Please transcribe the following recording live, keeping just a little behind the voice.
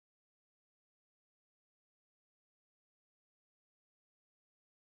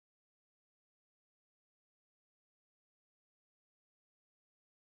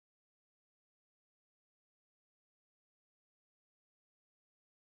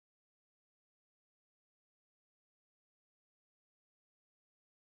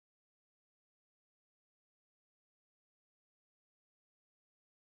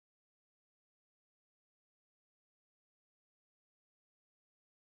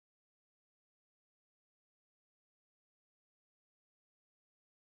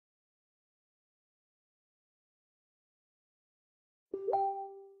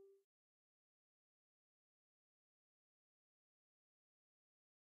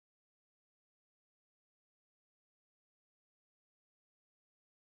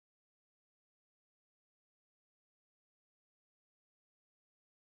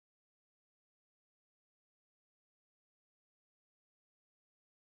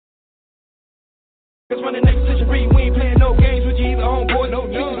That's when the next century, we ain't playing no games with you either, homeboy. No.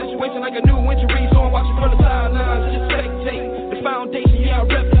 Situation like a new injury, so I'm watching from the sidelines. Just spectate the foundation, yeah,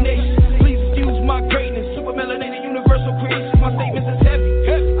 I rep the nation. Please excuse my greatness, super melanated, universal creation. My statements is heavy.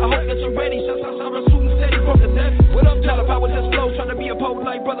 I hope that you're ready. Shouts out, I'm shooting steady from the left. What up, Tyler Power just flow, trying to be a poet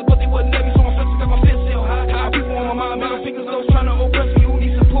like brother, but they wasn't heavy, so I'm flexing, got my fist still high. People on my mind, middle fingers low, trying to oppress me, who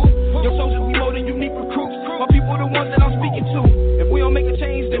needs support? Your soldiers, we more than unique recruits. My people the ones that I'm speaking to. If we don't make a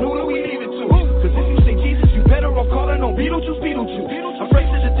change, then who do we leave it to? Cause if you say Jesus, you better off calling on Beetlejuice. Afraid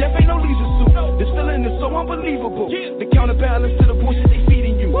to the death, ain't no leisure suit. This feeling is so unbelievable. The counterbalance to the bullshit they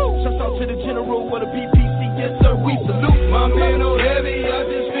feeding you. Shouts out to the general of the BPC, yes sir, we salute. My man, oh heavy, I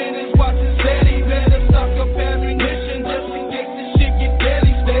just finished watching steady. Better stock up ammunition just in case this shit get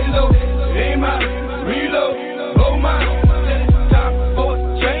deadly. Stay low, aim high, reload, blow mine. Time for a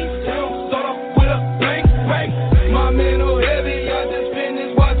change, start off with a bang, bang. My man, oh heavy, I just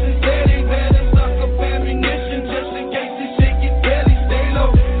finished watching steady. Better stock up ammunition just in case this shit get deadly. Stay low,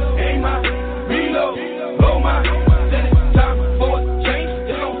 aim high, reload, blow mine. Time for a change,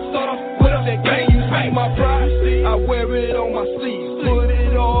 start off with a bang. You see my pride, I wear it on my sleeve. Put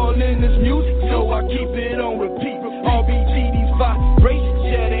it all in this music, so I keep it on repeat. RBG, these vibrations,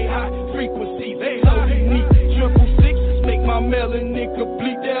 yeah, they high frequencies. So unique, triple sixes make my melanin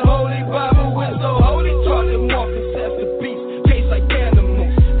complete. That holy Bible is so holy. Try to Marcus as the beast, case like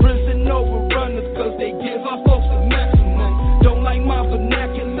animals. Prison overrunners, cause they give our folks the maximum. Don't like my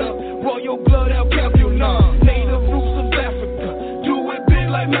vernacular, royal blood, El Capulan. Native roots of Africa, do it big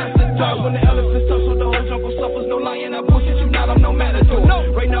like Mastodon. When the elephants tussle, the whole jungle suffers. No lying, I bullshit you not, I'm no matador.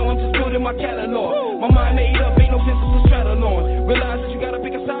 Right now I'm just building my catalog. My mind made up, ain't no sense to straddle on. Realize that you gotta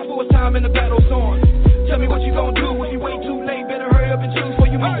pick a side for a time and the battle's on. Tell me what you gon' do if you wait too late. Better hurry up and choose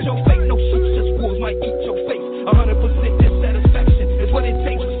before you meet your fate. No shit, just wolves might eat your face. 100% dissatisfaction is what it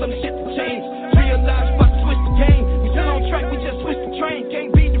takes for some shit to change. Realize we about to switch the game. We still on track, we just switched the train.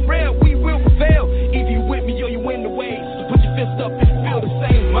 Can't be derailed, we will prevail. Either you with me or you in the way. So put your fist up if you feel the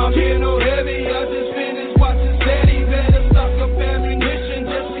same. My piano heavy, I just finished watching steady. Better stock up ammunition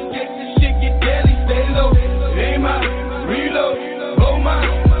just in case this shit get deadly. Stay low, aim high, reload, blow mine.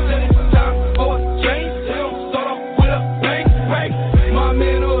 Time for a change, start off with a bang, bang. My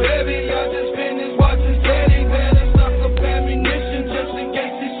man, oh heavy, I just finished watching steady. Better stock up ammunition just in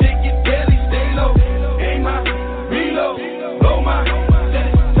case this shit get deadly. Stay low, aim high, reload, blow mine.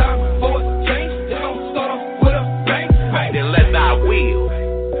 Time for a change, start off with a bang, bang. Then let thy will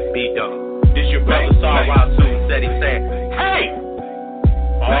be done. This your brother Sarah Soon said, he said, hey,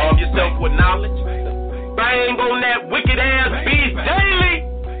 arm yourself with knowledge. Bang on that wicked ass beast daily.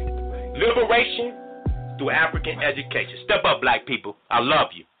 Liberation through African education. Step up, black people. I love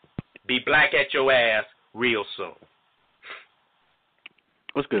you. Be black at your ass real soon.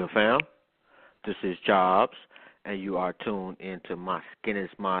 What's good, fam? This is Jobs, and you are tuned into My Skin is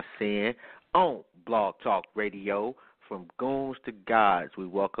My Sin on Blog Talk Radio. From goons to gods, we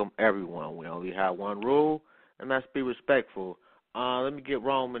welcome everyone. We only have one rule, and that's be respectful. Let me get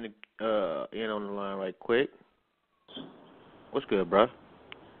Roman in on the line right quick. What's good, bro?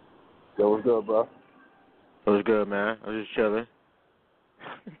 Yo, what's good, bro? What's good, man? I'm just chilling.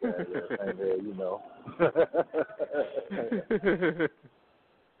 And you know.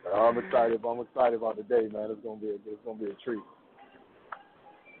 I'm excited about the day, man. It's gonna be a treat.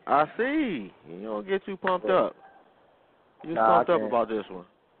 I see. You don't get too pumped up. You pumped up about this one.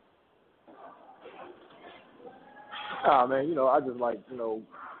 Nah, man, I just like,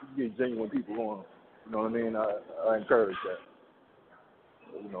 get genuine people on. You know what I mean? I encourage that.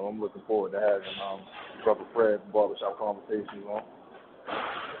 I'm looking forward to having Brother Fred barbershop conversations on.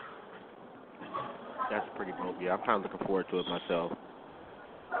 That's pretty dope. Yeah, I'm kind of looking forward to it myself.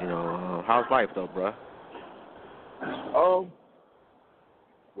 How's life though, bro?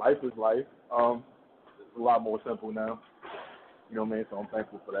 Life is life. It's a lot more simple now. You know what I mean? So I'm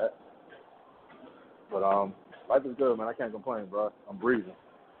thankful for that. But life is good, man. I can't complain, bro. I'm breathing.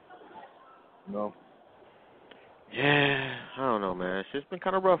 Yeah, I don't know, man. It's just been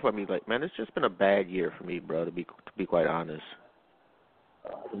kind of rough for me. Like, man, it's just been a bad year for me, bro. To be quite honest.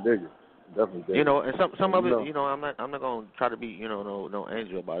 I can dig it. Definitely dig it. And some of it, I'm not gonna try to be, no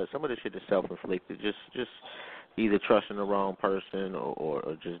angel about it. Some of this shit is self-inflicted. Just either trusting the wrong person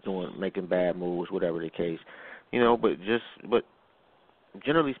or just making bad moves, whatever the case. But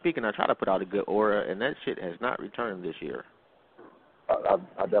generally speaking, I try to put out a good aura, and that shit has not returned this year. I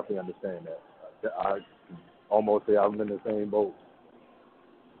definitely understand that. I almost say I'm in the same boat.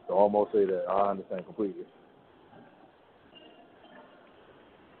 So almost say that I understand completely.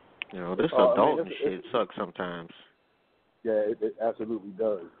 This adult shit sucks sometimes. Yeah, it absolutely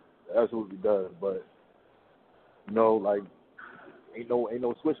does. It absolutely does. But You know, like ain't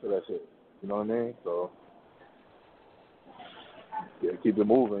no switch for that shit. You know what I mean? So yeah, keep it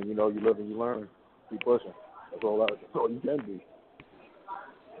moving. You know, you live and you learn. Keep pushing. That's all you can do.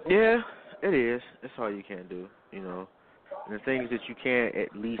 Yeah, it is. That's all you can do. You know. And the things that you can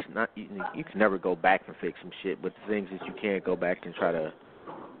at least not, you can never go back and fix some shit, but the things that you can go back and try to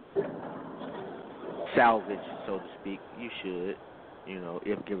salvage, so to speak, you should, you know,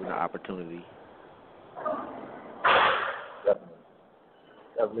 if given the opportunity.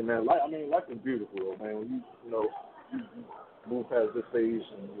 Definitely, man. Life is beautiful, man. When you move past this stage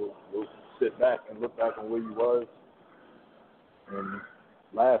and you'll sit back and look back on where you was and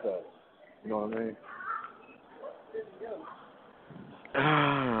laugh at it. You know what I mean?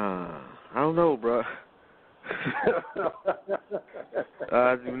 I don't know, bro.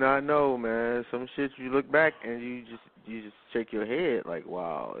 I do not know, man. Some shit you look back and you just shake your head like,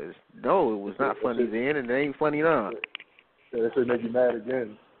 wow. It was not funny then, and it ain't funny now. Yeah, that should make you mad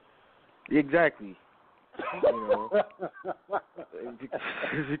again. Exactly. You know,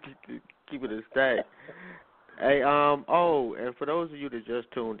 keep it a stack. Hey, and for those of you that just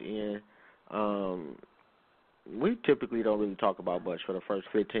tuned in, we typically don't really talk about much for the first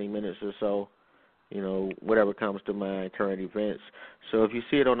 15 minutes or so. You know, whatever comes to mind, current events. So if you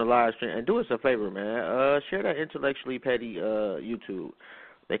see it on the live stream, and do us a favor, man, share that Intellectually Petty YouTube.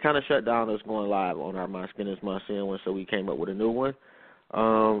 They kind of shut down us going live on our My Skin Is My Sin one, so we came up with a new one.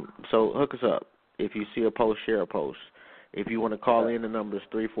 So hook us up. If you see a post, share a post. If you want to call in, the number is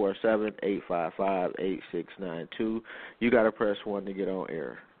 347-855-8692. You got to press 1 to get on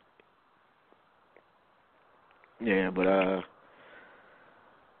air. Yeah, but I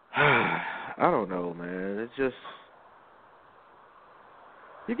don't know, man. It's just,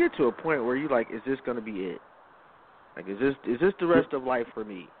 you get to a point where you like, is this gonna be it? Like, is this the rest of life for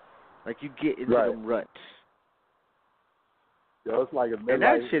me? Like, you get into them ruts. Yo, it's like a midlife. And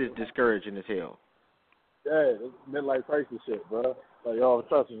that shit is discouraging as hell. Yeah, it's midlife crisis shit, bro. Like, yo,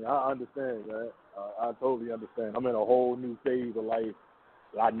 trust me, I understand, man. I totally understand. I'm in a whole new phase of life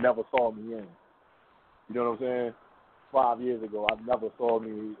that I never saw me in. You know what I'm saying? 5 years ago, I never saw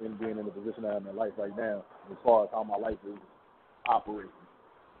me in being in the position I am in life right now, as far as how my life is operating.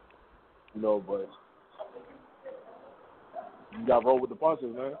 You know, but you got to roll with the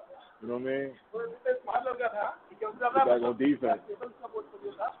punches, man. You know what I mean? Get back on defense. Get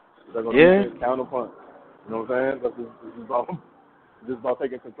back on defense, counterpunch. You know what I'm saying? This is about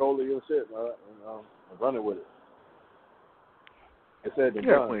taking control of your shit, man, and running with it. It said the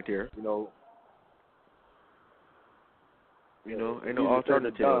gun. Point there. You know, ain't no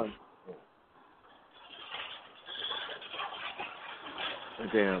alternative.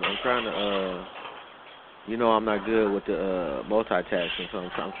 Damn, I'm trying to, I'm not good with the multitasking, so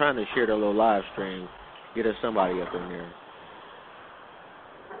I'm trying to share the little live stream, get us somebody up in there.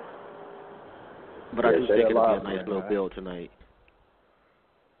 But I do think it'll be a nice little build tonight.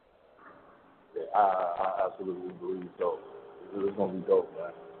 Yeah, I absolutely believe so. It's going to be dope,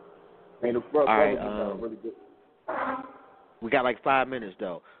 man. And the front really good. We got like 5 minutes,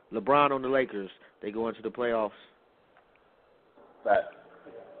 though. LeBron on the Lakers, they go into the playoffs. Fact.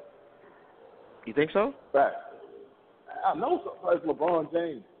 You think so? Fact. I know so. It's LeBron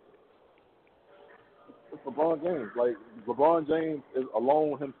James. It's LeBron James. Like, LeBron James is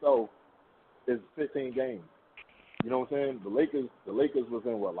alone himself is 15 games. You know what I'm saying? The Lakers was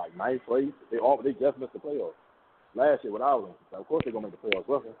in, like 9th place? They just missed the playoffs last year without him. So of course they're going to make the playoffs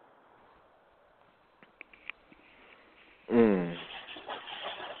with him.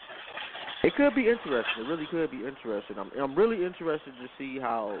 It could be interesting. It really could be interesting. I'm really interested to see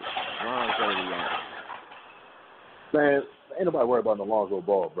how Lon's going to react. Man, ain't nobody worried about no Lonzo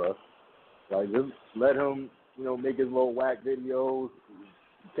Ball, bro. Like, just let him, make his little whack videos.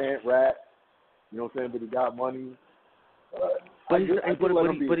 He can't rap. You know what I'm saying? But he got money. But he's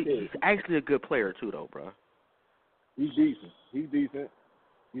actually a good player too, though, bro. He's decent. He's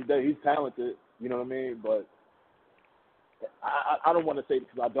talented. You know what I mean? But I don't want to say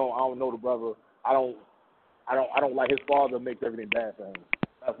because I don't know the brother. I don't like his father makes everything bad for him.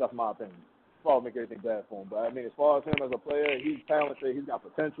 That's my opinion. His father makes everything bad for him. But I mean, as far as him as a player, he's talented. He's got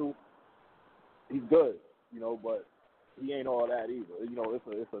potential. He's good. But he ain't all that either.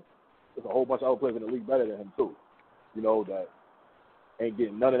 It's a whole bunch of other players in the league better than him too. That ain't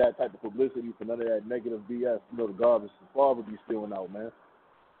getting none of that type of publicity for none of that negative BS. The garbage his father be spewing out, man.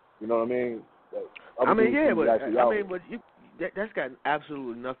 You know what I mean? That's got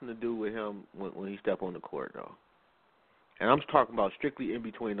absolutely nothing to do with him when he step on the court, though. And I'm talking about strictly in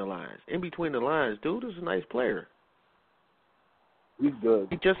between the lines. In between the lines, dude is a nice player. He's good.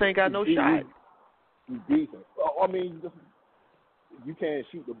 He just ain't got no shot. he's decent. I mean, you can't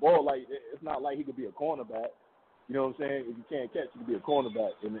shoot the ball like it's not like he could be a cornerback. You know what I'm saying? If you can't catch, you can be a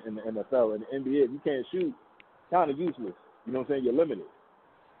cornerback in the NFL. In the NBA, if you can't shoot, kind of useless. You know what I'm saying? You're limited.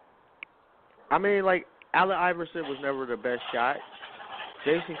 I mean, like, Allen Iverson was never the best shot.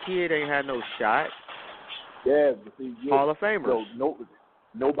 Jason Kidd ain't had no shot. Yeah, but see, Hall of Famer. So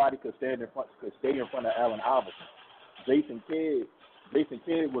nobody could stay in front of Allen Iverson. Jason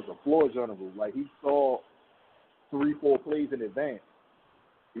Kidd was a floor general. Like, he saw 3-4 plays in advance.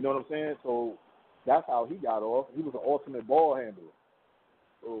 You know what I'm saying? So that's how he got off. He was an ultimate ball handler.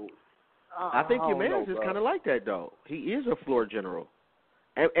 So I think Jimenez is kind of like that, though. He is a floor general,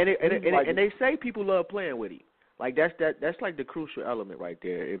 and they say people love playing with him. Like that's like the crucial element right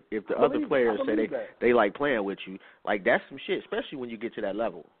there. If the other players say they like playing with you, like that's some shit, especially when you get to that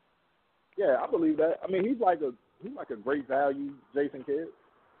level. Yeah, I believe that. I mean, he's like a great value, Jason Kidd.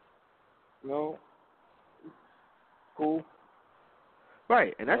 You know, cool.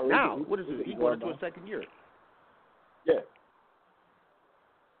 Right, and that's now. What is it? He's going into a second year. Yeah.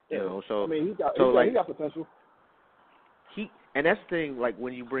 You know, so I mean, he got potential. And that's the thing. Like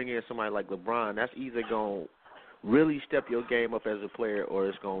when you bring in somebody like LeBron, that's either gonna really step your game up as a player, or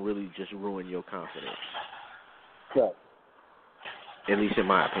it's gonna really just ruin your confidence. Yeah. At least in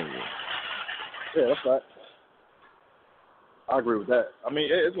my opinion. Yeah, that's right. I agree with that. I mean,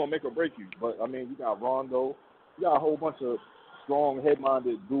 it's gonna make or break you. But I mean, you got Rondo, you got a whole bunch of strong,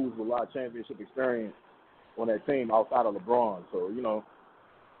 head-minded dudes with a lot of championship experience on that team outside of LeBron. So you know,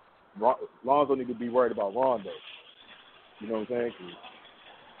 Lonzo need to be worried about Rondo. You know what I'm saying?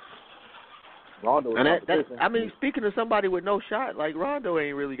 Rondo is I mean, speaking of somebody with no shot, like Rondo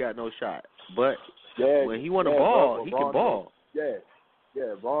ain't really got no shot. But when he want to ball, he can ball. Yeah.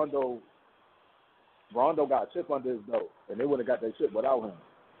 Rondo got a chip under his belt, and they wouldn't have got that chip without him.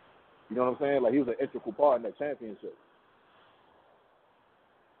 You know what I'm saying? Like, he was an integral part in that championship.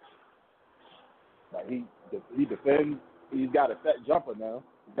 Like, he defends. He's got a set jumper now.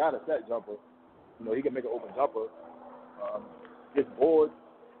 He's got a set jumper. You know, he can make an open jumper. Gets bored,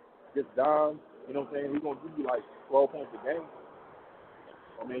 gets down. You know what I'm saying? He's going to give you like 12 points a game.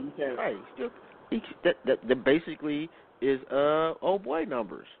 I mean, you can't. Right. That basically is old boy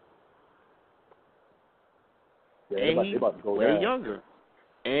numbers. Yeah, and he's about to go way down. younger.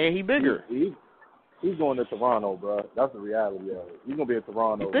 And he bigger. He's going to Toronto, bro. That's the reality of it. He's going to be in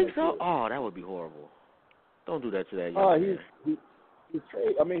Toronto. You think so? Year. Oh, that would be horrible. Don't do that to that young man. He's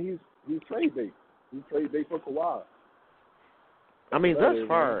trade. I mean, he's trade bait. He's trade bait for Kawhi. I mean, thus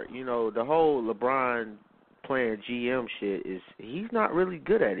far, you know, the whole LeBron playing GM shit he's not really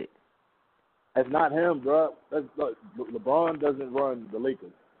good at it. It's not him, bro. LeBron doesn't run the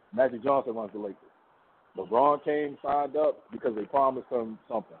Lakers. Magic Johnson runs the Lakers. LeBron signed up because they promised him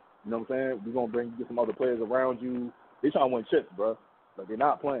something. You know what I'm saying? We're going to get some other players around you. They trying to win chips, bro. But they're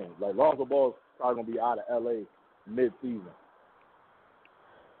not playing. Like, Lonzo Ball's probably going to be out of L.A. mid-season.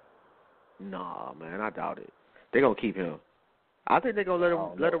 Nah, man, I doubt it. They're going to keep him. I think they're going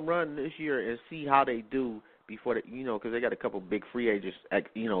to let him run this year and see how they do before they, you know, because they got a couple big free agents,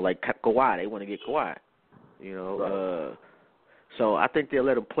 you know, like Kawhi. They want to get Kawhi, you know. Right. So I think they'll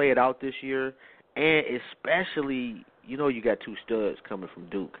let him play it out this year. And especially, you know, you got two studs coming from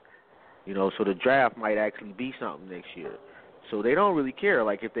Duke, you know, so the draft might actually be something next year. So they don't really care.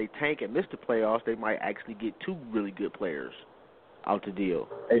 Like, if they tank and miss the playoffs, they might actually get two really good players out the deal.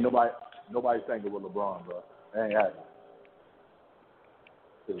 Hey, nobody's tanking with LeBron, bro. That ain't happening.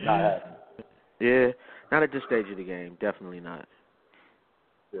 It's not happening. Yeah, not at this stage of the game. Definitely not.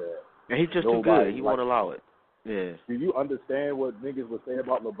 Yeah. And he's just too good. He won't allow it. Yeah. Do you understand what niggas were saying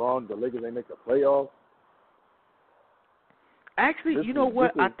about LeBron? The Lakers ain't make the playoffs. Actually, you know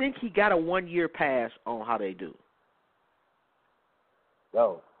what? I think he got a 1-year pass on how they do.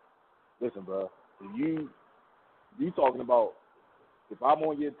 Yo, listen, bro. You talking about if I'm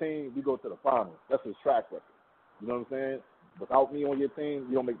on your team, we go to the finals. That's his track record. You know what I'm saying? Without me on your team,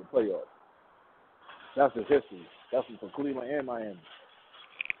 you don't make the playoffs. That's his history. That's from Cleveland and Miami.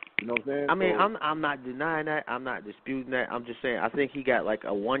 You know what I'm saying? I mean, I'm not denying that. I'm not disputing that. I'm just saying I think he got like a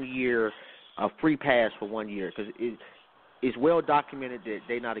 1-year, a free pass for 1 year because it's well documented that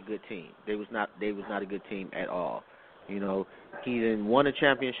they not a good team. They was not a good team at all. You know, he then won a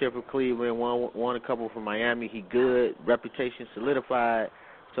championship with Cleveland, won a couple from Miami. He good, reputation solidified.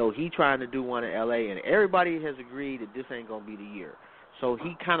 So he trying to do one in L.A. and everybody has agreed that this ain't gonna be the year. So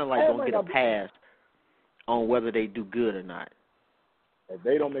he kind of like gonna get a pass on whether they do good or not. If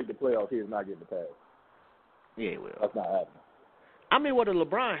they don't make the playoffs, he is not getting the pass. Yeah, he will. That's not happening. I mean, what the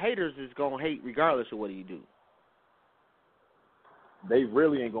LeBron haters is going to hate regardless of what he do. They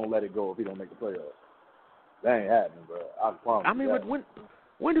really ain't going to let it go if he don't make the playoffs. That ain't happening, bro. I promise. I mean, but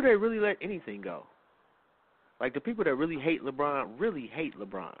when do they really let anything go? Like, the people that really hate LeBron really hate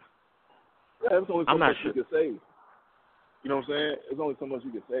LeBron. Yeah, there's only so much sure. you can say. You know what I'm saying? There's only so much you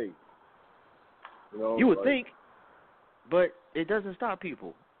can say. You know, you would think, but it doesn't stop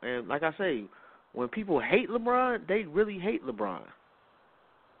people. And like I say, when people hate LeBron, they really hate LeBron.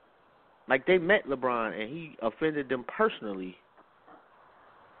 Like, they met LeBron, and he offended them personally.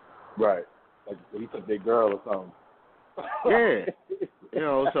 Right. Like, he took their girl or something. Yeah. You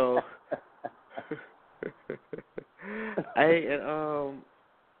know, so... Hey, and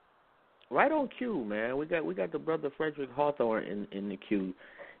right on cue, man. We got the brother Frederick Hawthorne in the queue,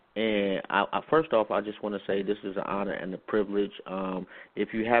 and I first off, I just want to say this is an honor and a privilege.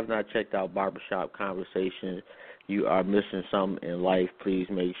 If you have not checked out Barbershop Conversation, you are missing something in life. Please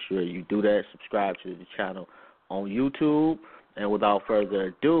make sure you do that. Subscribe to the channel on YouTube, and without further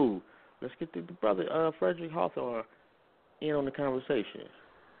ado, let's get the brother Frederick Hawthorne in on the conversation.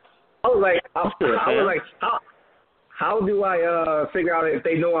 I was like, how do I figure out if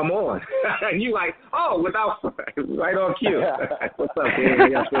they know I'm on? And you like, oh, right on cue. What's up,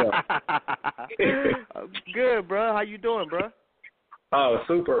 man? Good, bro. How you doing, bro? Oh,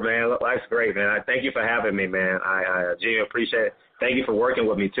 super, man. Life's great, man. I thank you for having me, man. I genuinely appreciate it. Thank you for working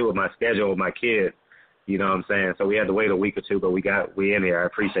with me, too, with my schedule, with my kids. You know what I'm saying? So we had to wait a week or two, but we in here. I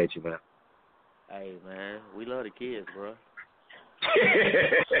appreciate you, man. Hey, man. We love the kids, bro.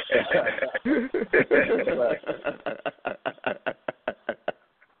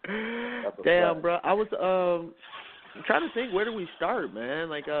 Damn, bro. I was trying to think, where do we start,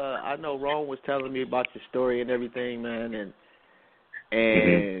 man? Like, I know Ron was telling me about your story and everything, man,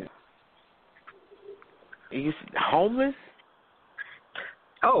 and you homeless?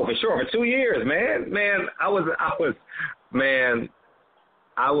 Oh, for sure. For 2 years, man. I was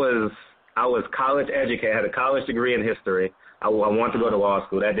college educated. I had a college degree in history. I wanted to go to law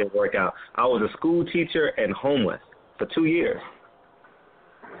school. That didn't work out. I was a school teacher and homeless for 2 years.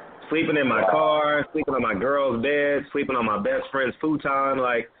 Sleeping in my car, sleeping on my girl's bed, sleeping on my best friend's futon,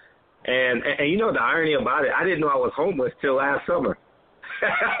 and you know the irony about it, I didn't know I was homeless till last summer.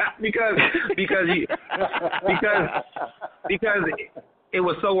 because it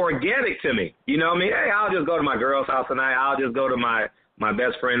was so organic to me. You know what I mean? Hey, I'll just go to my girl's house tonight. I'll just go to my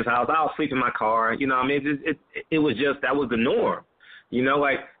best friend's house. I'll sleep in my car. You know what I mean? It was just, that was the norm. You know,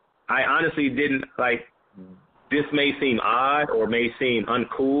 like, I honestly didn't, like, this may seem odd or may seem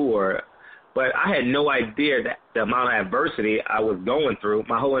uncool, but I had no idea that the amount of adversity I was going through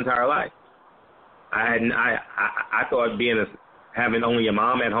my whole entire life. I thought having only a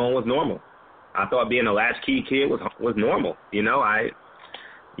mom at home was normal. I thought being a latchkey kid was normal. You know, I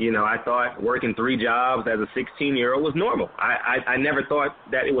thought working 3 jobs as a 16-year-old was normal. I never thought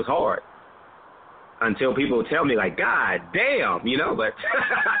that it was hard until people would tell me, like, God damn, you know, but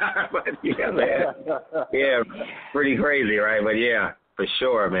yeah, man. Yeah, pretty crazy, right? But yeah, for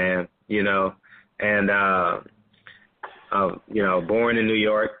sure, man, you know, and, you know, born in New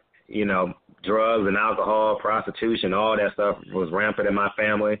York, you know, drugs and alcohol, prostitution, all that stuff was rampant in my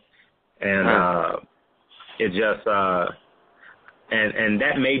family. And it just, and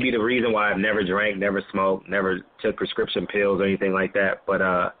that may be the reason why I've never drank, never smoked, never took prescription pills or anything like that. But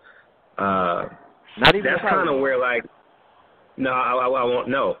not even that's kind of where, like, no, I won't.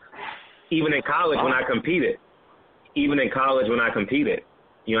 No, even in college when I competed, you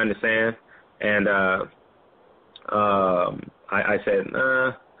understand? And I said,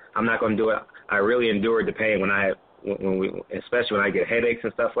 I'm not going to do it. I really endured the pain especially when I get headaches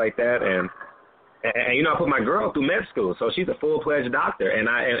and stuff like that. And you know, I put my girl through med school, so she's a full-fledged doctor,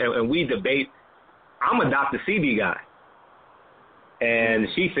 and we debate. I'm a Dr. CB guy, and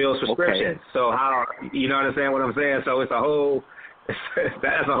she fills prescriptions. Okay. So how, you know what I'm saying? So it's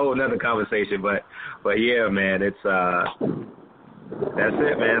that's a whole nother conversation. But yeah, man, that's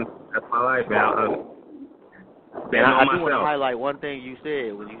it, man. That's my life, man. And I do want to highlight one thing you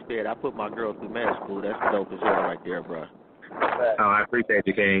said when you said I put my girl through med school. That's dope as hell right there, bro. Oh, I appreciate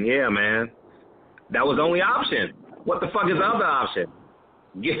you, King. Yeah, man. That was the only option. What the fuck is the other option?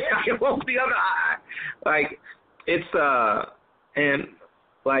 Yeah, what's the other? Like, it's and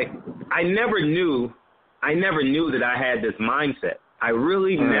like I never knew that I had this mindset. I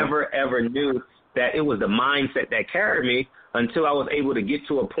really never ever knew that it was the mindset that carried me until I was able to get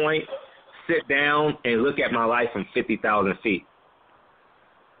to a point, sit down, and look at my life from 50,000 feet.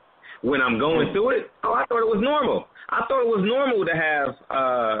 When I'm going through it, I thought it was normal. I thought it was normal to have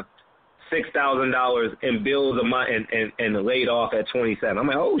 $6,000 in bills a month and laid off at 27. I'm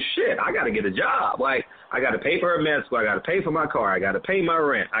like, oh shit, I got to get a job. Like, I got to pay for her med school. I got to pay for my car. I got to pay my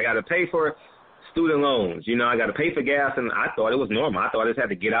rent. I got to pay for student loans. You know, I got to pay for gas, and I thought it was normal. I thought I just had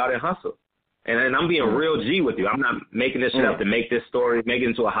to get out and hustle. And I'm being real G with you. I'm not making this shit up to make this story, make it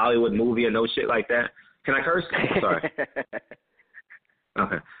into a Hollywood movie or no shit like that. Can I curse? Sorry.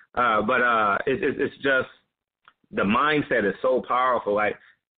 Okay. But it's just the mindset is so powerful. Like,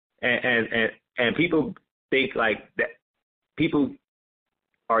 and people think like that. People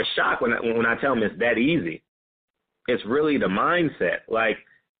are shocked when I tell them it's that easy. It's really the mindset. Like,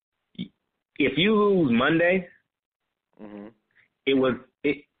 if you lose Monday,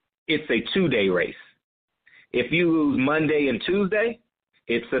 it's a 2-day race. If you lose Monday and Tuesday,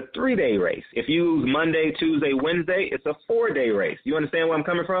 it's a 3-day race. If you lose Monday, Tuesday, Wednesday, it's a 4-day race. You understand where I'm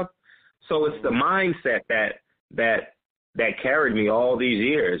coming from? So it's the mindset that carried me all these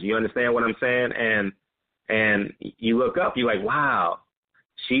years. You understand what I'm saying? And you look up, you're like, wow,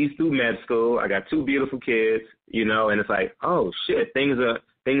 she's through med school. I got 2 beautiful kids, you know, and it's like, oh shit, things are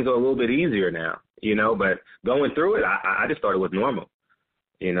a little bit easier now, you know. But going through it, I just thought it was normal,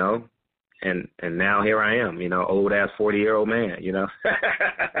 you know. And now here I am, you know, old ass 40-year-old man, you know.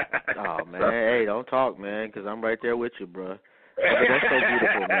 Oh man, hey, don't talk, man, because I'm right there with you, bro. That's so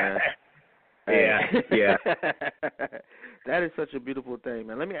beautiful, man. Yeah. That is such a beautiful thing,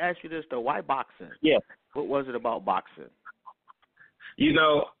 man. Let me ask you this though: why boxing? Yeah. What was it about boxing? You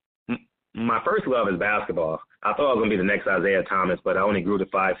know, my first love is basketball. I thought I was gonna be the next Isaiah Thomas, but I only grew to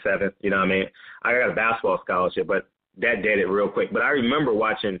 5'7". You know what I mean? I got a basketball scholarship, but that did it real quick. But I remember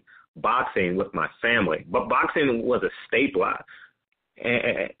watching boxing with my family. But boxing was a staple,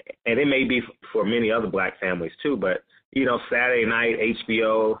 and it may be for many other black families too. But you know, Saturday night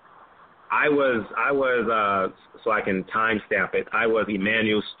HBO. I was so I can timestamp it. I was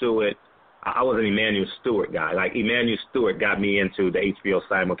Emmanuel Stewart. I was an Emmanuel Stewart guy. Like, Emmanuel Stewart got me into the HBO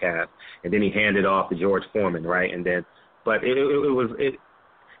simulcast, and then he handed off to George Foreman, right? And then, but it was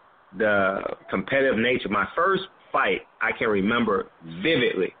the competitive nature. My first fight I can remember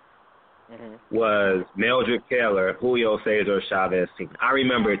vividly was Meldrick Taylor, Julio Cesar Chavez. I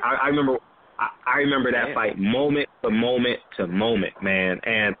remember it. I remember that fight moment to moment to moment, man.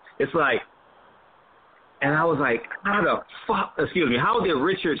 And it's like, and I was like, how did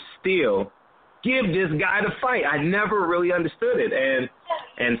Richard Steele give this guy the fight? I never really understood it.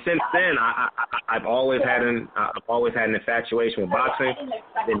 And since then, I've always had an infatuation with boxing.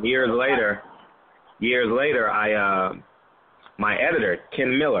 And years later, my editor,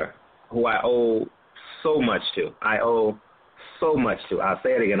 Ken Miller, who I owe so much to. I'll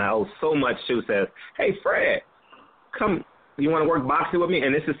say it again. I owe so much to. Says, hey, Fred, come. You want to work boxing with me?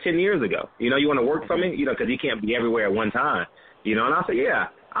 And this is 10 years ago. You know, you want to work for me? You know, because you can't be everywhere at one time. You know, and I'll say, yeah,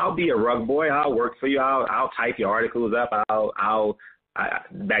 I'll be a rug boy. I'll work for you. I'll type your articles up.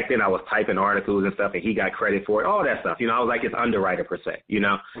 Back then I was typing articles and stuff, and he got credit for it. All that stuff. You know, I was like his underwriter per se. You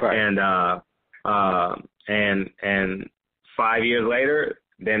know, right. And 5 years later,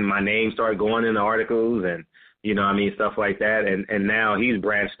 then my name started going in the articles and. You know what I mean, stuff like that. And now he's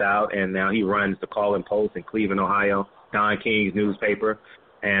branched out, and now he runs the Call-In Post in Cleveland, Ohio, Don King's newspaper.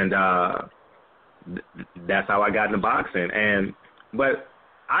 And that's how I got into boxing. But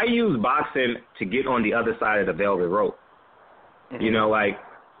I use boxing to get on the other side of the velvet rope. You know, like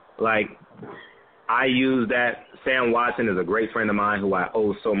I use that. Sam Watson is a great friend of mine who I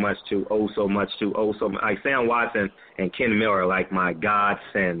owe so much to. Like Sam Watson and Ken Miller are like my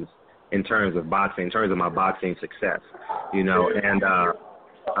godsends. In terms of boxing, in terms of my boxing success, you know, and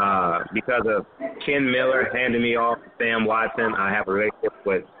because of Ken Miller handing me off to Sam Watson, I have a relationship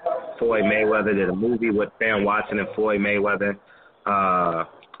with Floyd Mayweather. Did a movie with Sam Watson and Floyd Mayweather.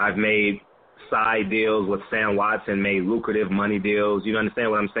 I've made side deals with Sam Watson, made lucrative money deals. You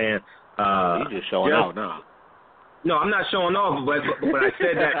understand what I'm saying? You're just showing out now. No, I'm not showing off, but I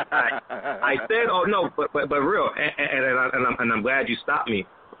said that. I said, oh no, but real, and I'm glad you stopped me.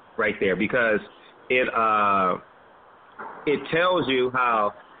 Right there, because it tells you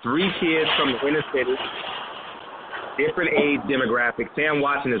how 3 kids from the inner city, different age demographic. Sam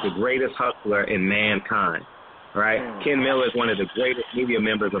Watson is the greatest hustler in mankind, right? Ken Miller is one of the greatest media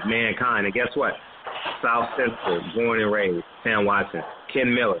members of mankind, and guess what? South Central, born and raised. Sam Watson.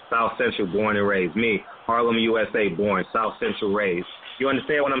 Ken Miller, South Central, born and raised. Me, Harlem, USA, born. South Central, raised. You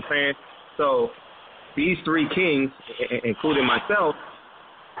understand what I'm saying? So these 3 kings, including myself,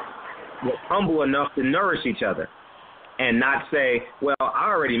 were humble enough to nourish each other and not say, well, I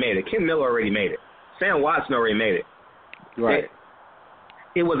already made it. Ken Miller already made it. Sam Watson already made it. Right.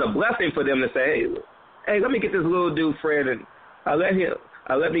 It was a blessing for them to say, hey, let me get this little dude, Fred, and let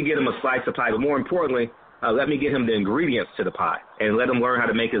me get him a slice of pie. But more importantly, let me get him the ingredients to the pie and let him learn how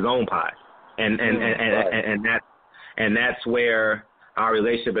to make his own pie. And that's where our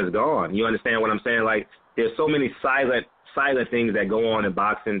relationship is gone. You understand what I'm saying? Like, there's so many silent things that go on in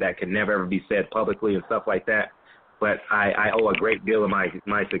boxing that can never ever be said publicly and stuff like that. But I owe a great deal of my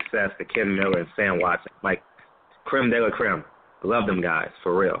success to Ken Miller and Sam Watson. Like, creme de la creme. Love them guys,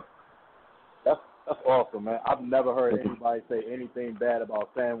 for real. That's awesome, man. I've never heard anybody say anything bad about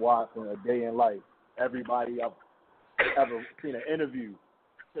Sam Watson a day in life. Everybody I've ever seen an interview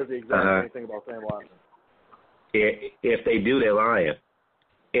says the exact same thing about Sam Watson. If they do, they're lying.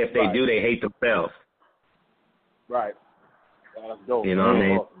 If they do, they hate themselves. Right. Yeah, that's dope. You know what I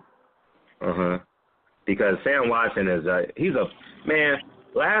mean? Awesome. Because Sam Watson is he's a man.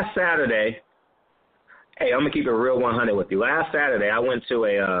 Last Saturday, hey, I'm gonna keep it real 100 with you. Last Saturday, I went to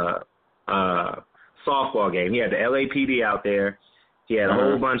a softball game. He had the LAPD out there. He had a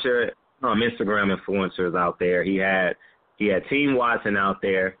whole bunch of Instagram influencers out there. He had Team Watson out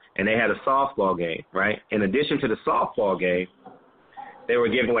there, and they had a softball game, right? In addition to the softball game, they were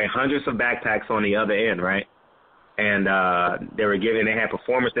giving away hundreds of backpacks on the other end, right? And they had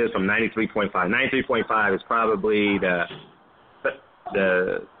performances from 93.5. 93.5 is probably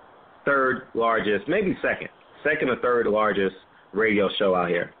the third largest, maybe second or third largest radio show out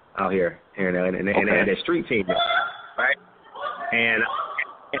here in LA. And they had their street team, right? And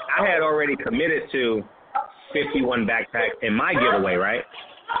I had already committed to 51 backpacks in my giveaway, right?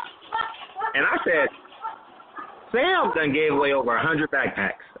 And I said, Sam done gave away over 100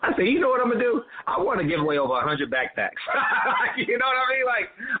 backpacks. I said, you know what I'm going to do? I want to give away over 100 backpacks. You know what I mean?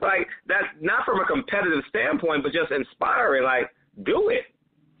 Like that's not from a competitive standpoint, but just inspiring. Like, do it.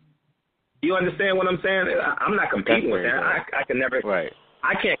 You understand what I'm saying? I'm not competing with that. I can never. Right.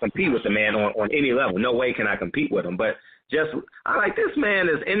 I can't compete with the man on any level. No way can I compete with him. But this man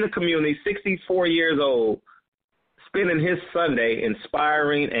is in the community, 64 years old, spending his Sunday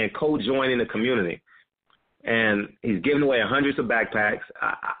inspiring and co-joining the community. And he's giving away hundreds of backpacks.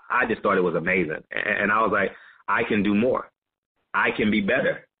 I just thought it was amazing. And I was like, I can do more. I can be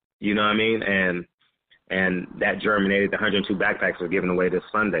better. You know what I mean? And that germinated. The 102 backpacks were given away this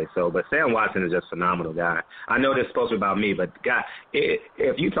Sunday. But Sam Watson is just a phenomenal guy. I know this is supposed to be about me, but God,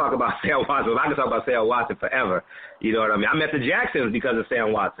 if you talk about Sam Watson, I can talk about Sam Watson forever. You know what I mean? I met the Jacksons because of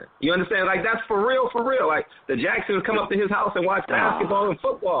Sam Watson. You understand? Like, that's for real, for real. Like, the Jacksons come up to his house and watch basketball and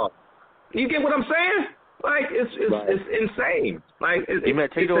football. You get what I'm saying? Like, it's insane. Like, you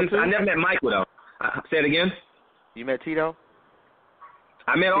met Tito too? I never met Michael, though. Say it again? You met Tito?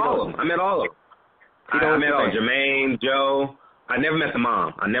 I met all of them. I met all of them. I met all Jermaine, Joe. I never met the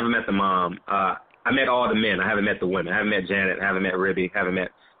mom. I met all the men. I haven't met the women. I haven't met Janet. I haven't met Ribby. Haven't met,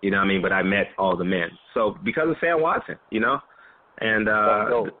 you know what I mean? But I met all the men. So because of Sam Watson, you know? And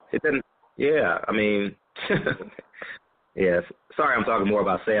it didn't, yeah, I mean, yes. Sorry I'm talking more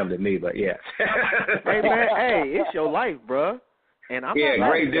about Sam than me, but yeah. Hey, man, it's your life, bro. And I'm not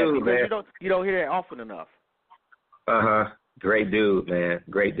great dude, man. You don't hear that often enough. Great dude, man.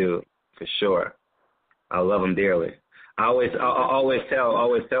 Great dude, for sure. I love him dearly. I always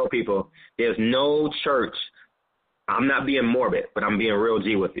tell people there's no church. I'm not being morbid, but I'm being real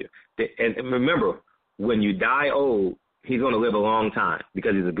G with you. And remember, when you die old, he's going to live a long time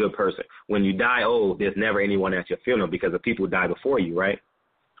because he's a good person. When you die old, there's never anyone at your funeral because the people die before you, right?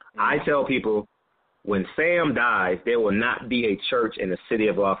 I tell people, when Sam dies, there will not be a church in the city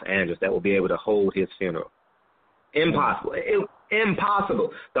of Los Angeles that will be able to hold his funeral. Impossible.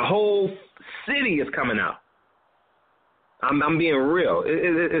 Impossible. The whole city is coming out. I'm being real.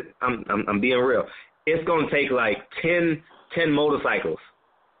 I'm being real. It's going to take like 10 motorcycles.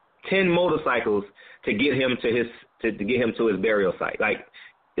 10 motorcycles to get him to his burial site. Like,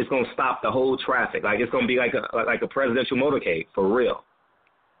 it's going to stop the whole traffic. Like, it's going to be like a presidential motorcade, for real.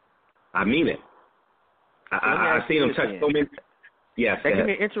 I mean it. I've seen him touch so many. Yes. That gives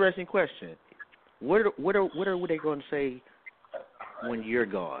me an interesting question. What are they going to say when you're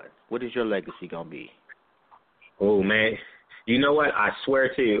gone? What is your legacy going to be? Oh, man. You know what? I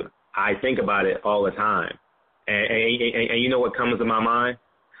swear to you, I think about it all the time. And you know what comes to my mind?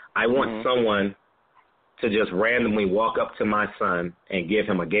 I want someone to just randomly walk up to my son and give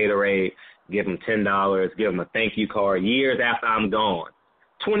him a Gatorade, give him $10, give him a thank you card years after I'm gone,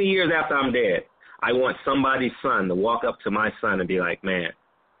 20 years after I'm dead. I want somebody's son to walk up to my son and be like, man,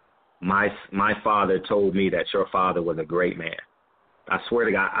 my father told me that your father was a great man. I swear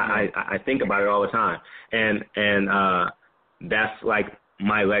to God, I think about it all the time. And that's like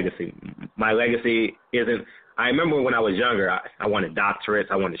my legacy. My legacy isn't, I remember when I was younger, I wanted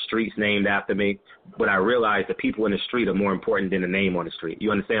doctorates, I wanted streets named after me, but I realized the people in the street are more important than the name on the street. You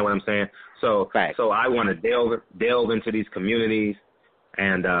understand what I'm saying? So I want to delve into these communities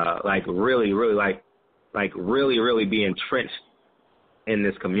and really be entrenched in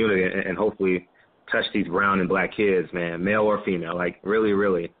this community and hopefully touch these brown and black kids, man, male or female. Like really,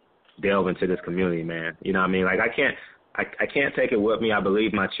 really delve into this community, man. You know what I mean? Like I can't take it with me. I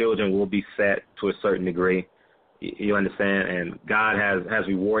believe my children will be set to a certain degree. You understand? And God has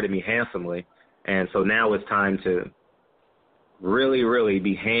rewarded me handsomely. And so now it's time to really, really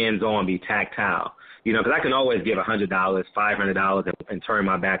be hands-on, be tactile. You know, because I can always give $100, $500, and turn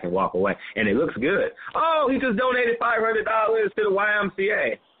my back and walk away. And it looks good. Oh, he just donated $500 to the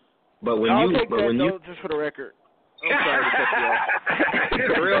YMCA. But when I'll you, take but that when note, you, just for the record. I'm sorry to cut you off.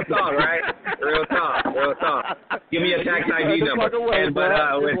 real talk, right? Real talk, real talk. Give me a tax ID just number. Walk away, and,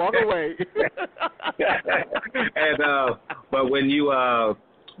 just walk away. And but when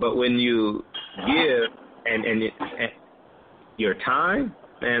you give and your time,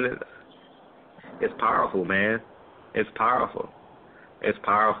 man, it's powerful, man. It's powerful. It's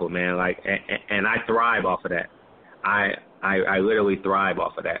powerful, man. Like, and I thrive off of that. I literally thrive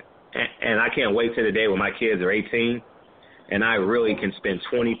off of that. And I can't wait till the day when my kids are 18 and I really can spend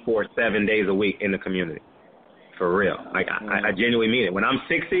 24/7 days a week in the community. For real. Like, I genuinely mean it. When I'm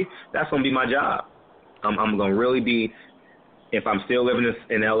 60, that's going to be my job. I'm going to really be, if I'm still living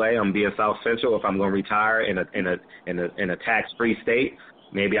in L.A., I'm being South Central. If I'm going to retire in a tax-free state,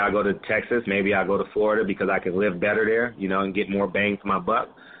 maybe I'll go to Texas. Maybe I'll go to Florida because I can live better there, you know, and get more bang for my buck.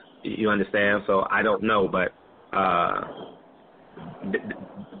 You understand? So I don't know, but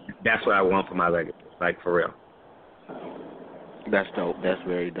that's what I want for my legacy, like, for real. That's dope. That's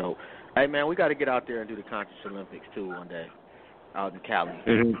very dope. Hey, man, we got to get out there and do the Conscious Olympics, too, one day out in Cali.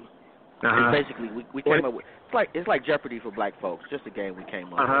 Mm-hmm. And basically, we came up with, it's like Jeopardy for black folks, just a game we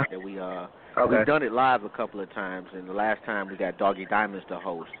came up with. That we've done it live a couple of times, and the last time we got Doggy Diamonds to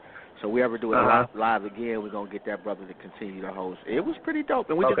host. So we ever do it live again, we're going to get that brother to continue to host. It was pretty dope,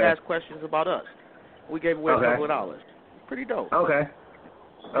 and we just asked questions about us. We gave away a couple of dollars. Pretty dope. Okay.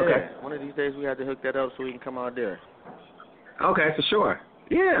 Yeah, one of these days we have to hook that up so we can come out there. Okay, for sure.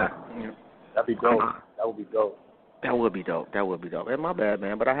 Yeah. That'd be dope. That would be dope. That would be dope. That would be dope. And my bad,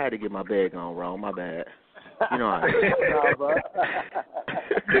 man, but I had to get my bag on wrong. My bad. You know how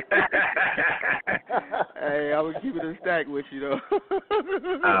Hey, I was keeping it stacked with you, though.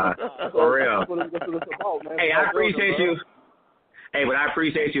 For real. That's what it's about, man. Hey, I appreciate you. Hey, but I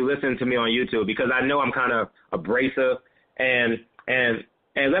appreciate you listening to me on YouTube because I know I'm kind of abrasive. And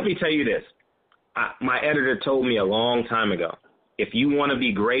let me tell you this. My editor told me a long time ago, if you want to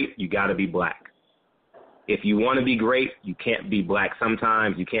be great, you got to be black. If you want to be great, you can't be black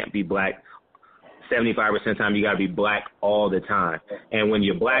sometimes. You can't be black 75% of the time. You got to be black all the time. And when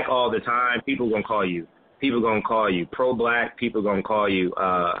you're black all the time, people going to call you. People going to call you pro-black. People going to call you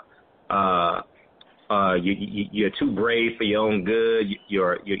you're too brave for your own good.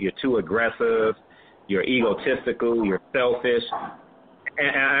 You're too aggressive. You're egotistical. You're selfish.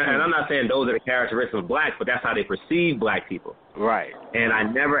 And I'm not saying those are the characteristics of blacks, but that's how they perceive black people. Right. And I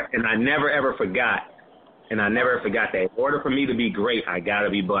never ever forgot. And I never forgot that in order for me to be great, I got to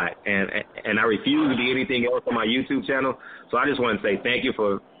be black. And I refuse to be anything else on my YouTube channel. So I just want to say thank you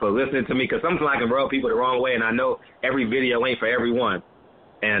for listening to me, because sometimes I can rub people the wrong way, and I know every video ain't for everyone.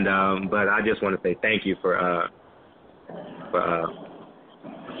 And but I just want to say thank you for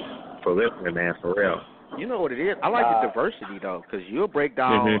listening, man, for real. You know what it is? I like the diversity, though, because you'll break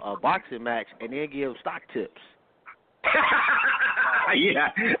down a boxing match and then give stock tips. Yeah.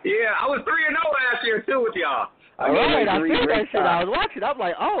 I was 3-0 last year, too, with y'all. All right, I seen that shit. I was watching. I'm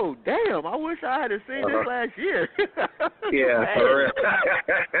like, oh, damn, I wish I had seen this last year. Yeah, for real.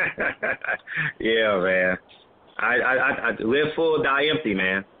 Yeah, man. I live full, die empty,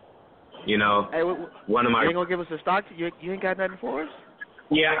 man. You know, hey, one of my. You ain't gonna give us a stock? You ain't got nothing for us?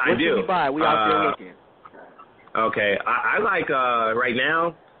 Yeah, I do. What should we buy? We out there looking. Okay, I like right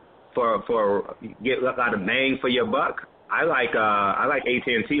now for get a lot of bang for your buck. I like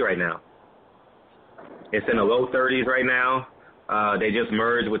AT&T right now. It's in the low 30s right now. They just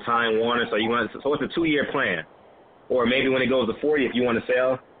merged with Time Warner, so it's a 2-year plan. Or maybe when it goes to 40, if you want to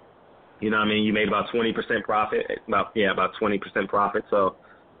sell, you know what I mean, you made about 20% profit. About 20% profit. So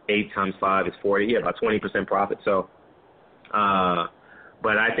 8 times 5 is 40. Yeah, about 20% profit. So,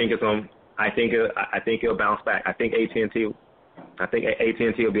 but I think it'll bounce back. I think AT&T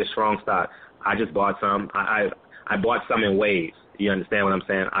will be a strong stock. I just bought some. I bought some in waves. You understand what I'm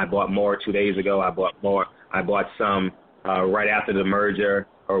saying? I bought more 2 days ago. I bought some right after the merger,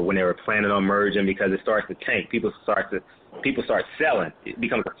 or when they were planning on merging, because it starts to tank. People start selling. It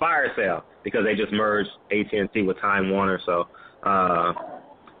becomes a fire sale because they just merged AT&T with Time Warner. So,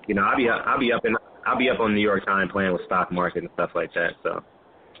 you know, I'll be up on New York Times playing with stock market and stuff like that. So,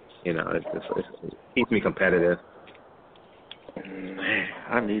 you know, it keeps me competitive. Man,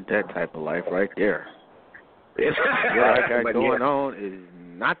 I need that type of life right there. What I got going on is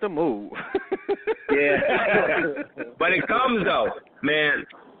not the move. Yeah. But it comes though, man,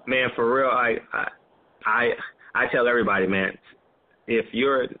 for real. I tell everybody, man, if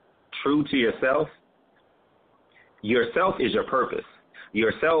you're true to yourself is your purpose.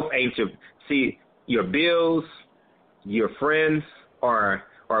 Yourself ain't your, see, your bills, your friends are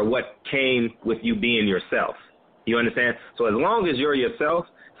what came with you being yourself. You understand? So as long as you're yourself,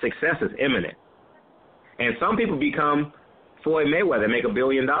 success is imminent. And some people become Floyd Mayweather, make $1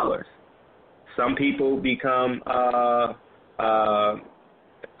 billion. Some people become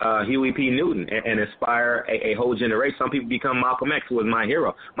Huey P. Newton and inspire a whole generation. Some people become Malcolm X, who is my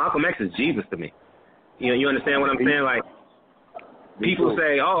hero. Malcolm X is Jesus to me. You understand what I'm saying? Like, people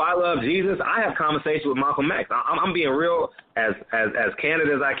say, "Oh, I love Jesus." I have conversations with Malcolm X. I'm being real as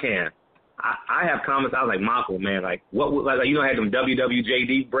candid as I can. I have comments. I was like, Malcolm, man, like, what? Like, I had them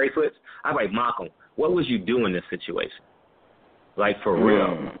WWJD bracelets. I was like, Malcolm, what was you doing in this situation? Like, for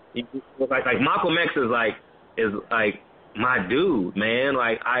real. Like Malcolm X is like my dude, man.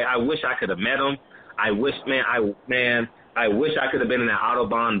 Like, I wish I could have met him. I wish, I wish I could have been in that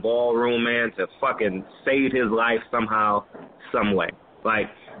Audubon ballroom, man, to fucking save his life somehow, some way. Like,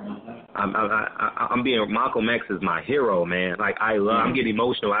 I'm being, Malcolm X is my hero, man. Like, I'm getting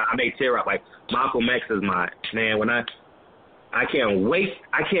emotional. I may tear up. Like, Malcolm X is my, man, when I can't wait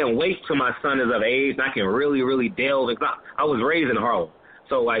till my son is of age and I can really, really delve. I was raised in Harlem.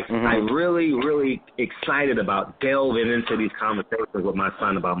 So, like, I'm really, really excited about delving into these conversations with my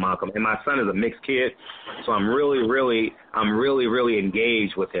son about Malcolm. And my son is a mixed kid, so I'm really, really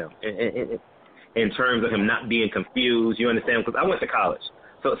engaged with him in terms of him not being confused. You understand? Because I went to college.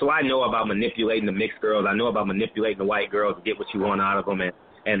 So I know about manipulating the mixed girls. I know about manipulating the white girls to get what you want out of them,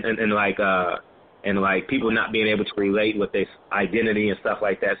 and people not being able to relate with their identity and stuff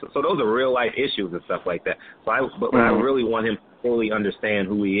like that. So those are real life issues and stuff like that. So I really want him to fully understand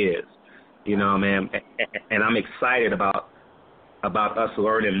who he is, you know, man. And I'm excited about us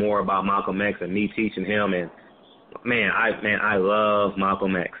learning more about Malcolm X and me teaching him. And I love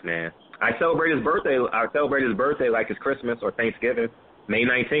Malcolm X, man. I celebrate his birthday like it's Christmas or Thanksgiving, May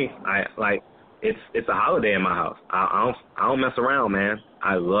 19th. It's a holiday in my house. I don't mess around, man.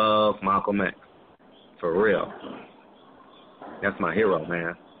 I love Malcolm X. For real. That's my hero,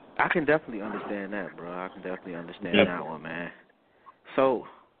 man. I can definitely understand that, bro. I can definitely understand that one, man. So,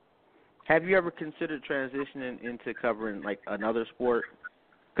 have you ever considered transitioning into covering, like, another sport?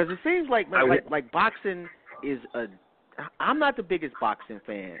 Because it seems like, man, like boxing is I'm not the biggest boxing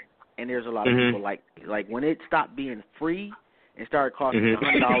fan, and there's a lot of people, like when it stopped being free and started costing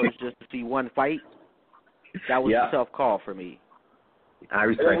 $100 just to see one fight, that was a tough call for me. I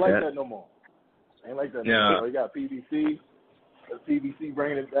respect that. It ain't like that no more. Ain't like that. Yeah. You got PBC. PBC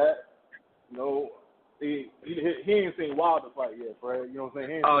bringing it back. You know, he ain't seen Wilder fight yet, Fred. You know what I'm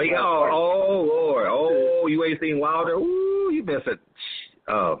saying? Oh, Lord. Oh, you ain't seen Wilder? Ooh, you been such.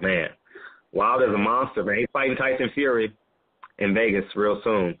 Oh, man. Wilder's a monster, man. He's fighting Tyson Fury in Vegas real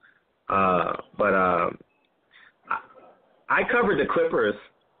soon. But I covered the Clippers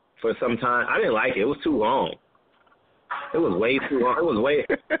for some time. I didn't like it. It was too long. It was way too long. It was way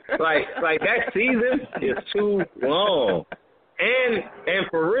like that season is too long. And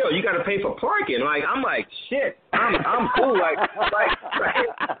for real, you got to pay for parking. Like, I'm like, shit. I'm cool. Like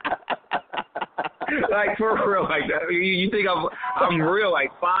for real, like that. You think I'm real?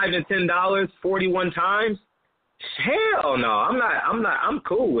 Like $5 and $10, 41 times? Hell no. I'm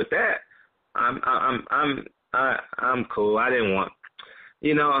cool with that. I'm cool. I didn't want.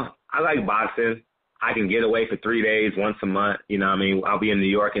 You know, I like boxing. I can get away for 3 days once a month. You know what I mean? I'll be in New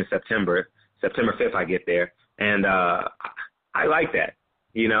York in September. September 5th I get there. And I like that,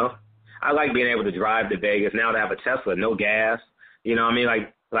 you know? I like being able to drive to Vegas now to have a Tesla, no gas. You know what I mean?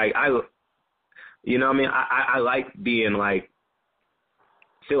 I like being like,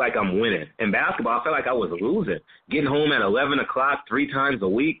 feel like I'm winning. In basketball, I felt like I was losing. Getting home at 11 o'clock 3 times a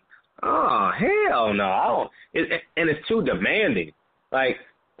week. Oh, hell no. I don't. And it's too demanding. Like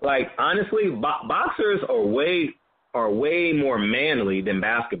honestly, boxers are way more manly than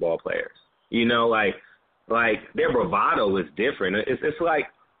basketball players. You know, like their bravado is different. It's like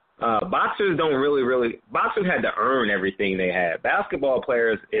boxers don't really boxers had to earn everything they had. Basketball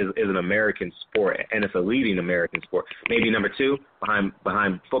players is an American sport, and it's a leading American sport, maybe number 2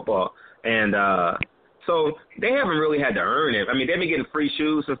 behind football. And so they haven't really had to earn it. I mean, they've been getting free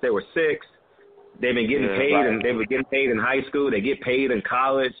shoes since they were 6. They've been getting paid, and they were getting paid in high school. They get paid in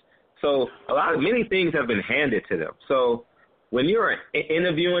college. So many things have been handed to them. So when you're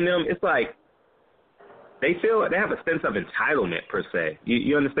interviewing them, it's like they have a sense of entitlement per se.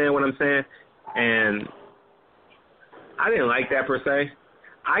 You understand what I'm saying? And I didn't like that per se.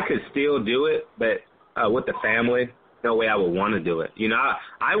 I could still do it, but with the family, no way I would want to do it. You know,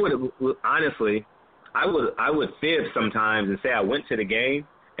 I would honestly, I would fib sometimes and say I went to the game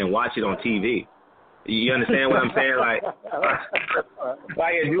and watch it on TV. You understand what I'm saying? Like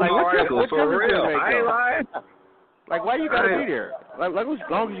do my articles for real. I ain't lying. Like, why you gotta be there? Like as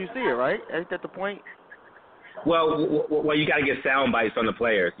long as you see it, right? Ain't that the point? Well, you gotta get sound bites from the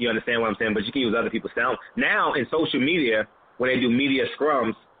players. You understand what I'm saying? But you can use other people's sound. Now in social media, when they do media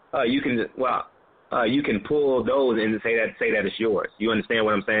scrums, you can pull those and say that it's yours. You understand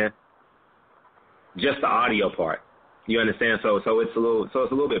what I'm saying? Just the audio part. You understand? So it's a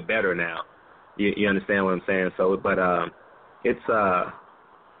little bit better now. You understand what I'm saying? So, but it's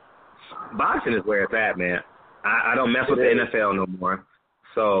boxing is where it's at, man. I don't mess with the NFL no more.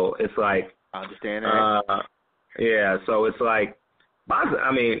 So it's like I understand that. Yeah. So it's like boxing.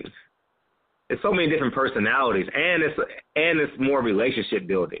 I mean, it's so many different personalities, and it's more relationship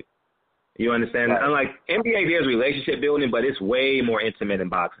building. You understand? Right. Unlike NBA, there's relationship building, but it's way more intimate in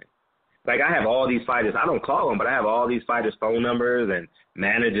boxing. Like, I have all these fighters. I don't call them, but I have all these fighters' phone numbers and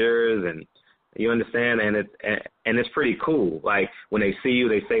managers, and you understand? And it's pretty cool. Like, when they see you,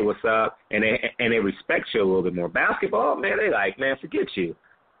 they say what's up, and they respect you a little bit more. Basketball, man, they like, man, forget you.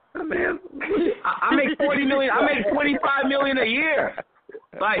 Man, I make $40 million. I make $25 million a year.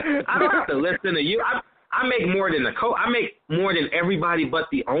 Like, I don't have to listen to you. I make more than the coach. I make more than everybody but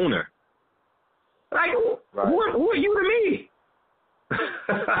the owner. Like, right. who are you to me?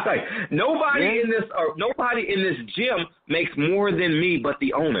 Like, nobody in this gym makes more than me but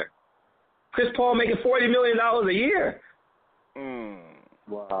the owner. Chris Paul making $40 million a year.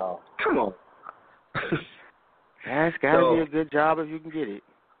 Wow. Come on. That's gotta be a good job if you can get it.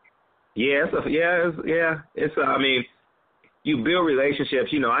 I mean, you build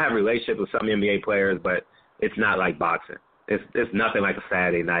relationships. You know, I have relationships with some NBA players, but it's not like boxing. It's nothing like a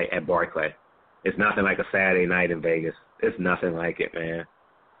Saturday night at Barclay. It's nothing like a Saturday night in Vegas. It's nothing like it, man.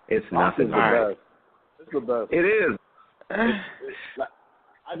 It's nothing like it. It's the best. It is.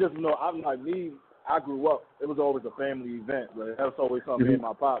 I just know, I'm like me. I grew up. It was always a family event, but that's always something me and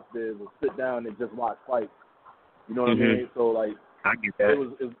my pops did, was sit down and just watch fights. You know what I mean? So like, I get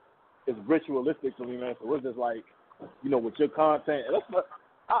that. It's ritualistic to me, man. So it's just like, you know, with your content. And that's what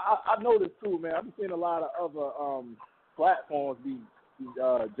I noticed too, man. I've been seeing a lot of other platforms be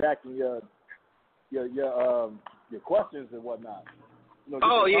jacking your questions and whatnot. You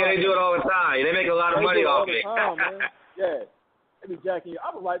know, they do it all the time. They make a lot of money off me. Man. Yeah, they be jacking you. I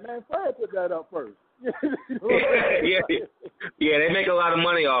was like, man, Fred put that up first. Yeah, they make a lot of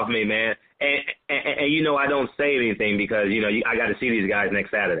money off me, man. And you know, I don't say anything because, you know, I got to see these guys next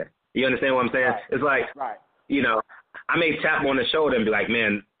Saturday. You understand what I'm saying? Right. It's like, you know, I may tap on the shoulder and be like,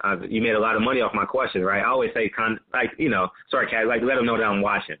 man, you made a lot of money off my question, right? I always say, you know, sarcastic, like, let them know that I'm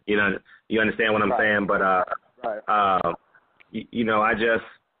watching. You know, you understand what I'm saying? But, you know,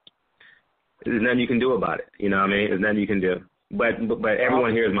 there's nothing you can do about it. You know what I mean? There's nothing you can do. But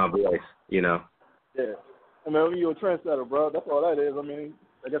everyone hears my voice, you know. Yeah. I mean, you're a trendsetter, bro. That's all that is. I mean,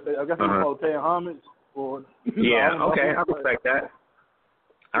 I guess it's called paying homage. Or, yeah, okay, I respect that.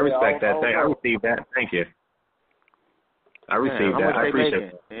 I respect that. I received that. Thank you. I received that. I appreciate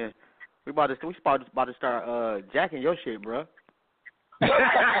it. Yeah. We about to start jacking your shit, bro.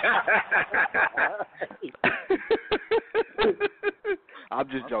 I'm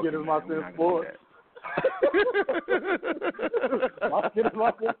just joking. Getting myself sports.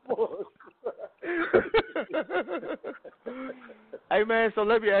 Hey, man, so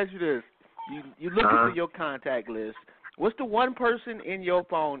let me ask you this. You look into your contact list. What's the one person in your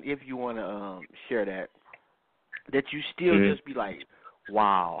phone, if you want to share that you still just be like,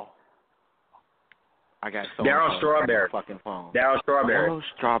 wow, I got so Darryl Strawberry. Fucking phone. Darryl Strawberry. Darryl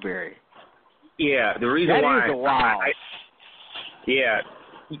Strawberry. Yeah, the reason that why. That is a wow. Yeah.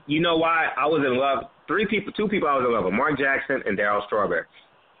 You know why I was in love? Two people I was in love with, Mark Jackson and Darryl Strawberry.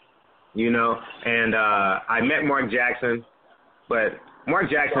 You know, and I met Mark Jackson, but Mark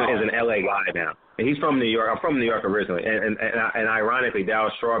Jackson is an LA guy now. And he's from New York. I'm from New York originally, and ironically, Darryl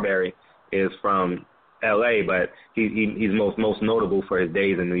Strawberry is from LA, but he's most notable for his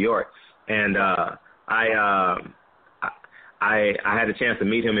days in New York. And I had a chance to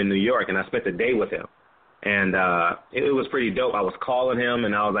meet him in New York, and I spent the day with him. And it was pretty dope. I was calling him,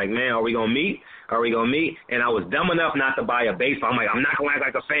 and I was like, man, are we going to meet? Are we going to meet? And I was dumb enough not to buy a baseball. I'm like, I'm not going to act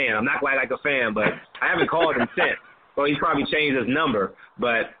like a fan. I'm not going to act like a fan. But I haven't called him since. Well, he's probably changed his number.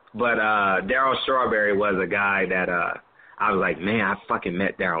 But Darryl Strawberry was a guy that I was like, man, I fucking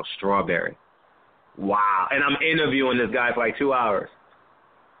met Darryl Strawberry. Wow. And I'm interviewing this guy for like 2 hours.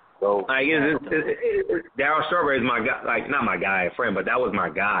 So, Like, Darryl Strawberry is my guy, like, not my guy, friend, but that was my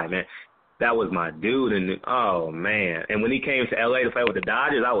guy, man. That was my dude. And, oh, man. And when he came to L.A. to play with the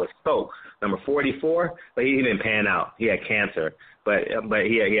Dodgers, I was stoked. Number 44, but he didn't pan out. He had cancer, but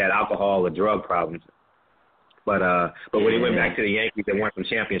he had alcohol or drug problems. But when he went back to the Yankees and won some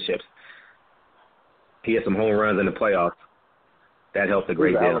championships, he had some home runs in the playoffs. That helped a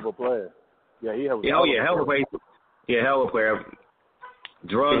great deal. He's a hell of a player. Yeah, he was hell of a player. Yeah, hell of a player.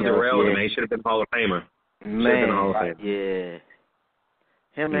 Drugs derailed him, man. He should have been Hall of Famer. Man, Hall of Famer. Yeah.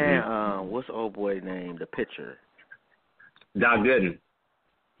 Him and what's the old boy name? The pitcher. Doc Gooden.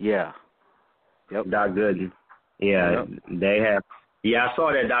 Yeah. Yep. Doc Gooden. Yeah, they have. Yeah, I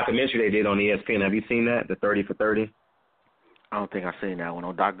saw that documentary they did on ESPN. Have you seen that? The 30 for 30. I don't think I've seen that one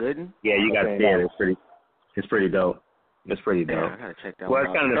on Doc Gooden. Yeah, you got to see it. It's pretty dope. It's pretty dope. Yeah, I gotta check that well, one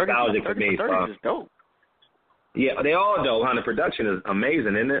out. It's kind of nostalgic for me. 30 is dope. Yeah, they all dope. The production is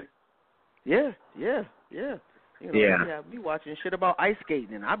amazing, isn't it? Yeah. You know, yeah, me watching shit about ice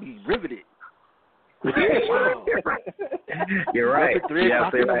skating, and I be riveted. You're right. Up at 3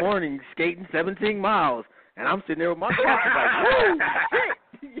 o'clock in the morning, skating 17 miles, and I'm sitting there with my coffee like, whoa,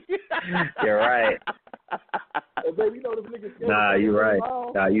 shit. You're right. Hey, baby, you know this nigga. Nah, you're right.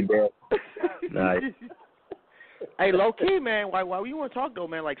 Nah, you dead. Nah. Hey, low key, man. Why you want to talk though,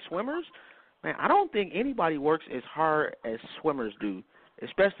 man? Like swimmers, man. I don't think anybody works as hard as swimmers do,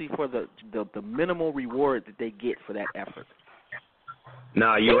 especially for the minimal reward that they get for that effort.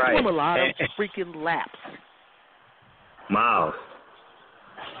 No, you're right. They swim a lot of freaking laps. Miles.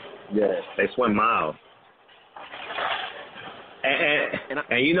 Yeah. They swim miles.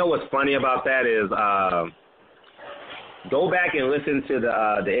 And you know what's funny about that is go back and listen to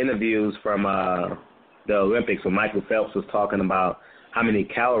the interviews from the Olympics when Michael Phelps was talking about how many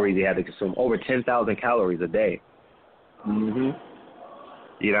calories he had to consume. Over 10,000 calories a day. Mm-hmm.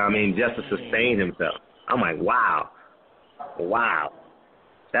 You know what I mean? Just to sustain himself. I'm like, wow.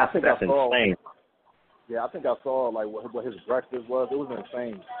 That's insane. Yeah, I think I saw like what his breakfast was. It was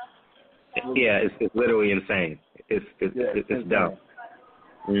insane. Yeah, it's literally insane. It's dumb.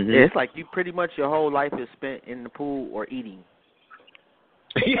 Mm-hmm. Yeah, it's like you pretty much your whole life is spent in the pool or eating.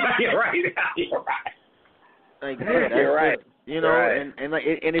 Yeah, you're right. Like, you're right. You know, right.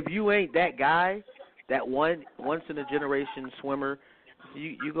 and if you ain't that guy, that once in a generation swimmer,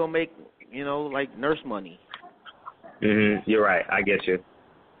 you gonna make, you know, like nurse money. You're right. I get you.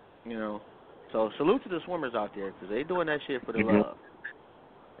 You know, so salute to the swimmers out there because they doing that shit for the love.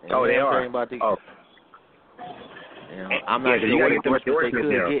 And they are. You know, I'm not sure what endorsements they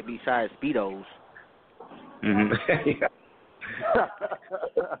could get besides Speedos.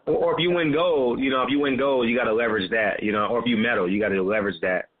 Or if you win gold, you got to leverage that, you know. Or if you medal, you got to leverage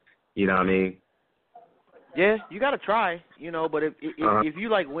that. You know what I mean? Yeah, you got to try, you know. But if you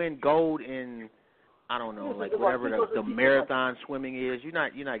like win gold in, I don't know, like whatever the marathon swimming is, you're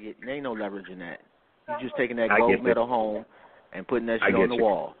not getting. There ain't no leverage in that. You're just taking that gold medal home and putting that shit on the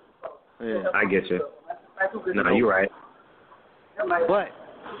wall. Yeah, I get you. No, you're right. But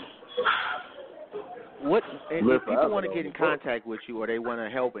if people want to get in contact with you or they want to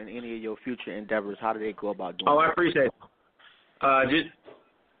help in any of your future endeavors, how do they go about doing that? Oh, I appreciate it. Just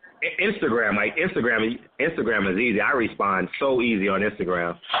Instagram. Like Instagram is easy. I respond so easy on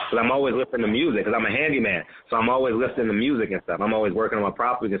Instagram because I'm always listening to music because I'm a handyman. So I'm always listening to music and stuff. I'm always working on my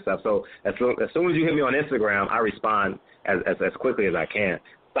properties and stuff. So as soon as you hit me on Instagram, I respond as quickly as I can.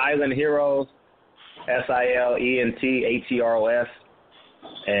 Silent Heroes, SILENTHEROS,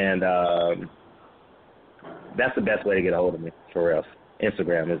 and that's the best way to get a hold of me, for real.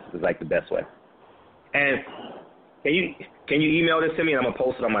 Instagram is like the best way. And can you email this to me and I'm gonna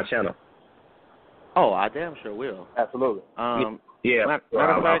post it on my channel? Oh, I damn sure will. Absolutely. Yeah.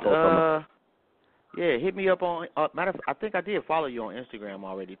 Matter of fact, hit me up on. I think I did follow you on Instagram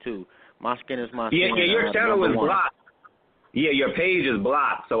already too. My Skin is My Skin. Yeah, your channel is blocked. Yeah, your page is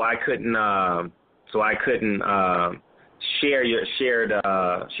blocked, so I couldn't share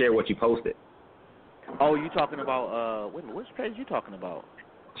what you posted. Oh, you talking about wait a minute, which page you talking about?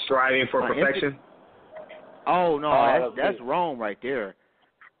 Striving for Perfection. Oh no, that's Rome right there.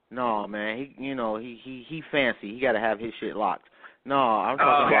 No, man, he fancy. He got to have his shit locked. No, I'm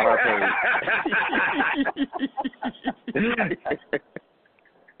talking about our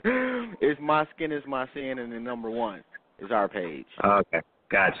page. It's My Skin is My Sin, and then #1 is our page. Okay,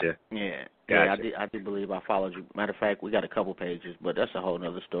 gotcha. Yeah. Gotcha. Yeah, I did believe I followed you. Matter of fact, we got a couple pages, but that's a whole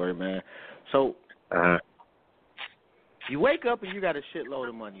nother story, man. So, you wake up and you got a shitload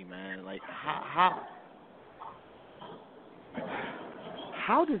of money, man. Like,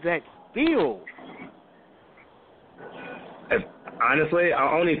 how does that feel? Honestly,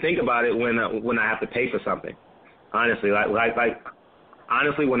 I only think about it when I have to pay for something. Honestly, like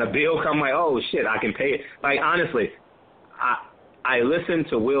honestly, when a bill comes, like, oh shit, I can pay it. Like honestly, I listen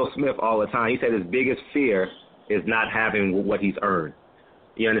to Will Smith all the time. He said his biggest fear is not having what he's earned.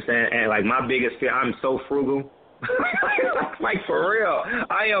 You understand? And like my biggest fear, I'm so frugal. Like for real,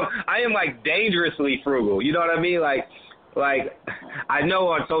 I am like dangerously frugal. You know what I mean? Like I know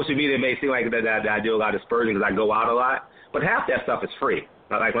on social media it may seem like that I do a lot of spurging because I go out a lot, but half that stuff is free.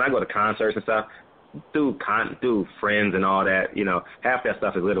 Like when I go to concerts and stuff, through friends and all that, you know, half that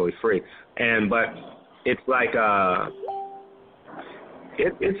stuff is literally free. But it's like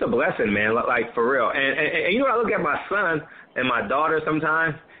it's a blessing, man. Like for real. And you know, I look at my son and my daughter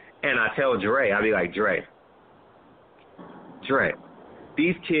sometimes, and I tell Dre, I be like, Dre,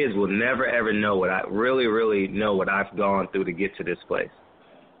 these kids will never ever know what I really know what I've gone through to get to this place.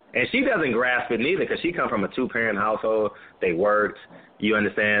 And she doesn't grasp it neither because she comes from a 2-parent household. They worked, you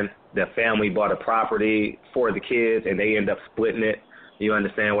understand. The family bought a property for the kids, and they end up splitting it. You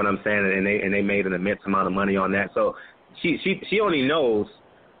understand what I'm saying? And they made an immense amount of money on that. So she only knows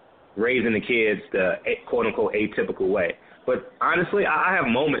raising the kids the quote unquote atypical way. But honestly, I have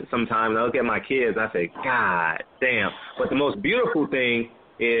moments sometimes. I look at my kids, and I say, God damn. But the most beautiful thing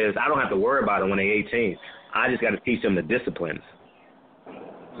is I don't have to worry about it when they're 18. I just got to teach them the disciplines.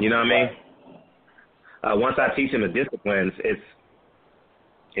 You know what I mean? Once I teach them the disciplines,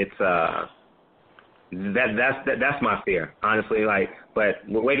 that's my fear, honestly. Like, but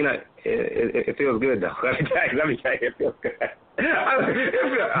waking up, it feels good though. Let me tell you, it feels good. I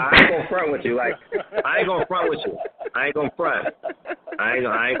ain't gonna front with you. Like, I ain't gonna front with you. I ain't gonna front. I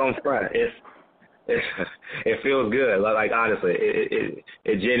ain't gonna front. It feels good. Like honestly,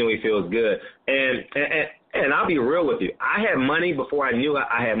 it genuinely feels good. And I'll be real with you. I had money before I knew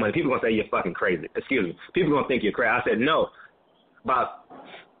I had money. People gonna say you're fucking crazy. Excuse me. People gonna think you're crazy. I said no. About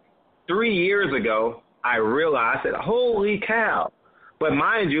 3 years ago, I realized, I said, holy cow. But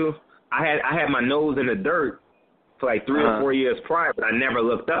mind you, I had my nose in the dirt for like 3 or 4 years prior, but I never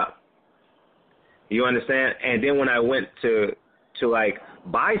looked up. You understand? And then when I went to like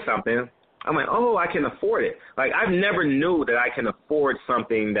buy something, I'm like, oh, I can afford it. Like I've never knew that I can afford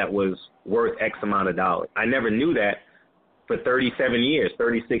something that was worth X amount of dollars. I never knew that for 37 years,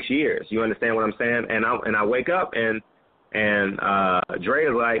 36 years. You understand what I'm saying? And I wake up and Dre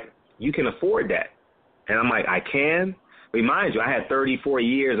is like, you can afford that. And I'm like, I can? Remind you, I had 34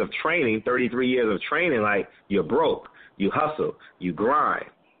 years of training, 33 years of training. Like, you're broke. You hustle. You grind.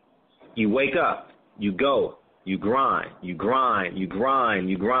 You wake up. You go. You grind. You grind. You grind.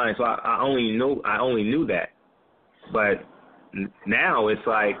 You grind. So I only knew that. But now it's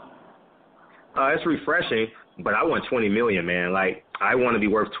like, it's refreshing, but I want $20 million, man. Like, I want to be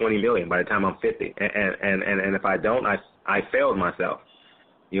worth $20 million by the time I'm 50. And if I don't, I failed myself.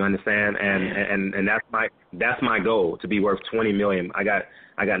 You understand? And that's my goal, to be worth $20 million. I got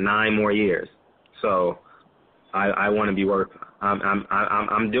 9 more years, so I want to be worth.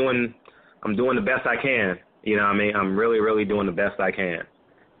 I'm doing the best I can. You know what I mean? I'm really doing the best I can.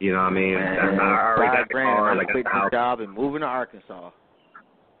 You know what I mean? I already got the car, like quit the job and moving to Arkansas.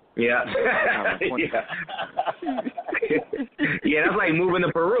 Yeah. Yeah, that's like moving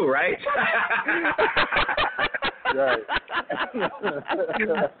to Peru, right? Right.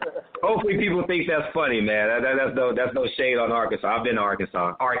 Hopefully people think that's funny, man. That's no shade on Arkansas. I've been to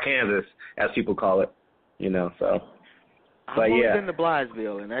Arkansas, Arkansas, as people call it. You know, so. But I've yeah. been to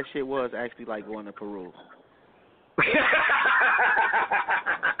Blytheville, and that shit was actually like going to Peru.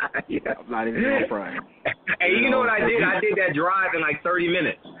 Yeah. I'm not even gonna front. Hey, you know what I did? I did that drive in like 30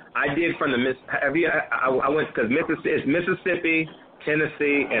 minutes. I did from the I went because Mississippi,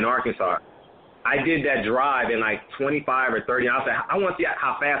 Tennessee, and Arkansas. I did that drive in like 25 or 30. I was like, I want to see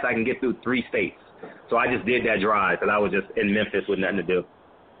how fast I can get through 3 states. So I just did that drive because I was just in Memphis with nothing to do.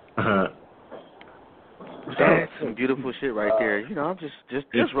 That's some beautiful shit right there. You know, I'm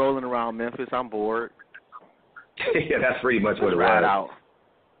just rolling around Memphis. I'm bored. Yeah, that's pretty much what it ride was. Out.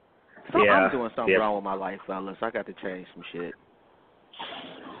 So yeah. I'm doing something wrong with my life, fellas. I got to change some shit.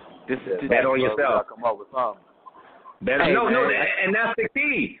 Bet on yourself. Come up with something. No, and that's the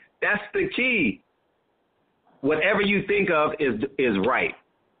key. That's the key. Whatever you think of is right.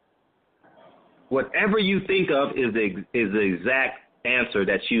 Whatever you think of is the exact answer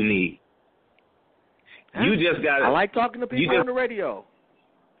that you need. Huh? You just got to. I like talking to people on the radio.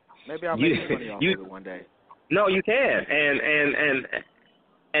 Maybe I'll make some money off of it one day. No, you can,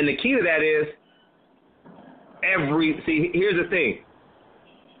 and the key to that is here's the thing.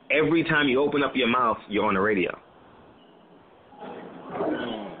 Every time you open up your mouth, you're on the radio.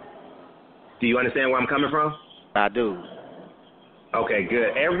 Do you understand where I'm coming from? I do. Okay,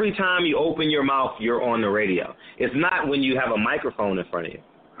 good. Every time you open your mouth, you're on the radio. It's not when you have a microphone in front of you.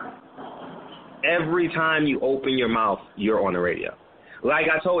 Every time you open your mouth, you're on the radio. Like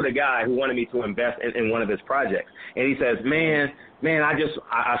I told a guy who wanted me to invest in one of his projects, and he says, man, I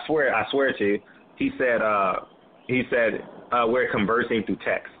swear to you, he said, we're conversing through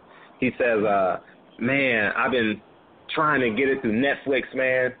text. He says, man, I've been trying to get it through Netflix,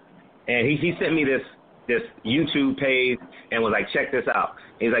 man. And he sent me this YouTube page and was like, check this out.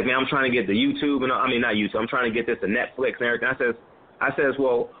 And he's like, man, I'm trying to get the YouTube, and not YouTube. I'm trying to get this to Netflix and everything. I says,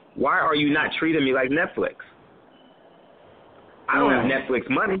 well, why are you not treating me like Netflix? I don't have Netflix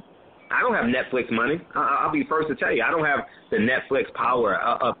money. I'll be first to tell you, I don't have the Netflix power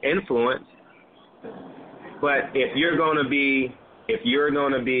of influence. But if you're going to be 8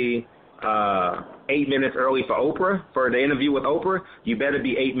 minutes early for the interview with Oprah, you better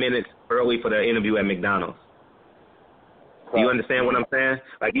be 8 minutes early for the interview at McDonald's. Do you understand what I'm saying?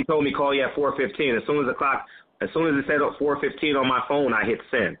 Like, he told me call you at 4:15. As soon as it said 4:15 on my phone, I hit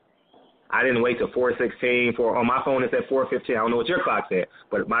send. I didn't wait till 4:16. On my phone it said 4:15. I don't know what your clock said,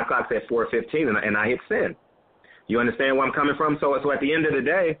 but my clock said 4:15, and I hit send. You understand where I'm coming from? So at the end of the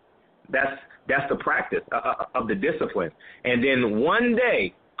day, that's the practice of the discipline. And then one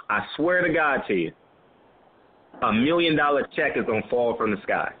day, I swear to God to you, $1 million check is going to fall from the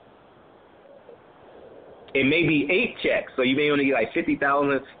sky. It may be 8 checks, so you may only get like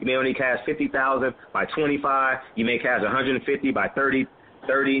 50,000. You may only cash 50,000 by 25. You may cash 150 by 30.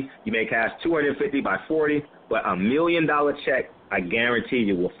 You may cash 250 by 40. But $1 million check, I guarantee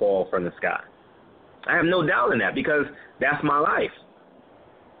you, will fall from the sky. I have no doubt in that because that's my life.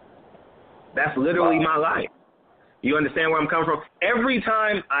 That's literally my life. You understand where I'm coming from? Every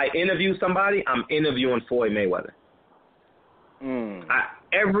time I interview somebody, I'm interviewing Floyd Mayweather.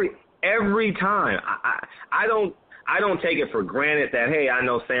 Every time. I don't take it for granted that, hey, I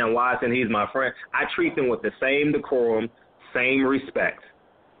know Sam Watson, he's my friend. I treat them with the same decorum, same respect.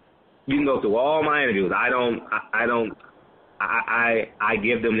 You can go through all my interviews. I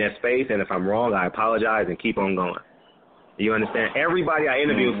give them their space, and if I'm wrong, I apologize and keep on going. You understand? Everybody I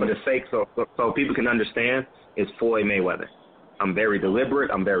interview for the sake so people can understand is Floyd Mayweather. I'm very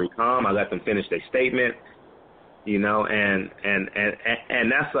deliberate. I'm very calm. I let them finish their statement. You know, and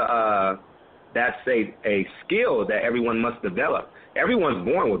that's a skill that everyone must develop. Everyone's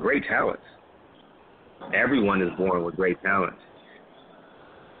born with great talents. Everyone is born with great talents.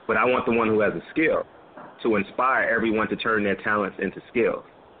 But I want the one who has a skill to inspire everyone to turn their talents into skills.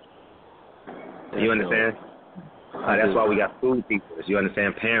 You understand? That's why we got food teachers. You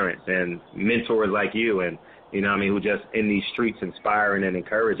understand? Parents and mentors like you, and you know what I mean, who just in these streets inspiring and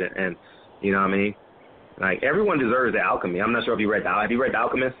encouraging, and you know what I mean. Like, everyone deserves the alchemy. I'm not sure if you read have you read The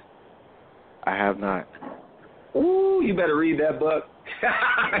Alchemist? I have not. Ooh, you better read that book.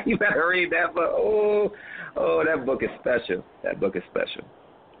 You better read that book. Oh, that book is special. That book is special,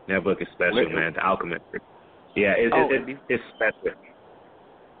 man. The Alchemist. Yeah, it's special.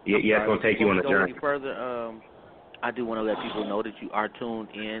 Yeah, it's going to take you on a journey. Further, I do want to let people know that you are tuned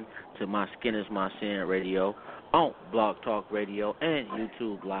in to My Skin is My Sin Radio on Blog Talk Radio and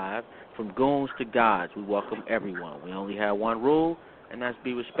YouTube Live. From Goons to Gods, we welcome everyone. We only have one rule, and that's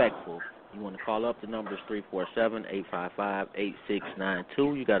be respectful. You want to call up, the number is 347-855-8692.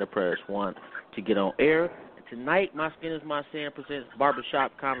 You got to press 1 to get on air. And tonight, My Skin is My Sin presents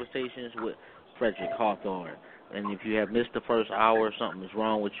Barbershop Conversations with FREDERICK Hawthorne. And if you have missed the first hour, something is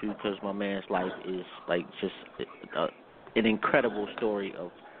wrong with you, because my man's life is like just an incredible story of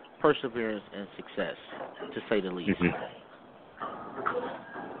perseverance and success, to say the least.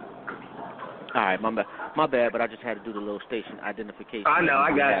 All right, my bad, but I just had to do the little station identification. I know,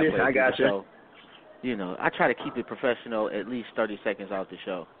 I got you. So, you know, I try to keep it professional, at least 30 seconds out the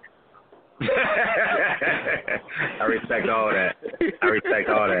show. I respect all that.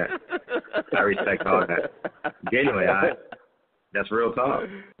 Genuinely, that's real talk.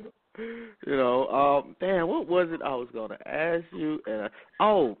 You know, damn, what was it I was going to ask you?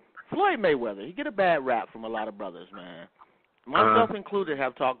 Floyd Mayweather. He get a bad rap from a lot of brothers, man. Myself included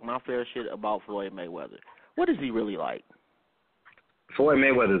have talked my fair shit about Floyd Mayweather. What is he really like? Floyd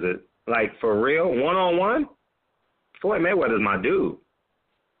Mayweather's like, for real, one-on-one, Floyd Mayweather's my dude.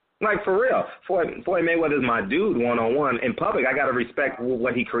 Like, for real, Floyd Mayweather's my dude one-on-one. In public, I got to respect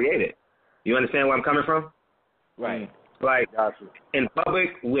what he created. You understand where I'm coming from? Right. Like, in public,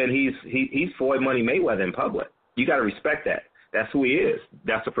 when he's Floyd Money Mayweather in public, you got to respect that. That's who he is.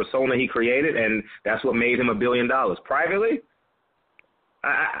 That's the persona he created, and that's what made him $1 billion. Privately,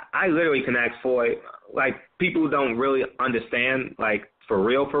 I literally can ask Floyd, like, people who don't really understand, like, for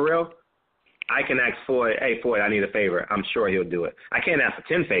real, I can ask Floyd, hey, Floyd, I need a favor. I'm sure he'll do it. I can't ask for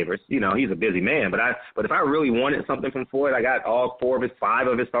 10 favors. You know, he's a busy man. But if I really wanted something from Floyd, I got all 5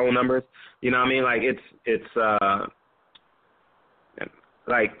 of his phone numbers. You know what I mean? Like,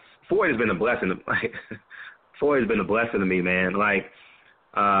 like, Floyd has been a blessing. Floyd has been a blessing to me, man. Like,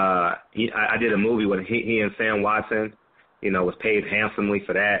 I did a movie with he and Sam Watson, you know, was paid handsomely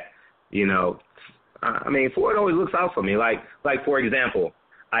for that. You know, I mean, Floyd always looks out for me. Like for example,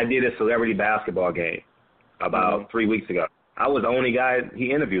 I did a celebrity basketball game about 3 weeks ago. I was the only guy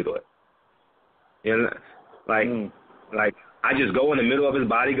he interviewed with. You know, like I just go in the middle of his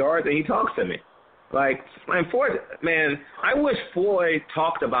bodyguards and he talks to me. Like, Floyd, man, I wish Floyd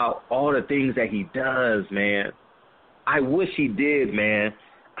talked about all the things that he does, man. I wish he did, man.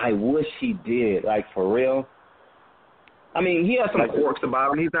 I wish he did, like, for real. I mean, he has some quirks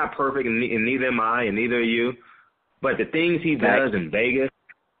about him. He's not perfect, and neither am I, and neither are you. But the things he does in Vegas,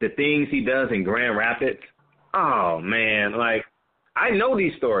 the things he does in Grand Rapids, oh, man, like, I know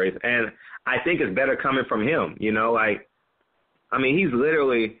these stories, and I think it's better coming from him, you know? Like, I mean, he's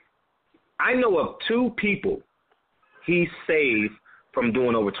literally, I know of 2 people he saved from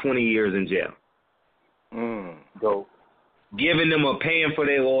doing over 20 years in jail. Go. Giving them or paying for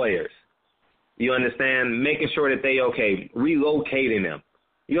their lawyers. You understand? Making sure that they okay. Relocating them.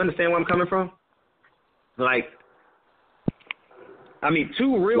 You understand where I'm coming from? Like, I mean,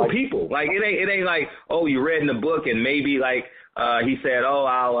 2 real people. Like, it ain't like, oh, you read in the book and maybe like he said, oh,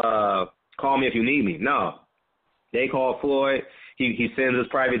 I'll call me if you need me. No. They call Floyd. He sends his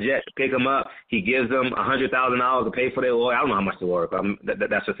private jet to pick them up. He gives them $100,000 to pay for their lawyer. I don't know how much the lawyer costs.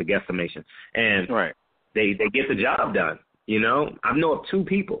 That's just a guesstimation. And they get the job done. You know, I know of 2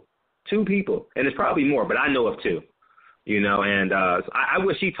 people, and it's probably more, but I know of 2. You know, and I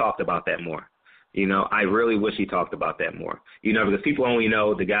wish he talked about that more. You know, I really wish he talked about that more. You know, because people only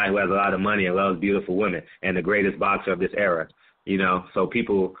know the guy who has a lot of money and loves beautiful women and the greatest boxer of this era. You know, so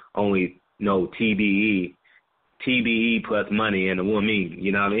people only know TBE plus money and a woman.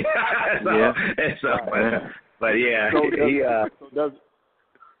 You know what I mean? But yeah,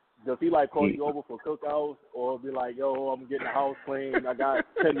 does he like call you over for cookouts or be like, yo, I'm getting the house clean, I got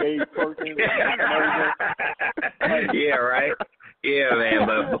 10 days working? Yeah, right. Yeah, man.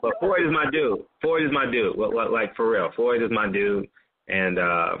 But Floyd is my dude. Like for real, Floyd is my dude, and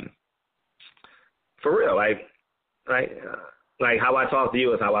for real, like how I talk to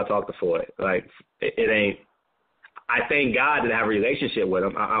you is how I talk to Floyd. Like it ain't. I thank God that I have a relationship with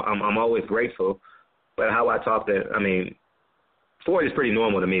him. I'm always grateful, but how I talk to, I mean, Floyd is pretty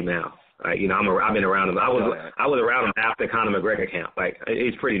normal to me now. Like, you know, I've been around him. I was around him after Conor McGregor camp. Like,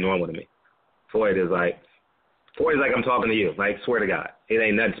 he's pretty normal to me. Floyd is like I'm talking to you. Like, swear to God, it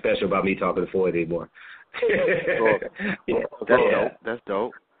ain't nothing special about me talking to Floyd anymore. That's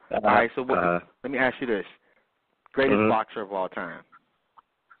dope. All right, so let me ask you this: greatest boxer of all time?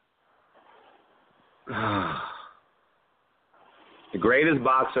 The greatest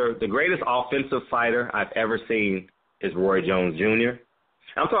boxer, the greatest offensive fighter I've ever seen is Roy Jones Jr.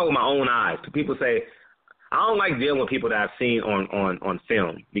 I'm talking with my own eyes. People say, I don't like dealing with people that I've seen on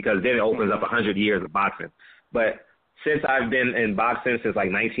film because then it opens up 100 years of boxing. But since I've been in boxing since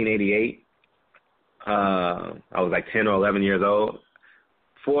like 1988, I was like 10 or 11 years old.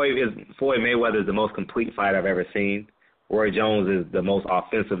 Floyd Mayweather is the most complete fighter I've ever seen. Roy Jones is the most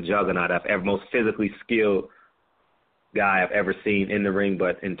offensive juggernaut most physically skilled guy I've ever seen in the ring.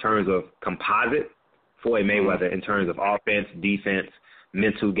 But in terms of composite, Floyd Mayweather, in terms of offense, defense,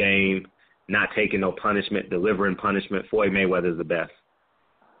 mental game, not taking no punishment, delivering punishment, Floyd Mayweather is the best.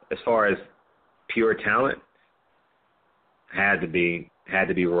 As far as pure talent, had to be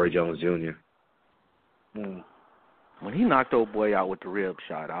Roy Jones Jr. When he knocked old boy out with the rib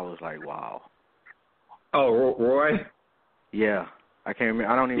shot, I was like, wow. Oh, Roy? Yeah, I can't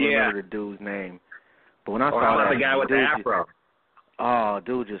remember. I don't even remember the dude's name. But when I saw that, the guy with the afro.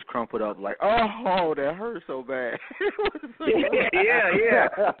 Dude just crumpled up like, oh, that hurt so bad. Yeah.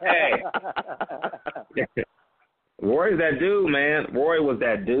 Hey. Roy's that dude, man. Roy was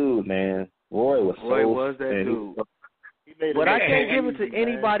that dude, man. Roy was that dude. But I can't give it to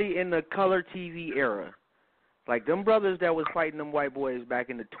anybody in the color TV era. Like them brothers that was fighting them white boys back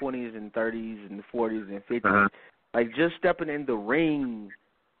in the 20s and 30s and the 40s and 50s, like just stepping in the ring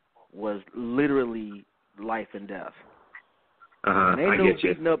was literally life and death. And they knew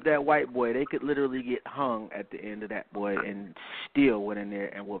beating up that white boy, they could literally get hung at the end of that boy and still went in there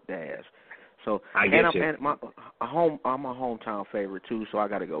and whooped their ass. So I'm a hometown favorite too, so I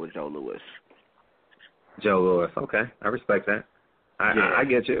got to go with Joe Louis. Joe Louis, okay, I respect that. I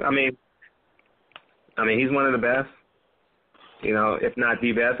get you. I mean, he's one of the best. You know, if not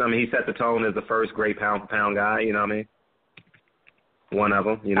the best. I mean, he set the tone as the first great pound-for-pound guy, you know what I mean? One of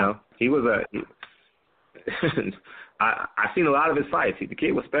them, you know. He was I've seen a lot of his fights. The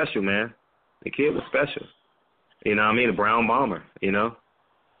kid was special, man. The kid was special. You know what I mean? The brown bomber, you know.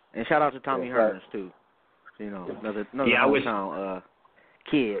 And shout out to Tommy Hearns, too. You know, another hometown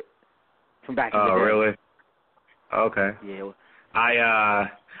kid from back in the day. Oh, really? Okay. Yeah.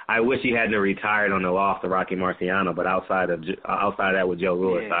 I wish he hadn't retired on the loft of Rocky Marciano, but outside of that with Joe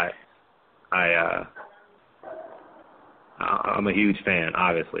Louis, I'm a huge fan,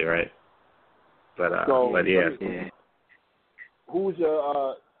 obviously, right? But yeah. Who's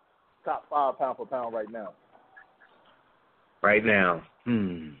your top 5 pound for pound right now? Right now,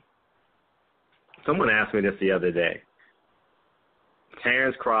 someone asked me this the other day.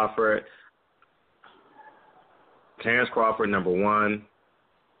 Terrence Crawford, number 1.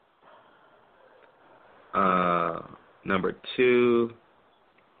 Number 2.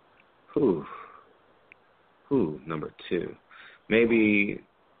 Who? Number 2? Maybe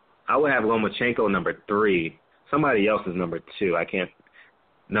I would have Lomachenko number 3. Somebody else is number 2. I can't.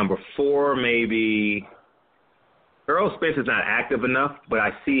 Number 4, maybe. Earl Spence is not active enough, but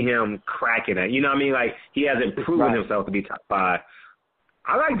I see him cracking it. You know what I mean? Like, he hasn't proven himself to be top 5.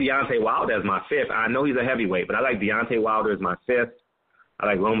 I like Deontay Wilder as my 5th. I know he's a heavyweight, but I like Deontay Wilder as my 5th. I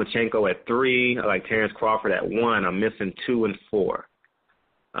like Lomachenko at 3. I like Terrence Crawford at 1. I'm missing 2 and 4.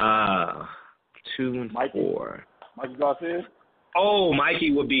 2 and 4. Mikey Garcia? Oh,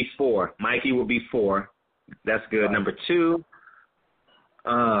 Mikey would be 4. That's good. Right. Number 2.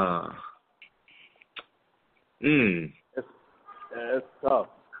 It's tough.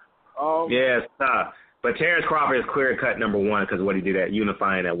 Yeah, it's tough. But Terrence Crawford is clear-cut number 1 because of what he did at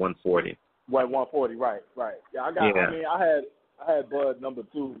unifying at 140. Right, 140, right. Yeah, I had Bud number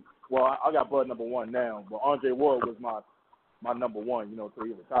 2. Well, I got Bud number 1 now, but Andre Ward was my number 1, you know, until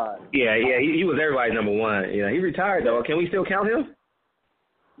he retired. Yeah, he was everybody's number 1. Yeah, he retired, though. Can we still count him?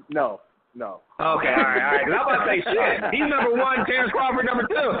 No. Okay, all right. Cause I'm about to say, shit, he's number 1, Terrence Crawford number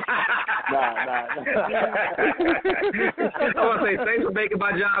 2. Nah. I'm going to say, thanks for making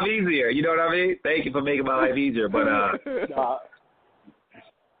my job easier. You know what I mean? Thank you for making my life easier. But,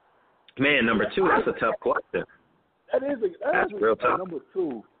 man, number 2, that's a tough question. That's real tough. Number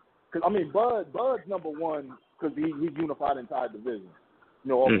 2. Because, I mean, Bud's number 1 because he unified the entire division, you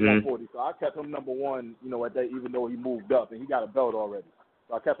know, over 140. So I kept him number 1, you know, at that, even though he moved up and he got a belt already.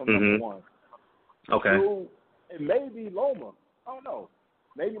 So I kept him number 1. Okay. 2, and maybe Loma. I don't know.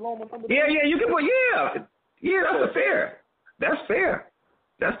 Maybe Loma number 2. Yeah, you can put, that's fair. That's fair.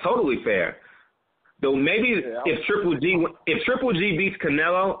 That's totally fair. Though maybe if Triple G beats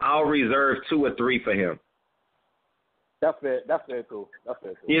Canelo, I'll reserve 2 or 3 for him. That's fair too.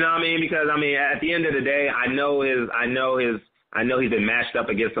 You know what I mean? Because I mean, at the end of the day, I know he's been matched up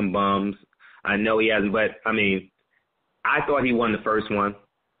against some bums. I know he hasn't, but I mean, I thought he won the first one.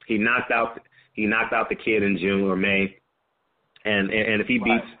 He knocked out the kid in June or May, and if he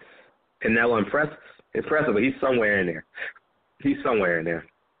beats Canelo, impressive, but he's somewhere in there.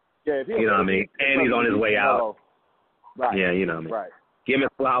 Yeah, you know what I mean? And he's on his way out. Right. Yeah, you know what I mean? Right. Give him his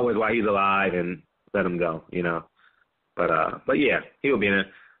flowers while he's alive and let him go, you know. But yeah, he'll be in it.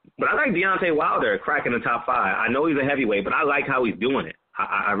 But I like Deontay Wilder cracking the top 5. I know he's a heavyweight, but I like how he's doing it.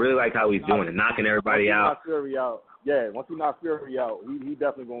 I really like how he's doing it, knocking everybody out. Fury out. Yeah, once he knocks Fury out, he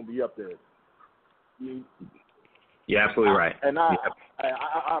definitely going to be up there. You're absolutely right. And I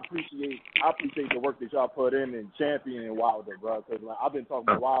appreciate the work that y'all put in championing Wilder, bro. Because like, I've been talking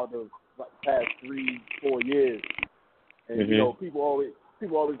about Wilder for the past 3-4 years, and you know, people always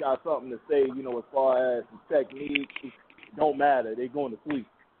got something to say. You know, as far as the technique, it don't matter. They going to sleep.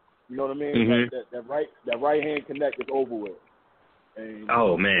 You know what I mean? That right hand connect is over with. And,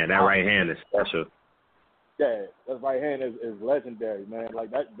 oh man, that right hand is special. Yeah, that right hand is legendary, man.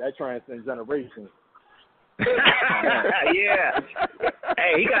 Like that transcends generations. Yeah.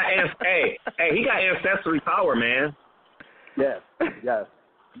 Hey, he got ancestry power, man. Yes.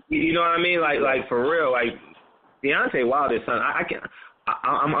 You know what I mean? Like for real, like Deontay Wilder's son.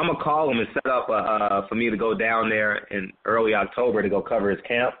 I'm gonna call him and set up for me to go down there in early October to go cover his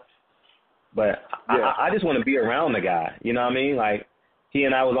camp. But I just want to be around the guy. You know what I mean? Like he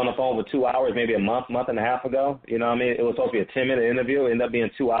and I was on the phone for 2 hours, maybe a month and a half ago. You know what I mean? It was supposed to be a 10-minute interview. It ended up being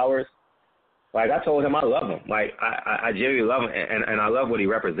 2 hours. Like, I told him I love him. Like, I genuinely love him, and I love what he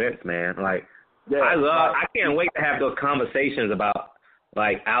represents, man. Like, I can't wait to have those conversations about,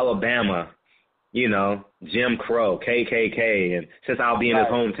 like, Alabama, you know, Jim Crow, KKK, and since I'll be in his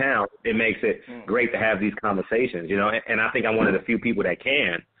hometown, it makes it great to have these conversations, you know, and I think I'm one of the few people that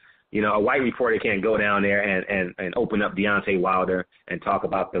can. You know, a white reporter can't go down there and open up Deontay Wilder and talk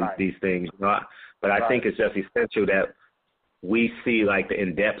about these things. You know? But I think it's just essential that we see like the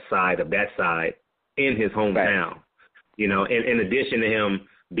in-depth side of that side in his hometown. You know, in addition to him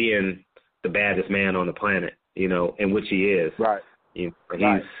being the baddest man on the planet, you know, in which he is. Right. He's the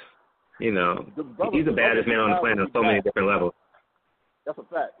baddest man on the planet on so many different levels. That's a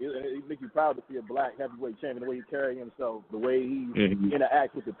fact. It makes you proud to see a black heavyweight champion, the way he carries himself, the way he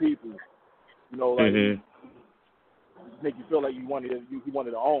interacts with the people. You know, like make you feel like he wanted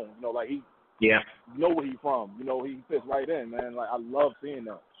to own. You know, like he know where he's from. You know, he fits right in, man. Like I love seeing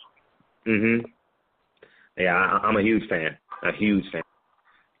that. Yeah, I'm a huge fan.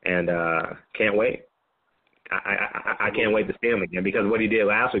 And can't wait. I can't wait to see him again because what he did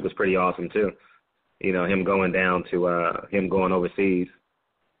last week was pretty awesome too. You know, him going down to him going overseas,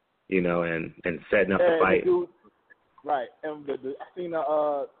 you know, and setting up the fight. Right. And I seen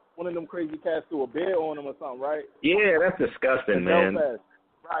one of them crazy cats threw a bear on him or something, right? Yeah, that's disgusting, man.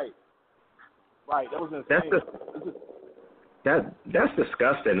 Right. That was insane. That's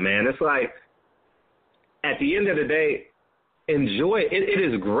disgusting, man. It's like at the end of the day, enjoy it. It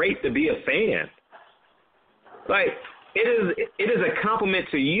is great to be a fan. Like it is a compliment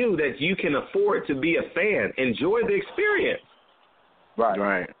to you that you can afford to be a fan. Enjoy the experience.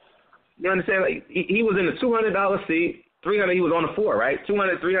 Right. You understand? Like he was in the $200 seat, $300. He was on the floor, right?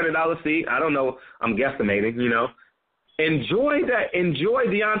 $300 seat. I don't know. I'm guesstimating. You know. Enjoy that. Enjoy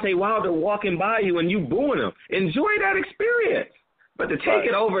Deontay Wilder walking by you and you booing him. Enjoy that experience. But to take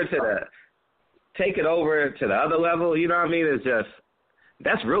it over to the other level, you know what I mean? It's just.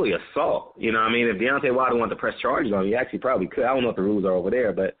 That's really assault. You know what I mean? If Deontay Wilder wanted to press charges on him, he actually probably could. I don't know what the rules are over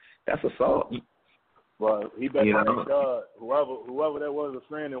there, but that's assault. Well, he better thank God, whoever that was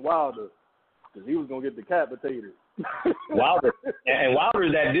restraining Wilder, because he was going to get decapitated. Wilder's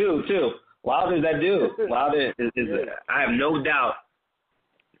that dude, too. Wilder is, I have no doubt.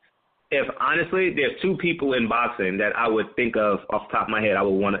 Honestly, there's two people in boxing that I would think of off the top of my head. I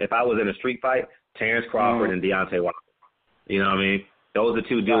would want to, if I was in a street fight, Terrence Crawford and Deontay Wilder. You know what I mean? Those are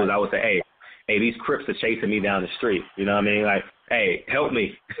two dudes I would say, hey, these Crips are chasing me down the street. You know what I mean? Like, hey, help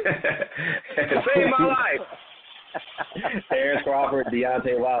me. Save my life. Terrence Crawford,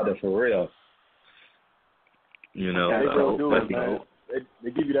 Deontay Wilder, for real. You know,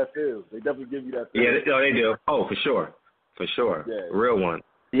 they give you that feel. They definitely give you that feel. Yeah, they do. Oh, for sure. Yeah. Real one.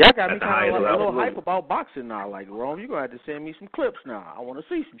 Yeah, I got me kind of a little hype about boxing now. Like, Rome, you're going to have to send me some clips now. I want to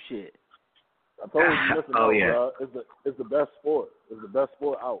see some shit. I told you, listen, bro, it's the best sport. It's the best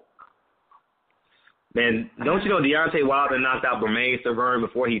sport out. Man, don't you know Deontay Wilder knocked out Bermane Stiverne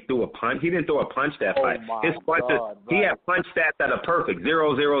before he threw a punch? He didn't throw a punch that fight. His punches, he had punch stats that are perfect,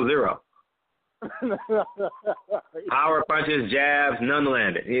 0-0-0. Power punches, jabs, none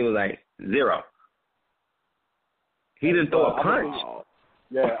landed. He was like 0. He didn't throw a punch.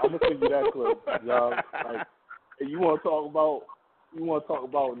 Yeah, I'm gonna send you that clip, y'all. Like, you want to talk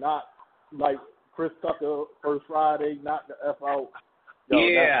about not like Chris Tucker first Friday, knock the F out. Yo,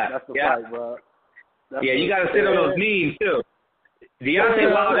 that's the fight, bro. You got to sit on those knees, too.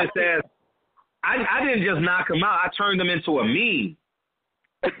 Deontay Wilder says, I didn't just knock him out. I turned him into a meme.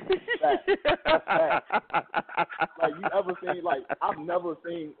 That's like, you ever seen, like, I've never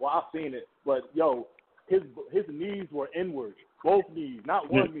seen, well, I've seen it, but, yo, his knees were inward. Both knees,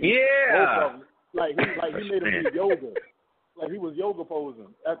 not one knee. Yeah. Both of them. Like, he made him do yoga. Like he was yoga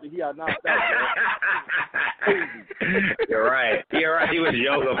posing after he had knocked out. You're right. He was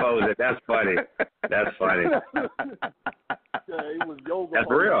yoga posing. That's funny. Yeah, he was yoga That's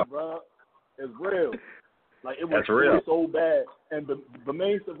posing, real. bro. It's real. Like it was That's real. So bad. And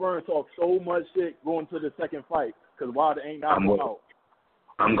Bermane Stiverne talked so much shit going to the second fight because Wilder ain't knocking him out.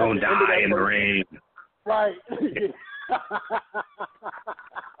 I'm going to die in the rain. Right.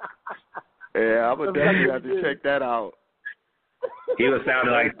 Yeah, I'm going to definitely have to check that out. He was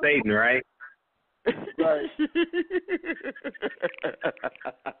sounding like Satan, right? Right.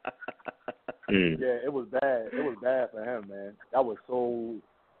 Yeah, it was bad. It was bad for him, man. That was so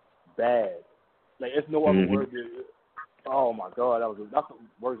bad. Like, it's no other word. Oh my God, that's the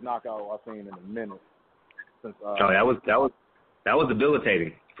worst knockout I've seen in a minute. Since that was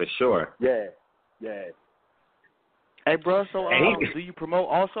debilitating for sure. Yeah. Hey, bro. So, do you promote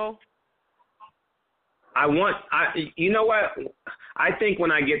also? You know what? I think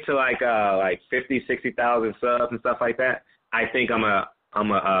when I get to like 50, 60,000 subs and stuff like that, I think I'm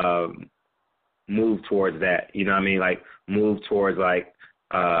a move towards that. You know what I mean? Like move towards like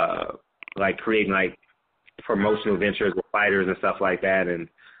creating like promotional ventures with fighters and stuff like that. And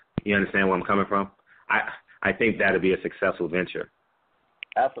you understand where I'm coming from? I think that'd be a successful venture.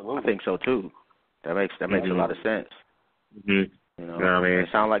 Absolutely. I think so too. That makes a lot of sense. Mm-hmm. You know what I mean? It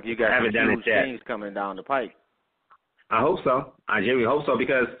sounds like you got some huge yet. things coming down the pike. I hope so. I genuinely hope so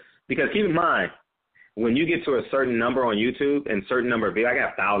because keep in mind, when you get to a certain number on YouTube and certain number of videos, I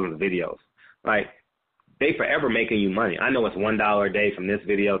got thousands of videos. Like, they forever making you money. I know it's $1 a day from this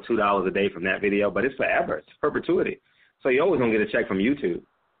video, $2 a day from that video, but it's forever. It's perpetuity. So you're always gonna get a check from YouTube.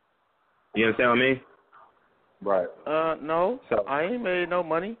 You understand what I mean? Right. No. So, I ain't made no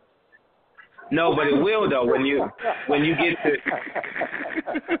money. No, but it will though when you get to.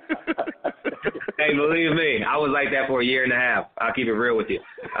 Hey, believe me, I was like that for a year and a half. I'll keep it real with you.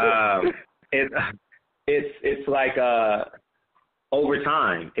 It's like over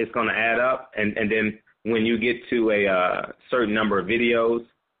time, it's gonna add up, and then when you get to a certain number of videos,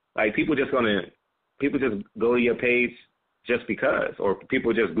 like people just go to your page just because, or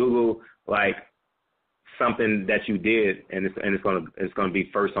people just Google like something that you did, and it's gonna be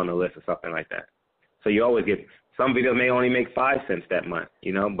first on the list or something like that. So you always get, some videos may only make 5 cents that month,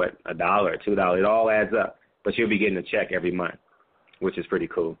 but $1 or $2, it all adds up. But you'll be getting a check every month, which is pretty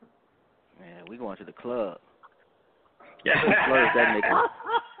cool. Man, we going to the club. Yeah. That nigga.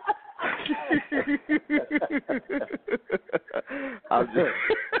 I'm just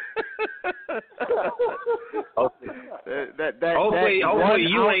hopefully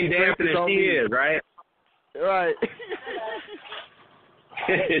you ain't dancing as she is, right? Right.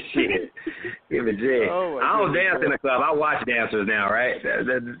 Shit. Give a jig. Oh, I don't dance in the club. I watch dancers now, right?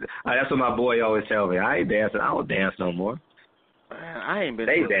 That's what my boy always tell me. I ain't dancing. I don't dance no more. Man, I ain't been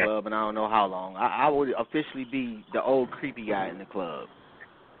to a club in I don't know how long. I would officially be the old creepy guy in the club.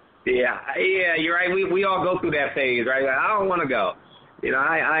 Yeah, you're right. We all go through that phase, right? I don't want to go.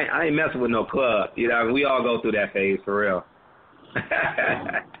 I ain't messing with no club. We all go through that phase for real.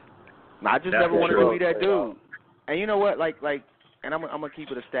 I just never wanted to be that dude. And you know what? Like, and I'm gonna keep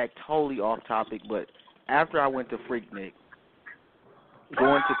it a stack, totally off topic. But after I went to Freaknik,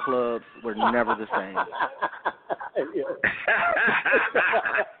 going to clubs were never the same.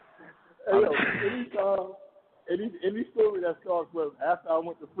 Any story that starts with after I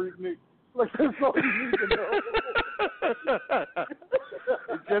went to Freaknik, like that's all you need to know.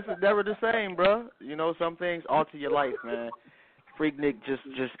 It's just never the same, bro. Some things alter your life, man. Freaknik just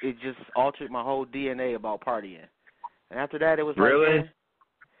altered my whole DNA about partying. And after that, it was like, really? Man,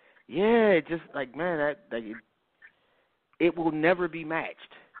 yeah, it just like, man, it will never be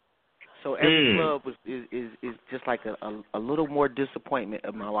matched. So every club is just like a little more disappointment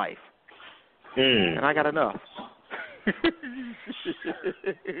of my life. And I got enough.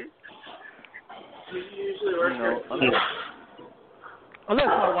 Unless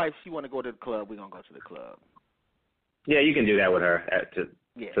my wife, she want to go to the club, we're going to go to the club. Yeah, you can do that with her, to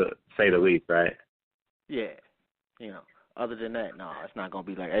say the least, right? Yeah. Other than that, no, it's not going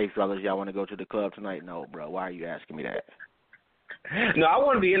to be like, hey, fellas, y'all want to go to the club tonight? No, bro, why are you asking me that? No, I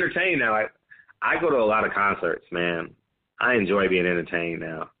want to be entertained now. I go to a lot of concerts, man. I enjoy being entertained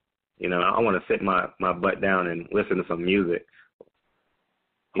now. I want to sit my butt down and listen to some music.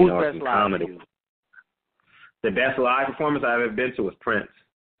 Who's best some live comedy. for you? The best live performance I've ever been to was Prince.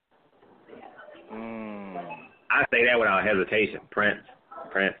 I say that without hesitation. Prince.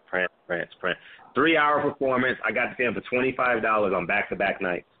 3-hour performance. I got to see him for $25 on back-to-back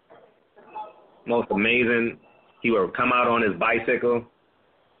nights. Most amazing. He would come out on his bicycle,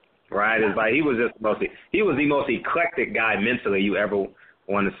 ride his bike. He was the most eclectic guy mentally you ever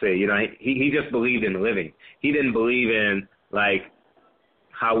want to see. He just believed in living. He didn't believe in like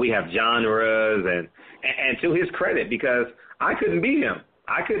how we have genres and to his credit, because I couldn't be him.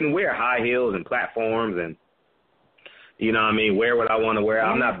 I couldn't wear high heels and platforms and wear what I want to wear.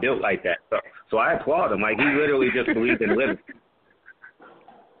 I'm not built like that. So I applaud him. Like, he literally just believed in living.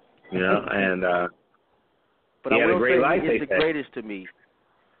 And but he I had will a great say life. He is the greatest to me.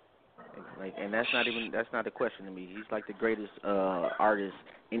 And that's not a question to me. He's like the greatest artist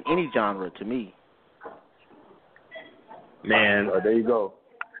in any genre to me. Man, there you go.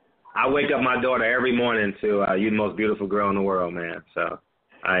 I wake up my daughter every morning to "You the most beautiful girl in the world," man. So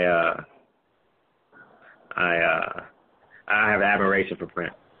I have admiration for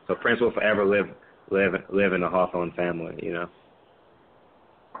Prince. So Prince will forever live in the Hawthorne family.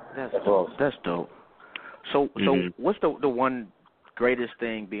 That's dope. That's dope. So what's the one greatest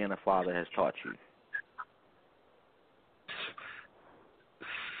thing being a father has taught you?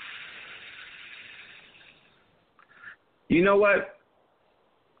 You know what?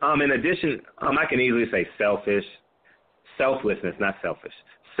 In addition, I can easily say selflessness, not selfish.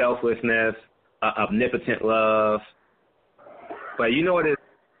 Selflessness, omnipotent love. But you know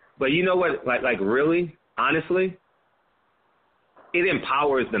what? Like really, honestly, it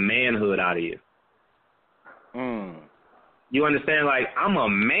empowers the manhood out of you. You understand? Like, I'm a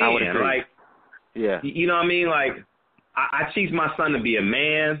man. Like, you know what I mean? Like, I teach my son to be a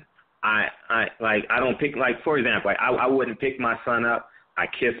man. I don't pick, like, for example, like, I wouldn't pick my son up. I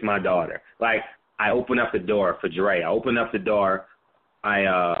kiss my daughter. Like, I open up the door for Dre. I open up the door. I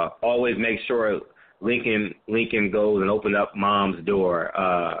always make sure Lincoln goes and open up mom's door.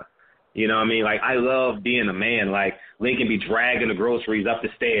 You know what I mean? Like, I love being a man. Like, Lincoln be dragging the groceries up the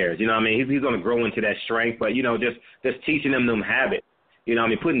stairs. You know what I mean? He's going to grow into that strength. But, you know, just teaching them habits. You know what I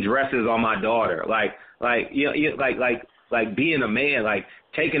mean? Putting dresses on my daughter. Like being a man, like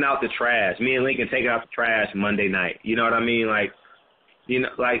taking out the trash. Me and Lincoln taking out the trash Monday night. You know what I mean? Like, you know,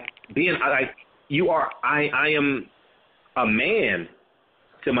 like being like I am a man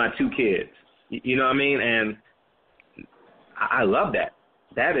to my two kids. You know what I mean? And I love that.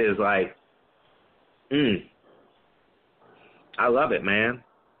 That is like, I love it, man.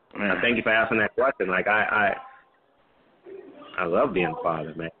 Thank you for asking that question. Like, I love being a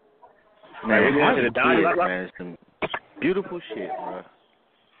father, man. Man, we're going to the doctor. Man, some beautiful shit, bro.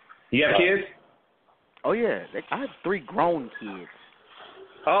 You have kids? Oh yeah, I have 3 grown kids.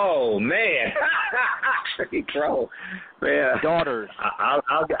 Oh man, 3 grown, man. Daughters.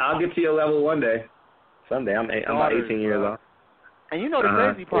 I'll get to your level one day. Someday. I'm about 18 years old. And you know the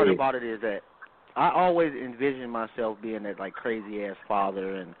crazy part about it is that I always envision myself being that like crazy ass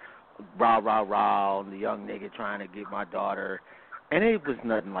father and rah, and the young nigga trying to get my daughter. And it was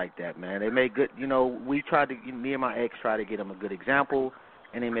nothing like that, man. They made good, you know, me and my ex tried to get them a good example,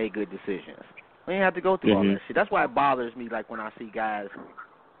 and they made good decisions. We didn't have to go through all that shit. That's why it bothers me, like, when I see guys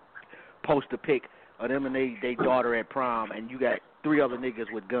post a pic of them and they daughter at prom, and you got 3 other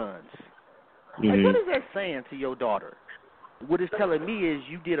niggas with guns. Like, what is that saying to your daughter? What it's telling me is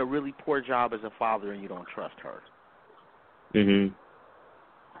you did a really poor job as a father and you don't trust her.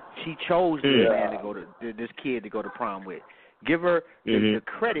 She chose this man to go to this kid to go to prom with. Give her the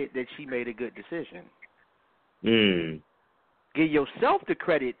credit that she made a good decision. Give yourself the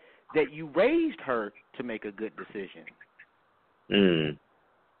credit that you raised her to make a good decision.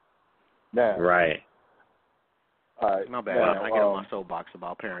 Now, right. All right. My bad. I get on my soapbox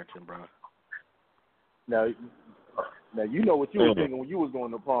about parenting, bro. Now you know what you were thinking when you was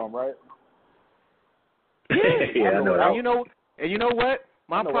going to prom, right? Yeah, I know. And you know what?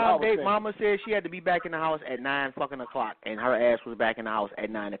 My prom date, Mama said she had to be back in the house at 9 fucking o'clock, and her ass was back in the house at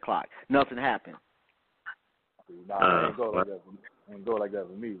 9 o'clock. Nothing happened. Nah, it ain't go like that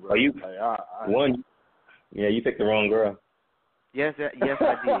for me, bro. Are you one? Yeah, you picked the wrong girl. Yes, I did.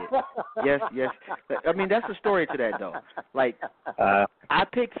 Yes. I mean, that's the story to that, though. Like, I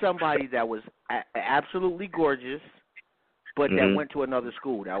picked somebody that was absolutely gorgeous, but that went to another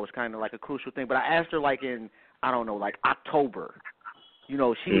school. That was kind of like a crucial thing. But I asked her, like, in, I don't know, like October. You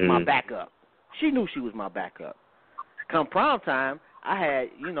know, she was my backup. She knew she was my backup. Come prom time, I had,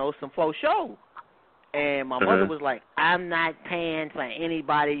 you know, some faux show. And my mother was like, I'm not paying for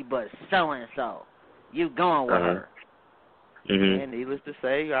anybody but so-and-so. You going with her. And needless to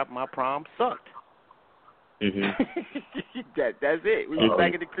say, my prom sucked. That's it. We was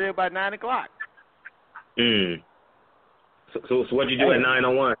back at the crib by 9 o'clock. So what'd you do at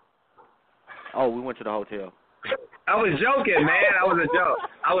 9:01? Oh, we went to the hotel. I was joking, man. I was a joke.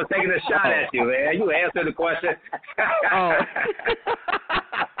 I was taking a shot at you, man. You answered the question.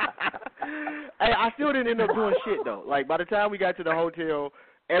 Hey, I still didn't end up doing shit, though. Like, by the time we got to the hotel,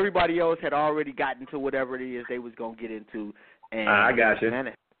 everybody else had already gotten to whatever it is they was going to get into. And I got you.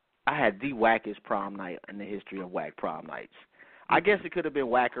 Man, I had the wackest prom night in the history of whack prom nights. I guess it could have been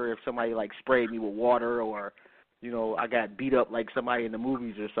whacker if somebody, like, sprayed me with water or, you know, I got beat up like somebody in the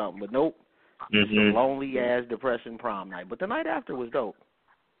movies or something. But nope. It's a lonely-ass, depressing prom night. But the night after was dope.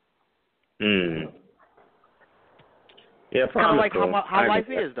 Yeah, prom kind of like cool. how life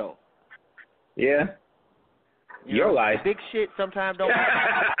is, though. Yeah. Your life. Big shit sometimes don't.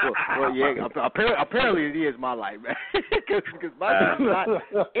 well, yeah. Apparently it is my life, man. Because my shit is not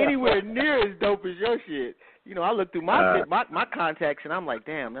anywhere near as dope as your shit. You know, I look through my contacts and I'm like,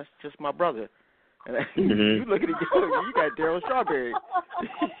 damn, that's just my brother. And you look at it, you got Daryl Strawberry.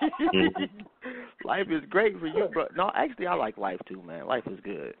 Life is great for you, bro. No, actually, I like life too, man. Life is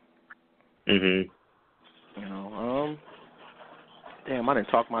good. You know, damn, I didn't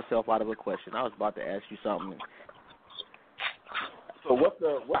talk myself out of a question. I was about to ask you something. So what's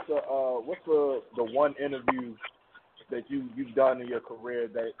the one interview that you've done in your career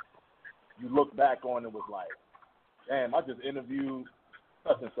that you look back on and was like, damn, I just interviewed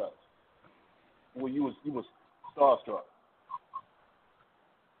such and such. Well, you was starstruck.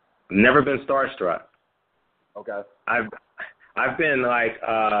 Never been starstruck. Okay. I've been like,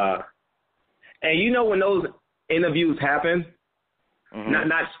 and you know when those interviews happen,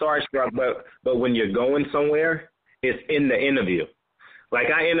 not starstruck, but when you're going somewhere, it's in the interview.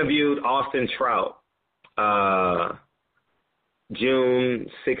 Like I interviewed Austin Trout June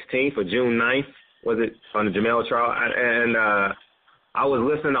 16th or June 9th, was it, on the Jamel Trout? And I was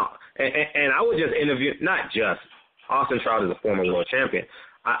listening, and I was just interviewing, not just, Austin Trout is a former world champion.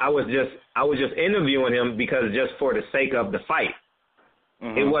 I was just interviewing him because just for the sake of the fight.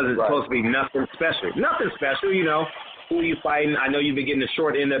 It wasn't supposed to be nothing special. Nothing special, you know. Who are you fighting? I know you've been getting the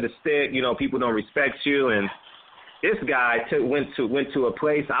short end of the stick. You know, people don't respect you. And this guy went to a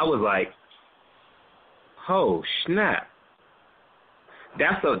place. I was like, oh snap!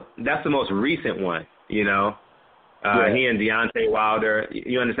 That's the most recent one. You know, he and Deontay Wilder.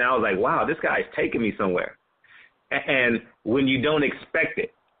 You understand? I was like, wow, this guy's taking me somewhere. And when you don't expect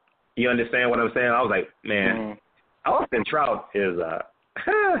it, you understand what I'm saying? I was like, man, Austin Trout is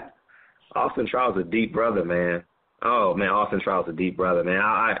Austin Trout's a deep brother, man. Oh man, Austin Trout's a deep brother, man.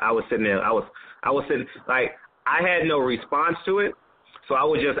 I was sitting there, I was sitting like I had no response to it, so I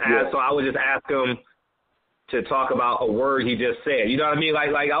would just ask. So I would just ask him to talk about a word he just said. You know what I mean? Like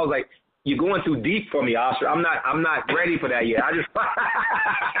I was like, you're going too deep for me, Oscar. I'm not ready for that yet. I just,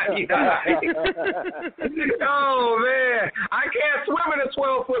 you know, oh man, I can't swim in a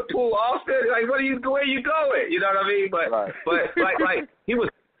 12-foot pool, Austin. Like, where you going? You know what I mean? But like he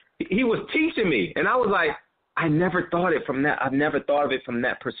was teaching me, and I was like, I've never thought of it from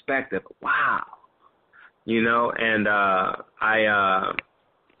that perspective. Wow, you know, and I'm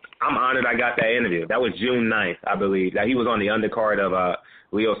honored I got that interview. That was June 9th, I believe. That he was on the undercard of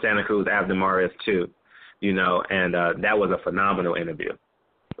Leo Santa Cruz Abner Mares 2, you know, and that was a phenomenal interview.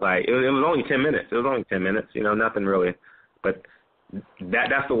 Like, it was only 10 minutes. It was only 10 minutes, you know, nothing really. But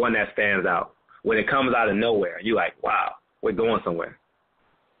that's the one that stands out. When it comes out of nowhere, you're like, wow, we're going somewhere,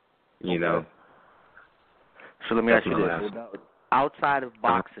 you know. So let me ask you this. Outside of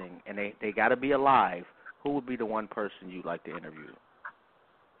boxing, and they got to be alive, who would be the one person you'd like to interview?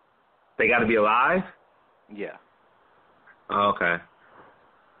 They got to be alive? Yeah. Oh, okay.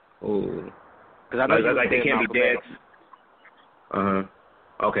 Ooh. Because I know like they can't be dead.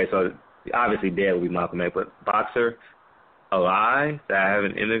 Okay, so obviously dead would be Malcolm X, but boxer alive that I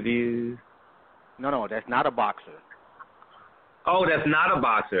haven't interviewed? No, that's not a boxer. Oh, that's not a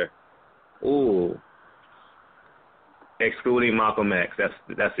boxer. Ooh. Excluding Malcolm X. That's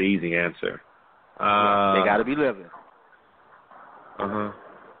the easy answer. They got to be living.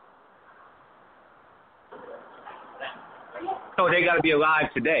 Oh, they got to be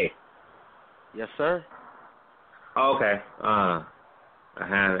alive today. Yes, sir. Oh, okay. I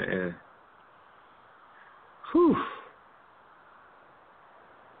haven't. Whew.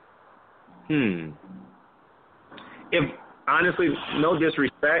 If honestly, no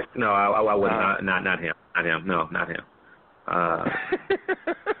disrespect, no, I would not him. Not him. No, not him.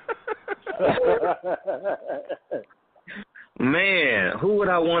 Man, who would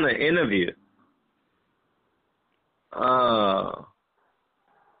I want to interview? Oh,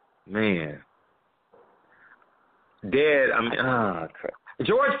 man. Dead, I mean, crap.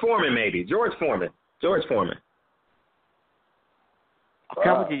 George Foreman, maybe. George Foreman. Okay,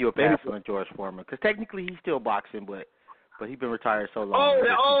 I'm going to give you a pass on George Foreman, because technically he's still boxing, but he's been retired so long.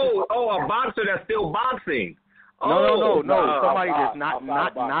 A boxer that's still boxing. No. Somebody that's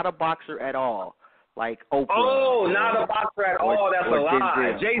not a boxer at all, like Oprah. Oh, not a boxer at all. That's a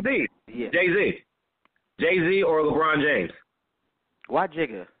lie. Jay-Z. Yeah. Jay-Z or LeBron James. Why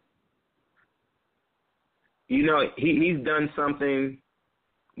Jigga? You know, he's done something,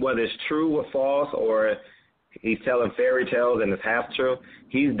 whether it's true or false, or he's telling fairy tales and it's half true.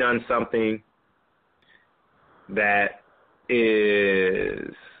 He's done something that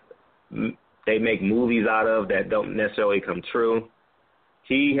is they make movies out of that don't necessarily come true.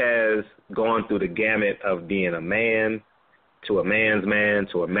 He has gone through the gamut of being a man to a man's man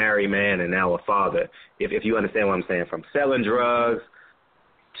to a married man and now a father. If you understand what I'm saying, from selling drugs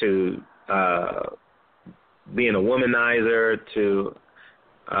to being a womanizer to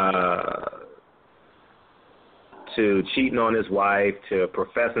cheating on his wife, to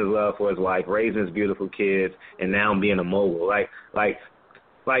professing his love for his wife, raising his beautiful kids, and now being a mogul. Like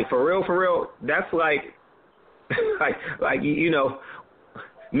for real, that's like you know,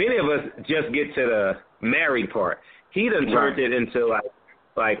 many of us just get to the married part. He done turned it into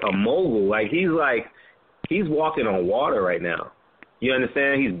like a mogul. Like he's walking on water right now. You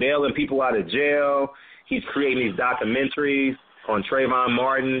understand? He's bailing people out of jail. He's creating these documentaries on Trayvon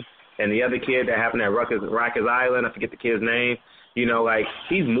Martin and the other kid that happened at Rikers Island. I forget the kid's name. You know, like,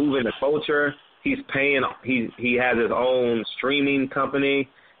 he's moving the culture. He's paying. He has his own streaming company.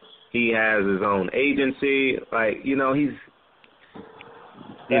 He has his own agency. Like, you know, he's.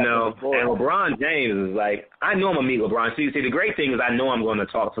 You know, and LeBron James is like, I know I'm going to meet LeBron. See, the great thing is I know I'm going to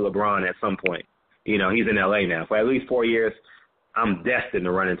talk to LeBron at some point. You know, he's in L.A. now. For at least 4 years, I'm destined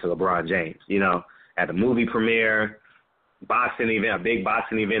to run into LeBron James, you know, at the movie premiere, boxing event, a big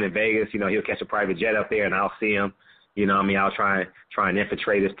boxing event in Vegas. You know, he'll catch a private jet up there and I'll see him. You know what I mean? I'll try and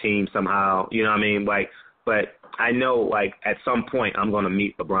infiltrate his team somehow. You know what I mean? Like, but I know, like, at some point I'm going to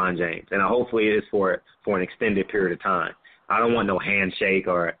meet LeBron James. And hopefully it is for an extended period of time. I don't want no handshake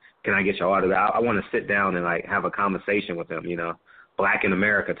or can I get your autograph. I want to sit down and, like, have a conversation with him, you know, Black in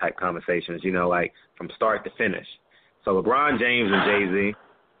America type conversations, you know, like from start to finish. So LeBron James and Jay-Z,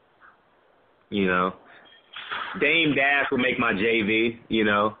 you know. Dame Dash would make my JV, you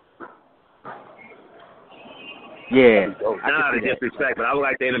know. Yeah. Not a disrespect, but I would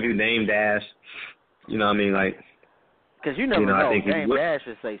like to interview Dame Dash. You know what I mean? Like, because you never know. I think Dame Dash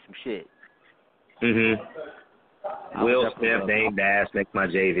would say some shit. Will Smith, Dame Dash, makes my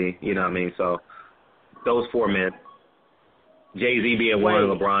JV. You know what I mean? So those four men. Jay-Z being one,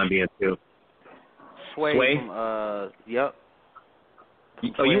 LeBron being two. Sway? From, yep.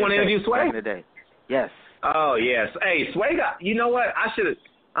 Oh, you want to interview Sway? Back in the day. Yes. Oh, yes. Hey, Sway got, you know what? I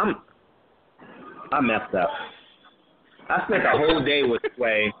messed up. I spent a whole day with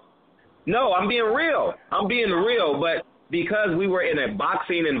Sway. No, I'm being real. But because we were in a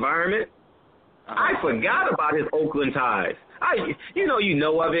boxing environment, I forgot about his Oakland ties. You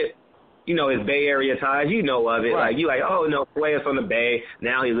know of it. You know, his Bay Area ties. You know of it. Right. Like, you like, oh, no, Sway is from the Bay.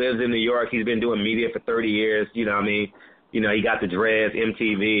 Now he lives in New York. He's been doing media for 30 years. You know what I mean? You know, he got the dreads,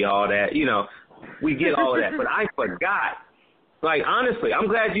 MTV, all that. You know, we get all of that. But I forgot. Like, honestly, I'm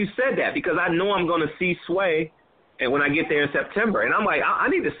glad you said that because I know I'm going to see Sway and when I get there in September. And I'm like, I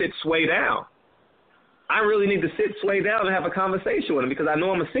need to sit Sway down. I really need to sit Sway down and have a conversation with him because I know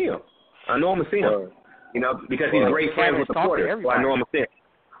I'm going to see him. You know, because he's great friends with the Porter. So I know I'm going to see him.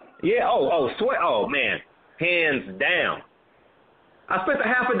 Yeah, Sway, man, hands down. I spent a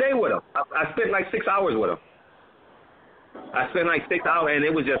half a day with him. I spent like 6 hours with him. I spent like 6 hours, and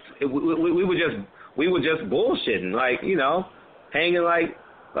it was just we were just bullshitting, like, you know, hanging like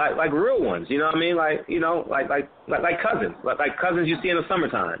real ones, you know what I mean? Like, you know, like cousins, like cousins you see in the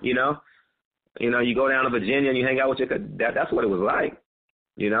summertime, you know. You know, you go down to Virginia and you hang out with your that's what it was like.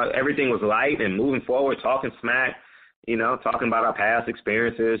 You know, everything was light and moving forward, talking smack. You know, talking about our past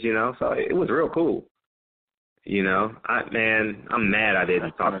experiences, you know, so it was real cool. You know, I'm mad I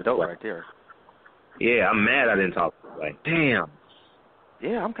didn't talk to Sway. Right there. Yeah, I'm mad I didn't talk to Sway. Damn.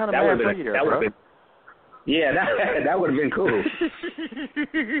 Yeah, I'm kind of mad for you there, bro. Yeah, that would have been cool.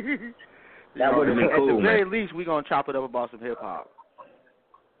 That would have been cool, At the very man. least, we're going to chop it up about some hip-hop.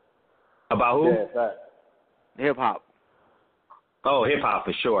 About who? Yeah, Hip-hop. Oh, hip-hop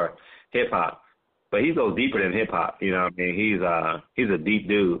for sure. Hip-hop. But he goes deeper than hip-hop, you know what I mean? He's a deep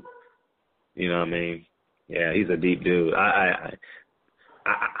dude. You know what I mean? Yeah, he's a deep dude.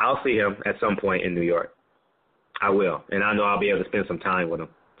 I'll see him at some point in New York. I will. And I know I'll be able to spend some time with him.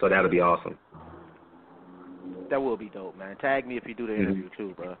 So that'll be awesome. That will be dope, man. Tag me if you do the interview,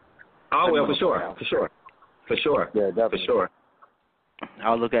 too, bro. Oh, well, for sure. Yeah, definitely. For sure.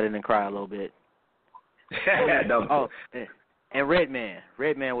 I'll look at it and cry a little bit. And Redman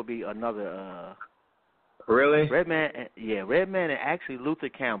would be another. Really? Redman and actually Luther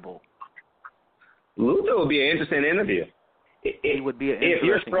Campbell. Luther would be an interesting interview. He would be an if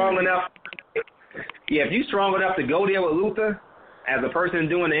you're strong enough. Yeah, if you're strong enough to go there with Luther as a person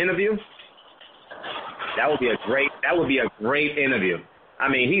doing the interview, that would be a great interview. I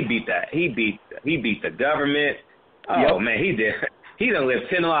mean, he beat the government. Oh man, he did. He done lived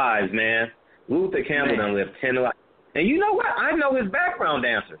 10 lives, man. Luther Campbell done lived 10 lives. And you know what? I know his background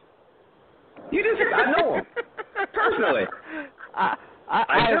dancers. I know him personally. I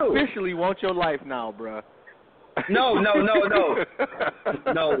officially want your life now, bro. No.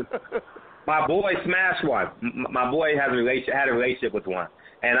 My boy smashed one. My boy had a relationship with one,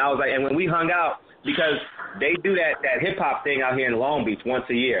 and I was like, and when we hung out, because they do that hip hop thing out here in Long Beach once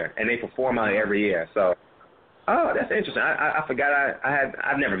a year, and they perform out every year. So, that's interesting. I forgot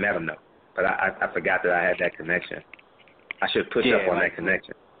I've never met him though, but I forgot that I had that connection. I should push up on that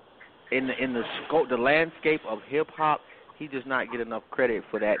connection. In the scope, the landscape of hip hop, he does not get enough credit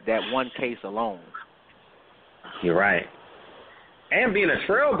for that one case alone. You're right. And being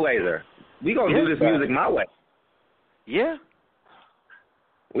a trailblazer, we gonna do this music my way. Yeah.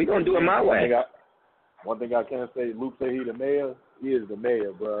 We gonna do it my way. One thing I can say, Luke said he the mayor. He is the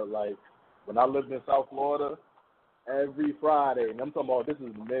mayor, bro. Like when I lived in South Florida, every Friday, and I'm talking about this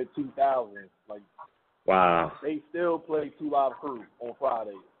is mid 2000s. Like, wow. they still play 2 Live Crew on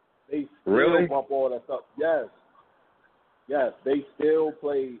Fridays. They still Really? bump all that stuff. Yes, they still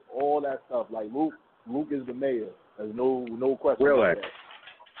play all that stuff. Like Luke is the mayor. There's no question Really? about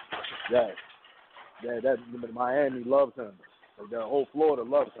that. Yes. That Miami loves him. Like, the whole Florida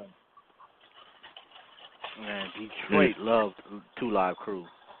loves him. Man, Detroit loved 2 Live Crew.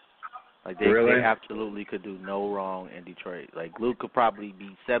 Like, they absolutely could do no wrong in Detroit. Like, Luke could probably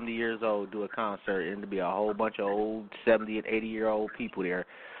be 70 years old, do a concert, and there'd be a whole bunch of old 70 and 80-year-old people there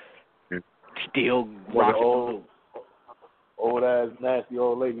still rocking old ass nasty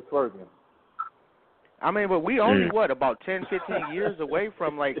old lady twerking. I mean, but we only about 10, 15 years away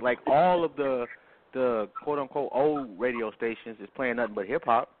from like all of the quote unquote old radio stations is playing nothing but hip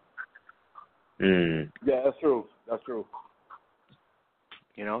hop. Yeah, that's true.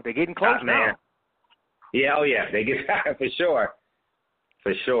 You know, they're getting close now. Man. Yeah, they get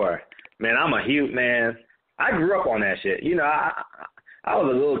for sure. Man, I'm a huge man. I grew up on that shit. You know, I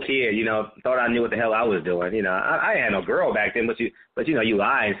was a little kid, you know, thought I knew what the hell I was doing. You know, I had no girl back then, but you know, you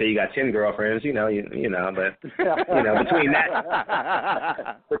lie and say you got 10 girlfriends, you know, but you know,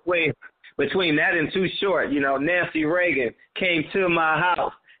 between that and Too Short, you know, Nancy Reagan came to my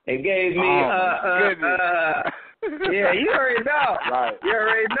house and gave me yeah, you already know. Right. You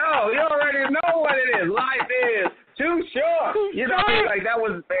already know what it is. Life is too short. You know, like that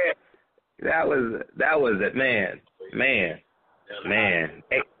was it, man.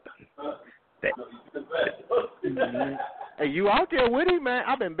 Hey, you out there with him, man?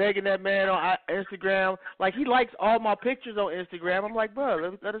 I've been begging that man on Instagram. Like, he likes all my pictures on Instagram. I'm like,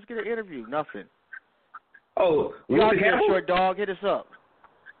 bro, let us get an interview. Nothing. Oh, you out there, Short Dog? Hit us up.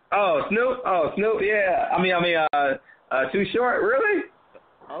 Oh, Snoop, yeah. I mean, Too Short, really?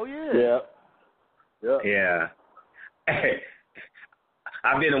 Oh yeah. Yeah.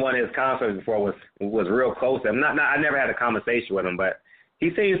 I've been to one of his concerts before. Was real close to him. I never had a conversation with him, but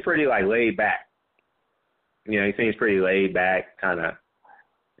he seems pretty like laid back. You know, he seems pretty laid back, kind of.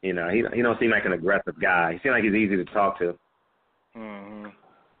 You know, he don't seem like an aggressive guy. He seems like he's easy to talk to. Mm-hmm.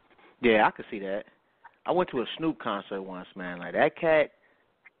 Yeah, I could see that. I went to a Snoop concert once, man. Like, that cat,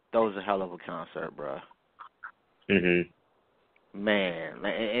 that was a hell of a concert, bro. Man,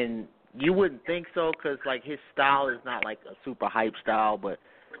 and you wouldn't think so, because, like, his style is not, like, a super hype style, but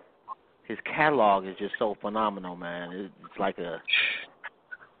his catalog is just so phenomenal, man. It's like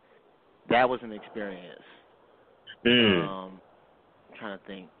that was an experience. I'm trying to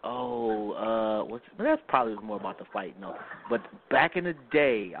think. But that's probably more about the fight, no. But back in the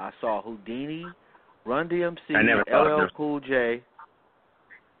day, I saw Houdini, Run DMC, LL Cool J,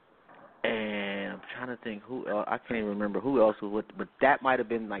 and I'm trying to think who else. I can't even remember who else was with, but that might have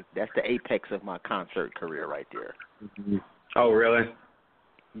been like, that's the apex of my concert career right there. Oh, really?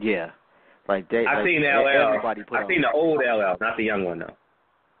 Yeah. Like I've seen LL. I've seen the old LL, not the young one though.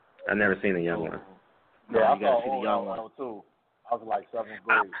 I've never seen the young one. Yeah, I saw the young one too. I was like 7th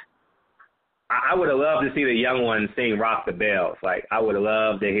grade. I would have loved to see the young one sing "Rock the Bells." Like, I would have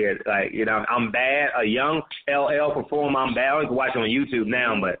loved to hear, like, you know, I'm bad. A young LL perform "I'm Bad." You can watch it on YouTube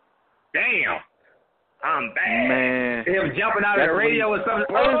now, but damn, I'm bad. Man, him jumping out of the radio or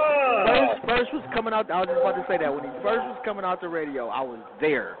something. First was coming out. I was just about to say that when he first was coming out the radio, I was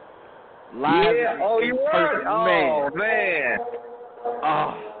there. Live. Yeah. Oh, you were. Oh, man.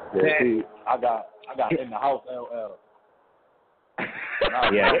 Oh, yeah, I got in the house LL.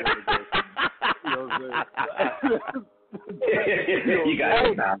 Yeah. You got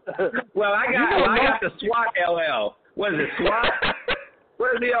it now. Well, I got the SWAT LL. What is it, SWAT?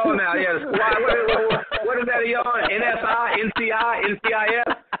 What is he on now? Yeah, the SWAT. What is that he on? NSI, NCI,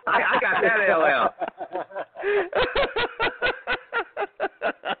 NCIS? I got that LL.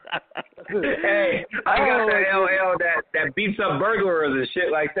 Hey, I got that LL that beats up burglars and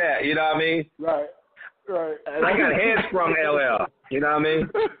shit like that. You know what I mean? Right. I got head-sprung LL. You know what I mean?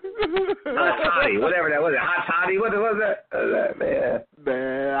 Hot toddy, whatever that was. Hot toddy, what was that? Man,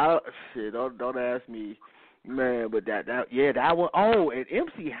 don't ask me, man. But that one. Oh, and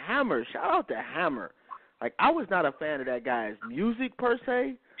MC Hammer. Shout out to Hammer. Like, I was not a fan of that guy's music per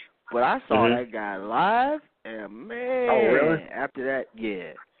se, but I saw that guy live, and man, oh really? After that,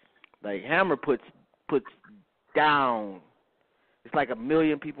 yeah, like Hammer puts down. It's like 1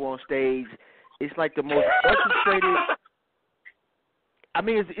 million people on stage. It's like the most orchestrated. I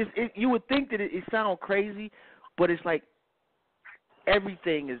mean, you would think that it sounds crazy, but it's like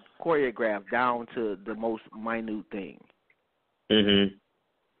everything is choreographed down to the most minute thing.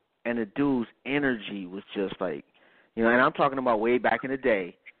 And the dude's energy was just like, you know, and I'm talking about way back in the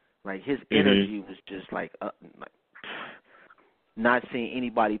day. Like, his energy was just like not seeing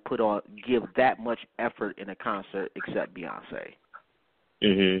anybody give that much effort in a concert except Beyonce.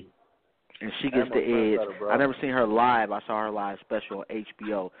 Mhm. And she gets the edge. I never seen her live. I saw her live special on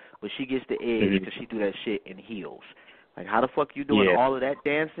HBO, but she gets the edge because she do that shit in heels. Like, how the fuck you doing all of that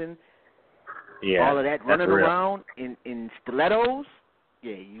dancing? Yeah. All of that running around in stilettos?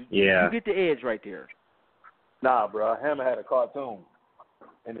 Yeah, you get the edge right there. Nah, bro. Hammer had a cartoon,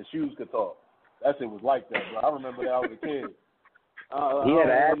 and the shoes could talk. That shit was like that, bro. I remember that I was a kid. He had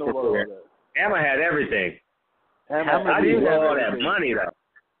an actor career. Hammer had everything. Hammer I didn't have all that money, though.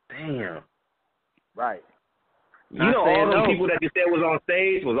 Damn. Right. You know, all those people that you said was on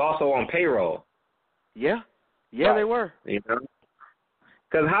stage was also on payroll. Yeah. Yeah, they were. You know?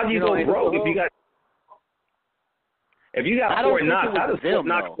 Because how do you go broke if you got Fort Knox? How does Fort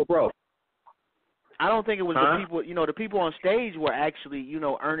Knox go broke? I don't think it was the people, the people on stage were actually,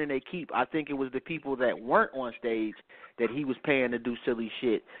 earning their keep. I think it was the people that weren't on stage that he was paying to do silly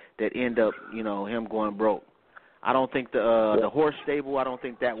shit that end up, him going broke. I don't think the horse stable, I don't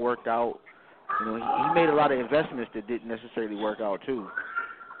think that worked out. He made a lot of investments that didn't necessarily work out, too.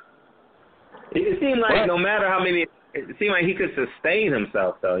 It seemed like no matter how many, it seemed like he could sustain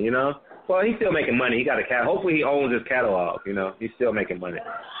himself, though, Well, he's still making money. He got a cat. Hopefully he owns his catalog, He's still making money.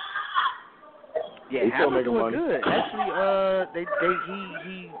 Yeah, Hammer's doing good. Actually,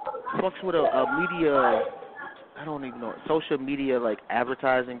 he fucks with a media, I don't even know, social media, like,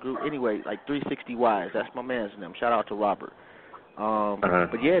 advertising group. Anyway, like 360 Wise. That's my man's name. Shout out to Robert.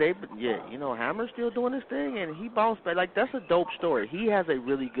 But Hammer's still doing his thing, and he bounced back. Like, that's a dope story. He has a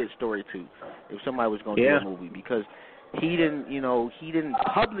really good story too. If somebody was going to do a movie, because he didn't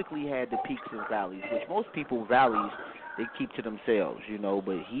publicly had the peaks and valleys, which most people valleys they keep to themselves,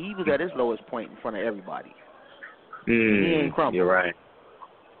 But he was at his lowest point in front of everybody. He ain't crumbled. You're right.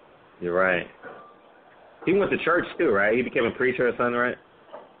 He went to church too, right? He became a preacher or something, right?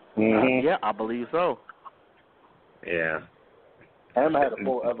 Mm-hmm. Yeah, I believe so. Yeah. Hammer had a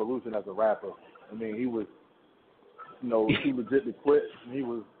full evolution as a rapper. I mean, he was, he legitimately quit. And he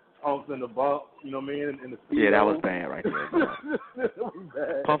was pumps in the bump, in the studio. Yeah, that was bad right there. That was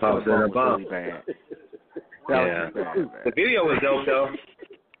bad. Pumps in the bump was really bad. That was bad. The video was dope, though.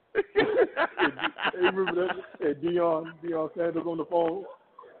 Hey, remember that? Hey, Deion Sanders on the phone.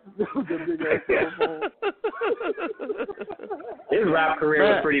 The big ass phone. His rap career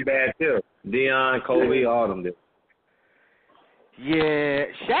was pretty bad, too. Deion, Kobe, all of them did. Yeah,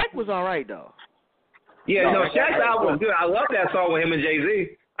 Shaq was all right, though. Yeah, Shaq's album was good. I love that song with him and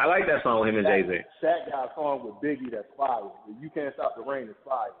Jay-Z. I like that song with him and Jay-Z. Shaq got a song with Biggie that's fire. You Can't Stop the Rain is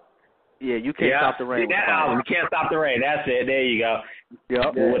fire. Yeah, You Can't Stop the Rain. That album, You Can't Stop the Rain. That's it. There you go.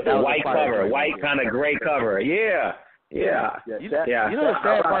 Yep. With the white cover, white kind of gray cover. Yeah. You know the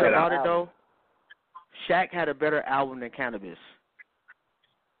sad part about it, though? Shaq had a better album than Cannabis.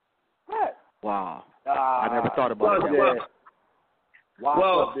 What? Wow. I never thought about it that way.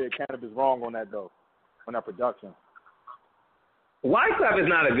 Wyclef did Cannabis wrong on that, though, on that production. Wyclef is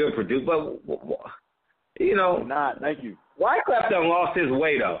not a good producer, but, Not, thank you. Wyclef done lost his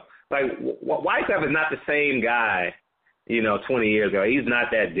way, though. Like, Wyclef is not the same guy, 20 years ago. He's not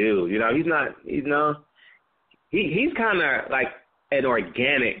that dude. He's kind of like an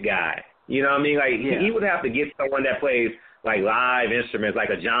organic guy. You know what I mean? Like, he would have to get someone that plays, like, live instruments, like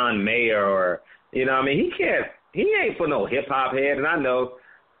a John Mayer or, he ain't for no hip-hop head, and I know,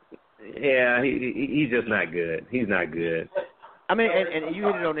 he's just not good. He's not good. I mean, and you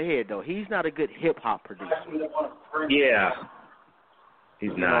hit it on the head, though. He's not a good hip-hop producer. Yeah.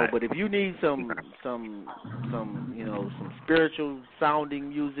 He's not. But if you need some spiritual sounding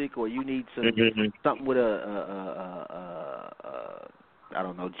music, or you need something with I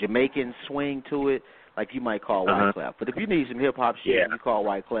don't know, Jamaican swing to it, like you might call Wyclef. But if you need some hip-hop shit, you call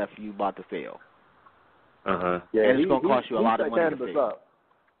Wyclef, you about to fail. Yeah, and it's going to cost you a lot of money to fail.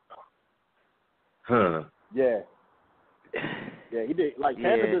 Huh. Yeah. Yeah, he did.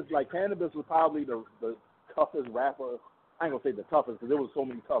 Cannabis was probably the toughest rapper. I ain't gonna say the toughest because there was so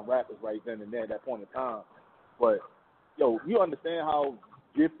many tough rappers right then and there at that point in time. But you understand how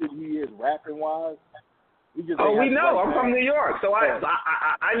gifted he is rapping wise? We know. I'm from New York, so I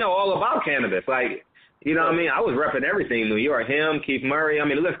know all about Cannabis. Like, what I mean? I was repping everything in New York. Him, Keith Murray. I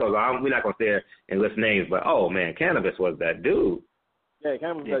mean, the list goes on. We're not gonna sit there and list names, but man, Cannabis was that dude. Yeah,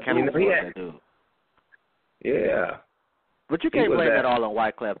 Cannabis was that dude. Yeah. But you can't blame that all on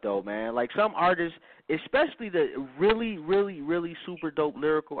Wyclef, though, man. Like, some artists, especially the really, really, really super dope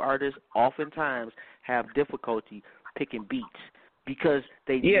lyrical artists, oftentimes have difficulty picking beats because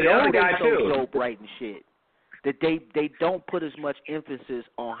they know they're so dope writing shit that they don't put as much emphasis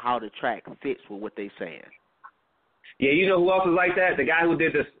on how the track fits with what they're saying. Yeah, you know who else is like that? The guy who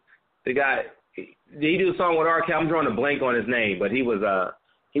did this. The guy. He did a song with R. Kelly. I'm drawing a blank on his name, but he was a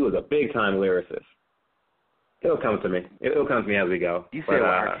big time lyricist. It'll come to me. It'll come to me as we go. You said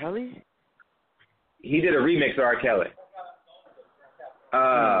R. Kelly? He did a remix of R. Kelly.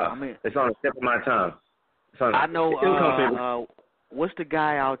 It's on the tip of my tongue. I know. What's the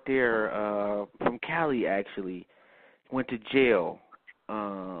guy out there from Cali? Actually, went to jail.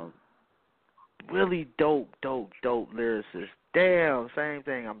 Really dope lyricist. Damn, same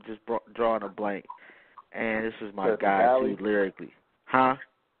thing. I'm just drawing a blank. And this is my guy too, lyrically. Huh?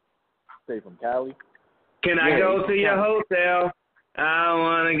 Stay from Cali. Can I go to your hotel? I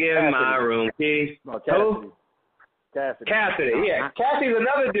want to get my room key. No, Cassidy. Cassidy, yeah. Cassidy's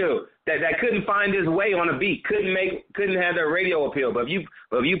another dude that couldn't find his way on a beat, couldn't have the radio appeal. But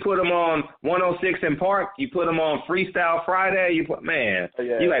if you put him on 106 in Park, you put him on Freestyle Friday, you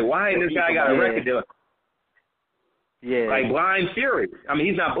like, why ain't this guy got a record deal? Yeah. Like Blind Fury. I mean,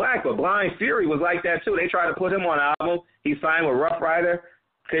 he's not black, but Blind Fury was like that too. They tried to put him on an album. He signed with Rough Rider,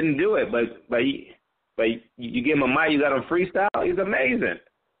 couldn't do it. But you give him a mic, you got him freestyle. He's amazing.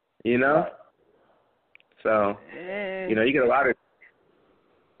 You know. So, you get a lot of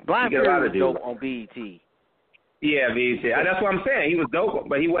Blind Fury was dope on BET. Yeah, BET. That's what I'm saying. He was dope,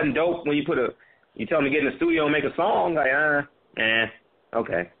 but he wasn't dope when you tell him to get in the studio and make a song. Like,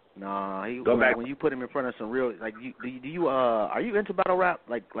 okay. Nah, go back when you put him in front of some real, like, are you into battle rap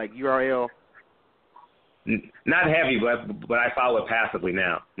like URL? Not heavy, but I follow it passively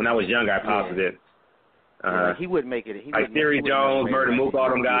now. When I was younger, I followed it. He wouldn't make it. Like Theory Jones, Murder Mook, all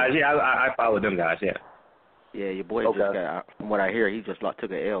them guys. Yeah, I followed them guys. Yeah. Yeah, your boy just got. From what I hear, he just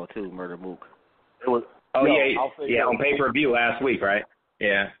took an L too, Murder Mook. It was. On pay-per-view last week, right?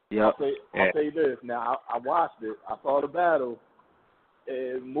 Yeah. Yeah. I'll say this. Now I watched it. I saw the battle.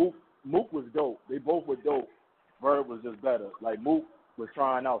 And Mook was dope. They both were dope. Verb was just better. Like Mook was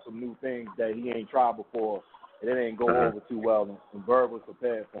trying out some new things that he ain't tried before, and it ain't go over too well. And Verb was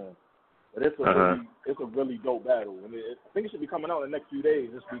prepared for him. But it's a really dope battle. I mean, I think it should be coming out in the next few days.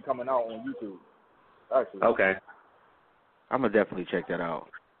 It should be coming out on YouTube. Actually. Okay. I'm gonna definitely check that out.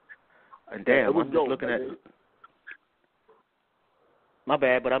 And damn, I'm just looking at. My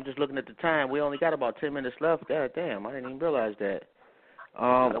bad, but I'm just looking at the time. We only got about 10 minutes left. God damn, I didn't even realize that.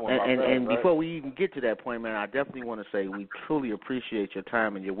 And before we even get to that point, man, I definitely want to say we truly appreciate your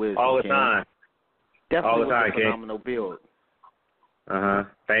time and your wisdom. All the time. Definitely all the time, a phenomenal build.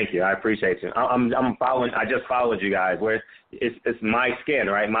 Thank you. I appreciate you. I'm following. I just followed you guys. Where it's my skin,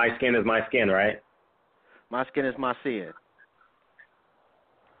 right? My skin is my skin, right? My skin is my sin.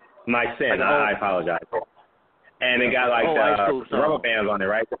 My sin. I apologize. And it got like the rubber bands on it,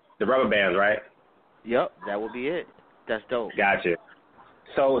 right? The rubber bands, right? Yep, that would be it. That's dope. Gotcha.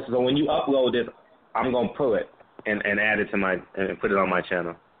 So when you upload this, I'm gonna pull it and add it to and put it on my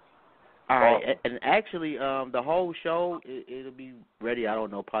channel. All right, and actually, the whole show it'll be ready. I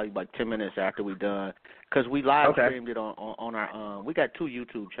don't know, probably like 10 minutes after we're done, because we live streamed it on our. We got 2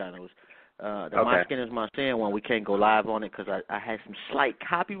 YouTube channels. My Skin Is My Sin one, we can't go live on it because I had some slight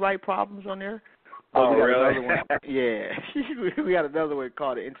copyright problems on there. Oh, really? One, yeah, we got another one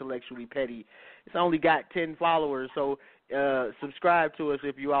called Intellectually Petty. It's only got 10 followers, so subscribe to us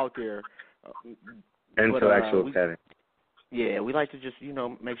if you're out there. Intellectual Petty. Yeah, we like to just,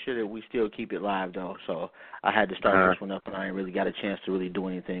 make sure that we still keep it live, though. So I had to start this one up, and I ain't really got a chance to really do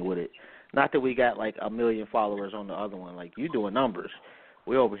anything with it. Not that we got, like, 1 million followers on the other one. Like, you doing numbers.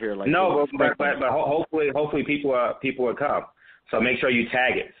 We over here, like... No, but hopefully people will come. So make sure you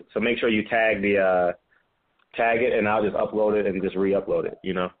tag it. So make sure you tag it, and I'll just upload it and just re-upload it,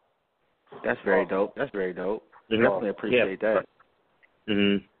 That's very dope. Definitely appreciate that.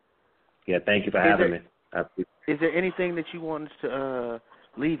 Mm-hmm. Yeah, thank you for having me. Is there anything that you want us to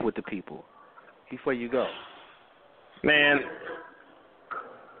leave with the people before you go? Man,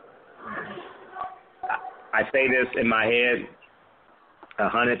 I say this in my head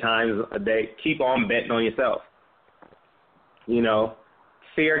 100 times a day. Keep on betting on yourself.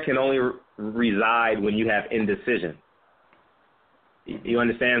 Fear can only reside when you have indecision. You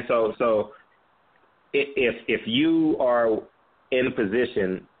understand? So if you are in a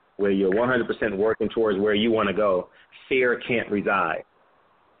position where you're 100% working towards where you want to go, fear can't reside.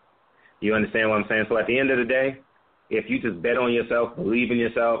 You understand what I'm saying? So at the end of the day, if you just bet on yourself, believe in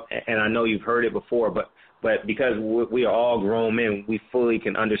yourself, and I know you've heard it before, but because we are all grown men, we fully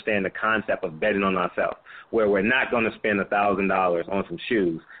can understand the concept of betting on ourselves, where we're not going to spend $1,000 on some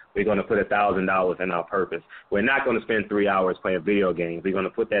shoes. We're going to put $1,000 in our purpose. We're not going to spend 3 hours playing video games. We're going to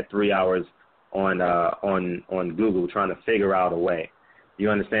put that 3 hours on Google trying to figure out a way. You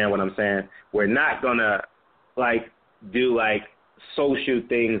understand what I'm saying? We're not going to, do like social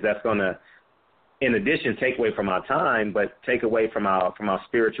things that's gonna, in addition, take away from our time, but take away from our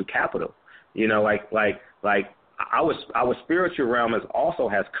spiritual capital. You know, like our spiritual realm also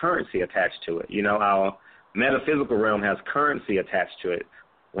has currency attached to it. You know, our metaphysical realm has currency attached to it,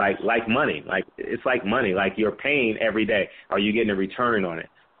 like money. Like it's like money. Like you're paying every day. Are you getting a return on it?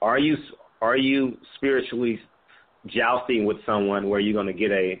 Are you spiritually jousting with someone where you're going to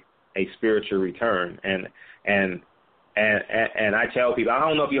get a spiritual return? And I tell people, I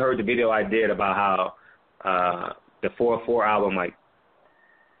don't know if you heard the video I did about how the 4/4 album like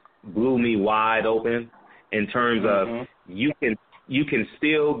blew me wide open in terms of you can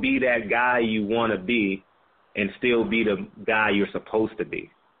still be that guy you want to be and still be the guy you're supposed to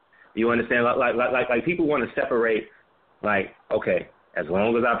be. You understand? Like people want to separate. Like, okay, as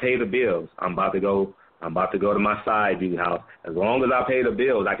long as I pay the bills, I'm about to go to my side dude house. As long as I pay the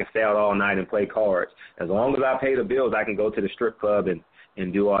bills, I can stay out all night and play cards. As long as I pay the bills, I can go to the strip club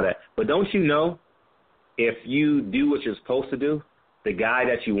and do all that. But don't you know, if you do what you're supposed to do, the guy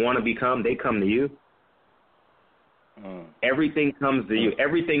that you want to become, they come to you. Everything comes to you.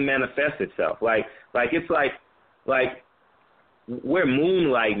 Everything manifests itself. Like it's like we're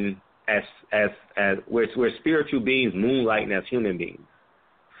moonlighting as we're spiritual beings moonlighting as human beings.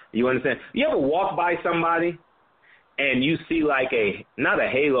 You understand? You ever walk by somebody and you see like not a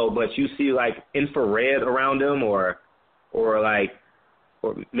halo, but you see like infrared around them, or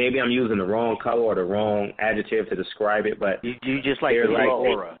maybe I'm using the wrong color or the wrong adjective to describe it, but you just like an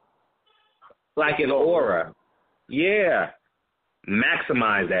aura. Like an aura. Yeah.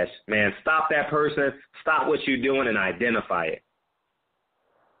 Maximize that, man. Stop that person. Stop what you're doing and identify it.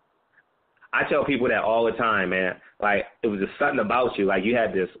 I tell people that all the time, man. Like, it was just something about you. Like, you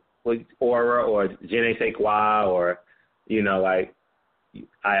had this aura or je ne sais quoi, or, you know, like,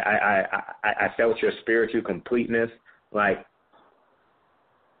 I felt your spiritual completeness. Like,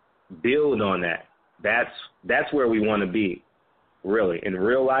 build on that. That's where we want to be, really. In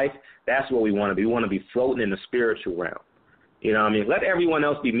real life, that's where we want to be. We want to be floating in the spiritual realm. You know what I mean? Let everyone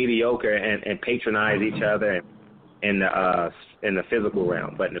else be mediocre and patronize each other in the physical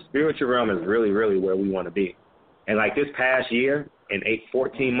realm. But in the spiritual realm is really, really where we want to be. And like this past year, in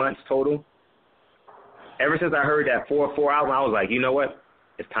 14 months total, ever since I heard that 4/4 album, I was like, you know what?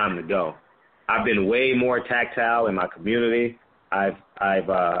 It's time to go. I've been way more tactile in my community. I've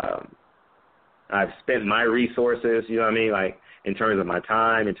spent my resources, you know what I mean, like in terms of my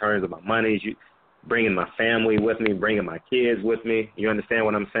time, in terms of my money, bringing my family with me, bringing my kids with me. You understand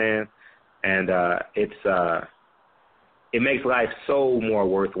what I'm saying? And it makes life so more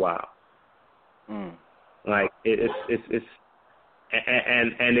worthwhile. Like it's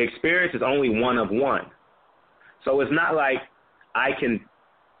and the experience is only one of one. So it's not like I can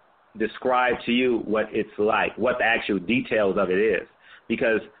describe to you what it's like, what the actual details of it is,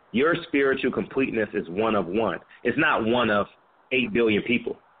 because your spiritual completeness is one of one. It's not one of 8 billion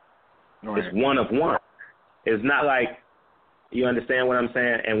people. Right. It's one of one. It's not like, you understand what I'm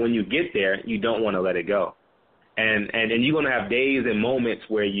saying? And when you get there, you don't want to let it go. And you're going to have days and moments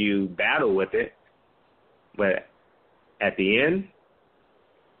where you battle with it. But at the end,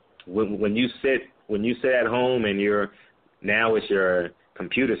 when you sit at home and now it's your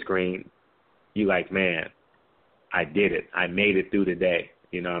computer screen, you like, man, I did it. I made it through the day.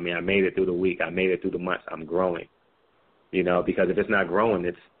 You know what I mean? I made it through the week. I made it through the months. I'm growing. You know, because if it's not growing,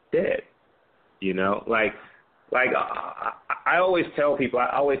 it's dead. You know, like I always tell people,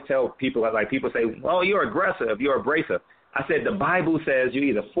 like people say, well, you're aggressive, you're abrasive. I said, the Bible says you're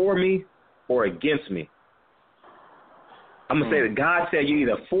either for me or against me. I'm going to say that God said you're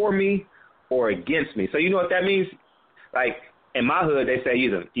either for me or against me. So you know what that means? Like, in my hood, they say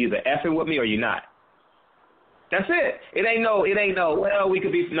either effing with me or you're not. That's it. It ain't no, well, we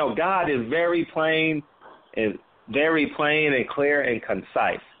could be, no, God is very plain and clear and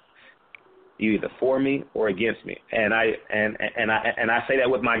concise. You either for me or against me. And I say that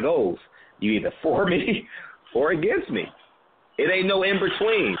with my goals. You either for me or against me. It ain't no in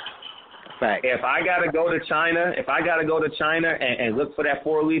between. Fact. If I gotta go to China, and look for that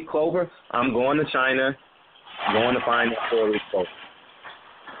 4-leaf clover, I'm going to China, going to find that 4-leaf clover.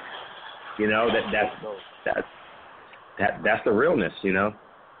 You know, that's the realness, you know.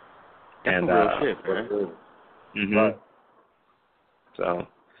 That's real shit, man. Right. So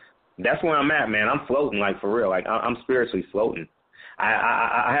that's where I'm at, man. I'm floating, like, for real. Like, I'm spiritually floating.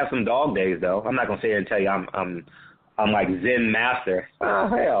 I have some dog days, though. I'm not gonna sit here and tell you I'm like Zen master. Oh,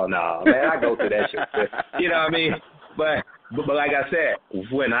 hell no, man. I go through that shit. You know what I mean? But like I said,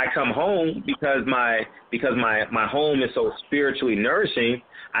 when I come home, because my home is so spiritually nourishing,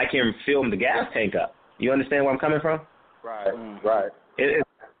 I can fill the gas tank up. You understand where I'm coming from? Right.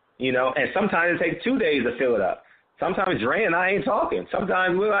 You know, and sometimes it takes 2 days to fill it up. Sometimes Dre and I ain't talking.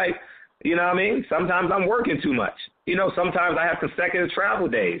 Sometimes we're like, you know what I mean? Sometimes I'm working too much. You know, sometimes I have consecutive travel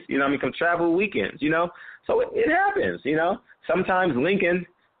days, you know what I mean, travel weekends, you know. So it happens, you know. Sometimes Lincoln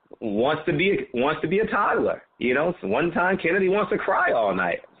wants to be a toddler, you know. So one time Kennedy wants to cry all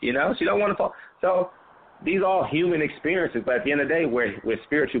night, you know. She don't want to fall. So these are all human experiences, but at the end of the day, we're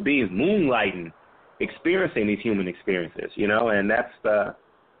spiritual beings moonlighting, experiencing these human experiences, you know, and that's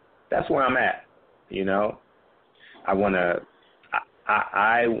where I'm at, you know.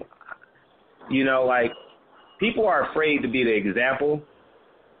 You know, like, people are afraid to be the example,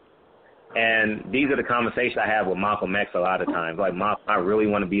 and these are the conversations I have with Malcolm X a lot of times. Like, Malcolm, I really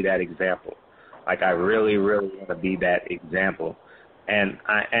want to be that example. Like, I really, really want to be that example. And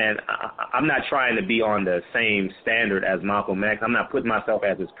I'm not trying to be on the same standard as Malcolm X. I'm not putting myself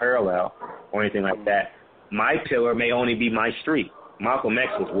as his parallel or anything like that. My pillar may only be my street. Malcolm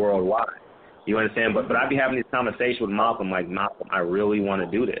X was worldwide. You understand? But I be having this conversation with Malcolm, like, Malcolm, I really want to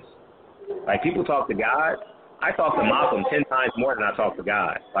do this. Like, people talk to God. I talk to Malcolm 10 times more than I talk to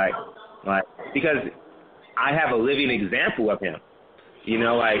God. Like because I have a living example of him. You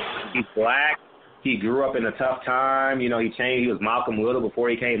know, like, he's black. He grew up in a tough time. You know, he changed. He was Malcolm Little before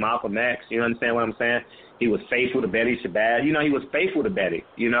he came Malcolm X. You understand what I'm saying? He was faithful to Betty Shabazz. You know, he was faithful to Betty.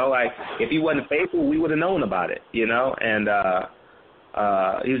 You know, like, if he wasn't faithful, we would have known about it, you know? And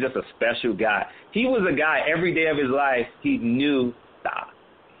he was just a special guy. He was a guy, every day of his life, he knew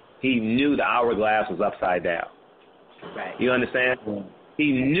the hourglass was upside down. Right. You understand?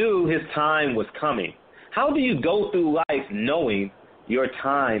 He knew his time was coming. How do you go through life knowing your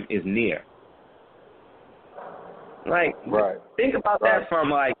time is near? Like, think about that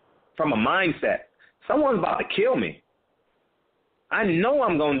from a mindset. Someone's about to kill me. I know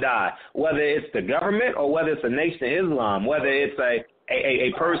I'm going to die, whether it's the government or whether it's the Nation of Islam, whether it's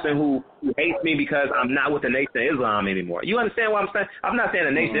a person who hates me because I'm not with the Nation of Islam anymore. You understand what I'm saying? I'm not saying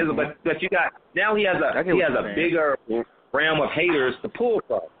the Nation of Islam, but you got, now he has a bigger realm of haters to pull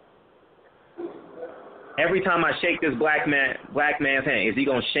from. Every time I shake this black man's hand, is he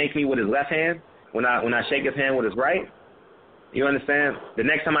going to shake me with his left hand when I shake his hand with his right? You understand? The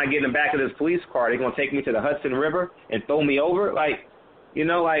next time I get in the back of this police car, they're going to take me to the Hudson River and throw me over? Like, you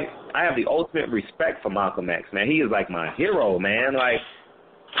know, like, I have the ultimate respect for Malcolm X, man. He is like my hero, man.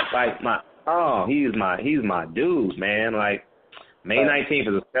 He's my dude, man. Like, May 19th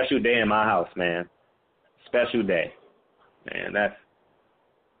is a special day in my house, man. Special day. Man, that's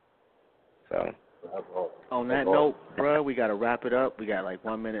so. On that note, bro, we got to wrap it up. We got like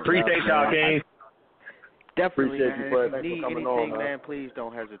 1 minute Appreciate left, y'all, King. Definitely, Appreciate man. you, bro. If Thanks you need for coming anything, on, man, please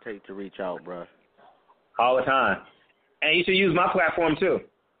don't hesitate to reach out, bro. All the time. And you should use my platform, too.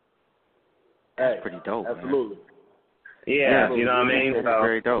 That's pretty dope, absolutely. man. Yeah, you know what I mean? That's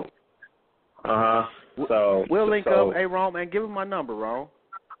very dope. So we'll link up. Hey, Ron, man, give him my number, Ron.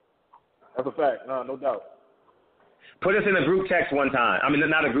 That's a fact. No doubt. Put us in a group text one time. I mean,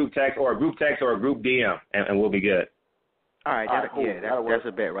 not a group text or a group DM, and we'll be good. All right, cool. That's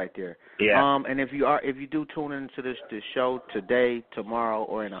a bet right there. Yeah. And if you do tune into this show today, tomorrow,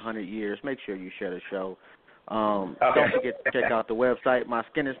 or in 100 years, make sure you share the show. Don't forget to check out the website,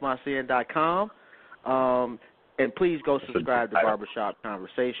 myskinnismysin.com. And please go subscribe to Barbershop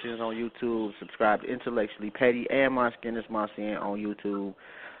Conversations on YouTube. Subscribe to Intellectually Petty and My Skin is My Sin on YouTube.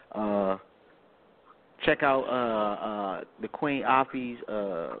 Check out the Queen Afi's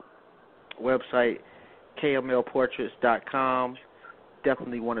website, KMLportraits.com.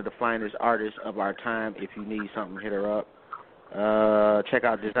 Definitely one of the finest artists of our time. If you need something, hit her up. Check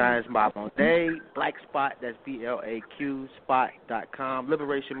out Designs by Monet, Black Spot, that's BLAQ, spot.com.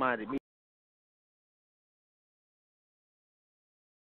 Liberation Minded